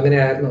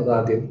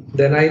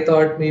 Then I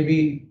thought maybe,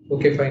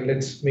 okay, fine,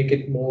 let's make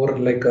it more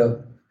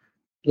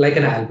like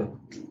an album.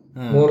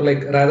 More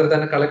like, rather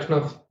than a collection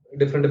of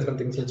different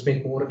things, let's make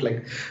it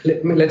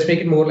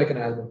more like an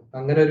album.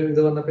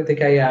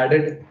 I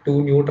added 2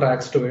 new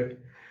tracks to it.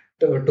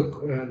 Took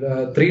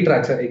 3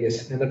 tracks, I guess,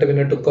 and then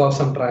I took off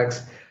some tracks.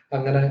 A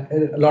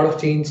lot of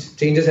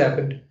changes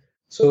happened.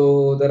 So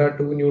there are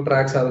 2 new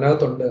tracks. I'll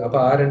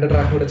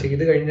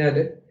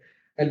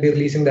be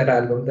releasing that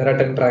album. There are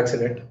 10 tracks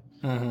in it.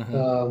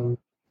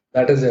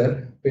 That is there.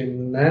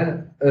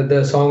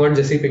 The song on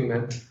Jesse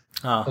Pinkman.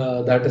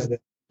 That is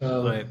there.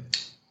 Right.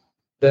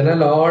 Then a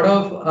lot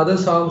of other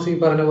songs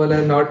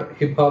not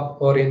hip hop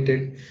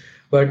oriented,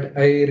 but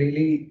I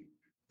really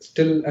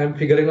still am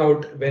figuring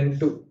out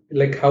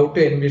how to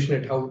envision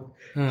it,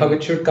 how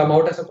it should come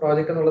out as a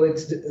project, and all that.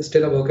 It's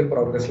still a work in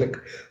progress. Like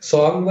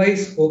song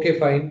wise, okay,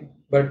 fine,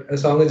 but a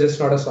song is just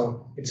not a song.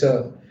 It's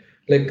a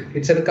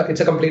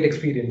complete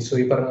experience. So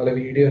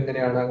video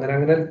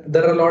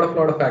there are a lot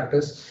of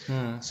factors.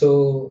 So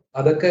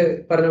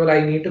I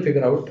need to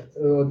figure out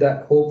that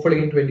hopefully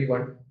in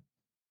 21.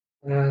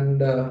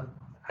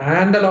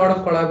 And a lot of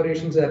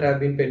collaborations that have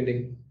been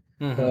pending.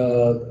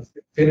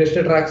 Finished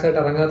tracks ആയിട്ട്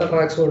ഇറങ്ങാത്ത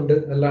ട്രാക്സും ഉണ്ട്,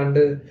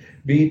 അല്ലാണ്ട്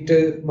beat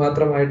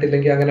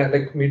മാത്രമായിട്ടില്ലെങ്കിൽ അങ്ങനെ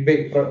like mid by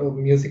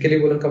musically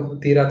പോലും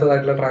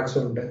തീരാത്തതായിട്ടുള്ള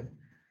ട്രാക്സും ഉണ്ട്.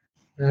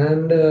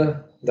 And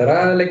there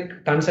are like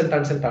tons and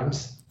tons and tons.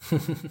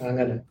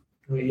 അങ്ങനെ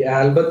ഈ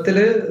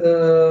ആൽബത്തില്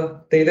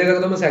Tele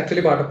Gargadam is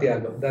actually part of the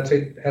album. That's why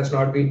it has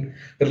not been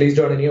released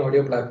on any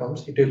audio platforms.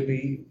 It will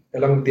be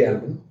along with the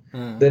album.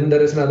 Then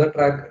there is another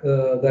track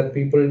that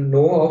people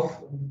know of,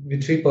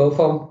 which we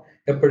perform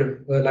എപ്പോഴും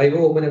live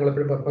പോകുമ്പോൾ ഞങ്ങൾ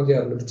എപ്പോഴും perform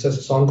ചെയ്യാറുണ്ട്. It's a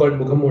song called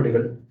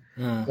മുഖംമൂടികൾ.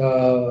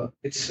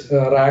 It's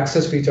Rax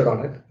is featured on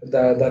it.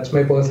 That's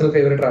my personal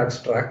favorite Rax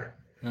track.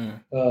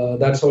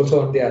 That's also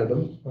on the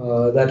album.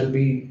 That will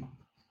be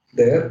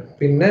there.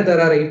 Pinne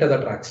there are 8 other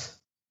tracks.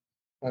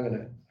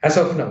 അങ്ങനെ as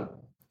of now.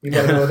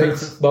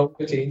 It's bound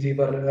to change.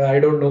 I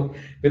don't know.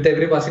 With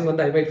every passing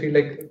month, I might feel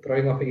like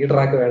throwing off a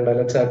track.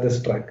 Let's add this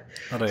track,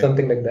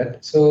 something like that.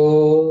 So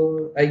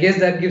I guess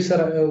that gives a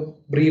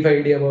brief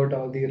idea about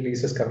all the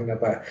releases coming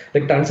up.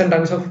 Like tons and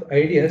tons of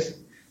ideas,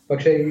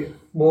 but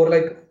more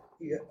like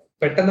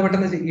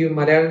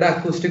Malayalam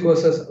acoustic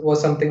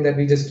was something that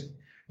we just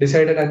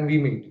decided and we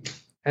made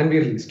and we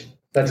released.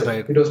 That's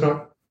right. It was not.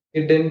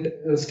 It didn't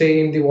stay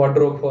in the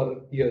wardrobe for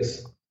years.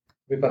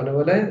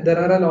 There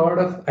are a lot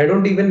of, I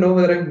don't even know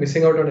whether I'm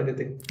missing out on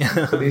anything.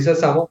 So these are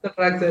some of the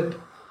tracks that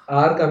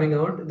are coming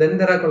out. Then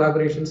there are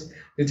collaborations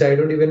which I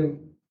don't even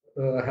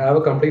have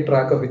a complete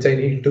track of, which I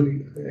need to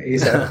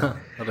ASAP.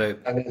 Right.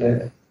 And,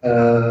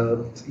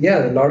 yeah,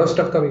 a lot of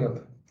stuff coming up.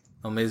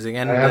 Amazing.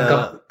 And I have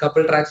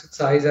couple tracks with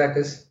Sai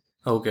Zakis.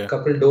 Okay.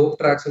 Couple dope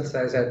tracks with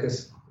Sai Zakis.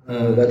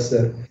 That's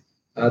there.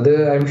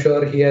 I'm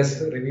sure he has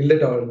revealed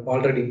it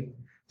already.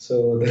 So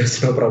there is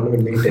no problem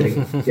in me telling.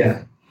 Yeah.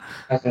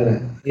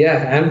 Yeah,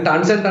 and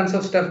tons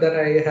of stuff that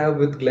I have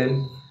with Glenn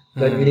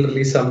that we'll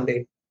release someday,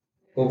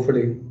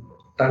 hopefully.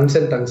 Tons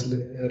and tons,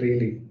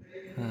 really.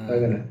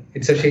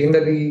 It's a shame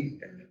that we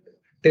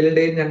till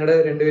date ഞങ്ങളുടെ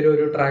രണ്ടുപേരും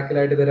ഒരു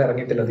ട്രാക്കിലായിട്ട് ഇതുവരെ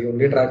ഇറങ്ങിയിട്ടില്ല. The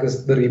only track is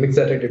the remix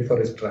that I did for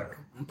his track.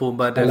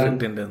 പൂമ്പാറ്റ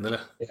effect ഉണ്ട്.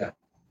 Yeah.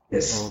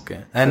 Yes. Okay.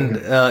 And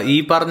ഈ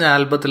പറഞ്ഞ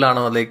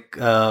ആൽബത്തിലാണോ like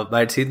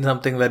I'd seen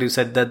something where you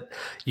said that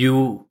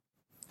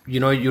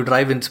you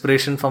drive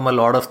inspiration from a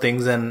lot of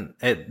things, and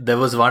there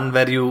was one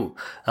where you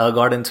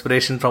got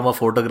inspiration from a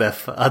photograph.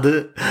 Adu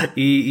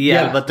ee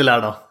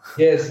albathilano?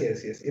 Yes.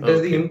 It is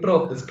the intro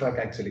of this track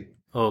actually.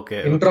 Okay.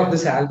 Intro of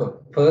this album.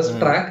 First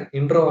track,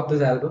 intro of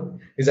this album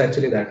is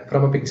actually that,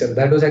 from a picture.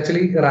 That was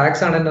actually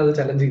Rax and another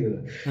challenging.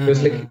 It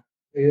was like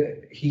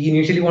he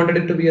initially wanted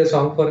it to be a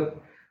song for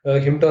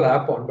him to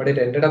rap on, but it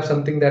ended up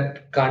something that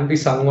can't be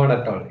sung on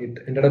at all. It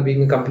ended up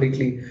being a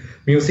completely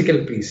musical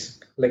piece.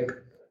 Like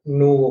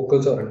no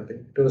vocals or anything.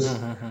 It was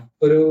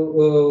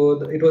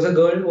it was a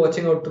girl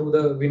watching out through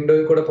the window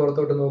kuda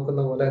porthottu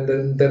nokkunna pole, and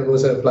then there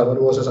was a flower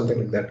vase or something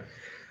like that,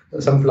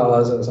 some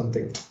flowers or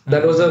something.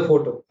 That was a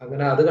photo.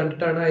 Agana adu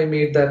kandittana I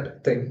made that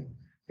thing.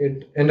 It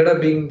ended up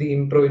being the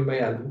intro in my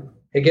album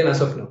again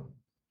as of now.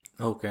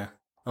 Okay,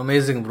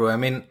 amazing, bro. I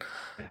mean,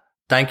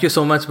 thank you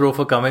so much, bro,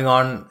 for coming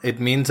on. It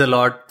means a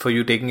lot for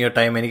you taking your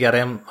time. I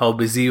am how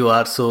busy you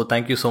are. So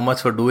thank you so much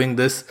for doing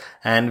this.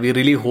 And we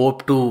really hope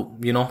to,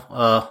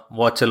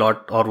 watch a lot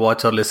or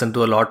listen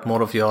to a lot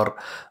more of your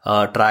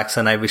tracks.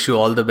 And I wish you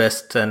all the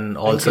best and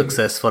all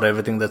success for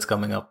everything that's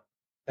coming up.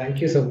 Thank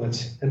you so much.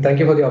 And thank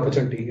you for the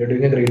opportunity. You're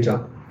doing a great job.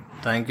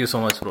 Thank you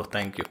so much, bro.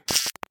 Thank you.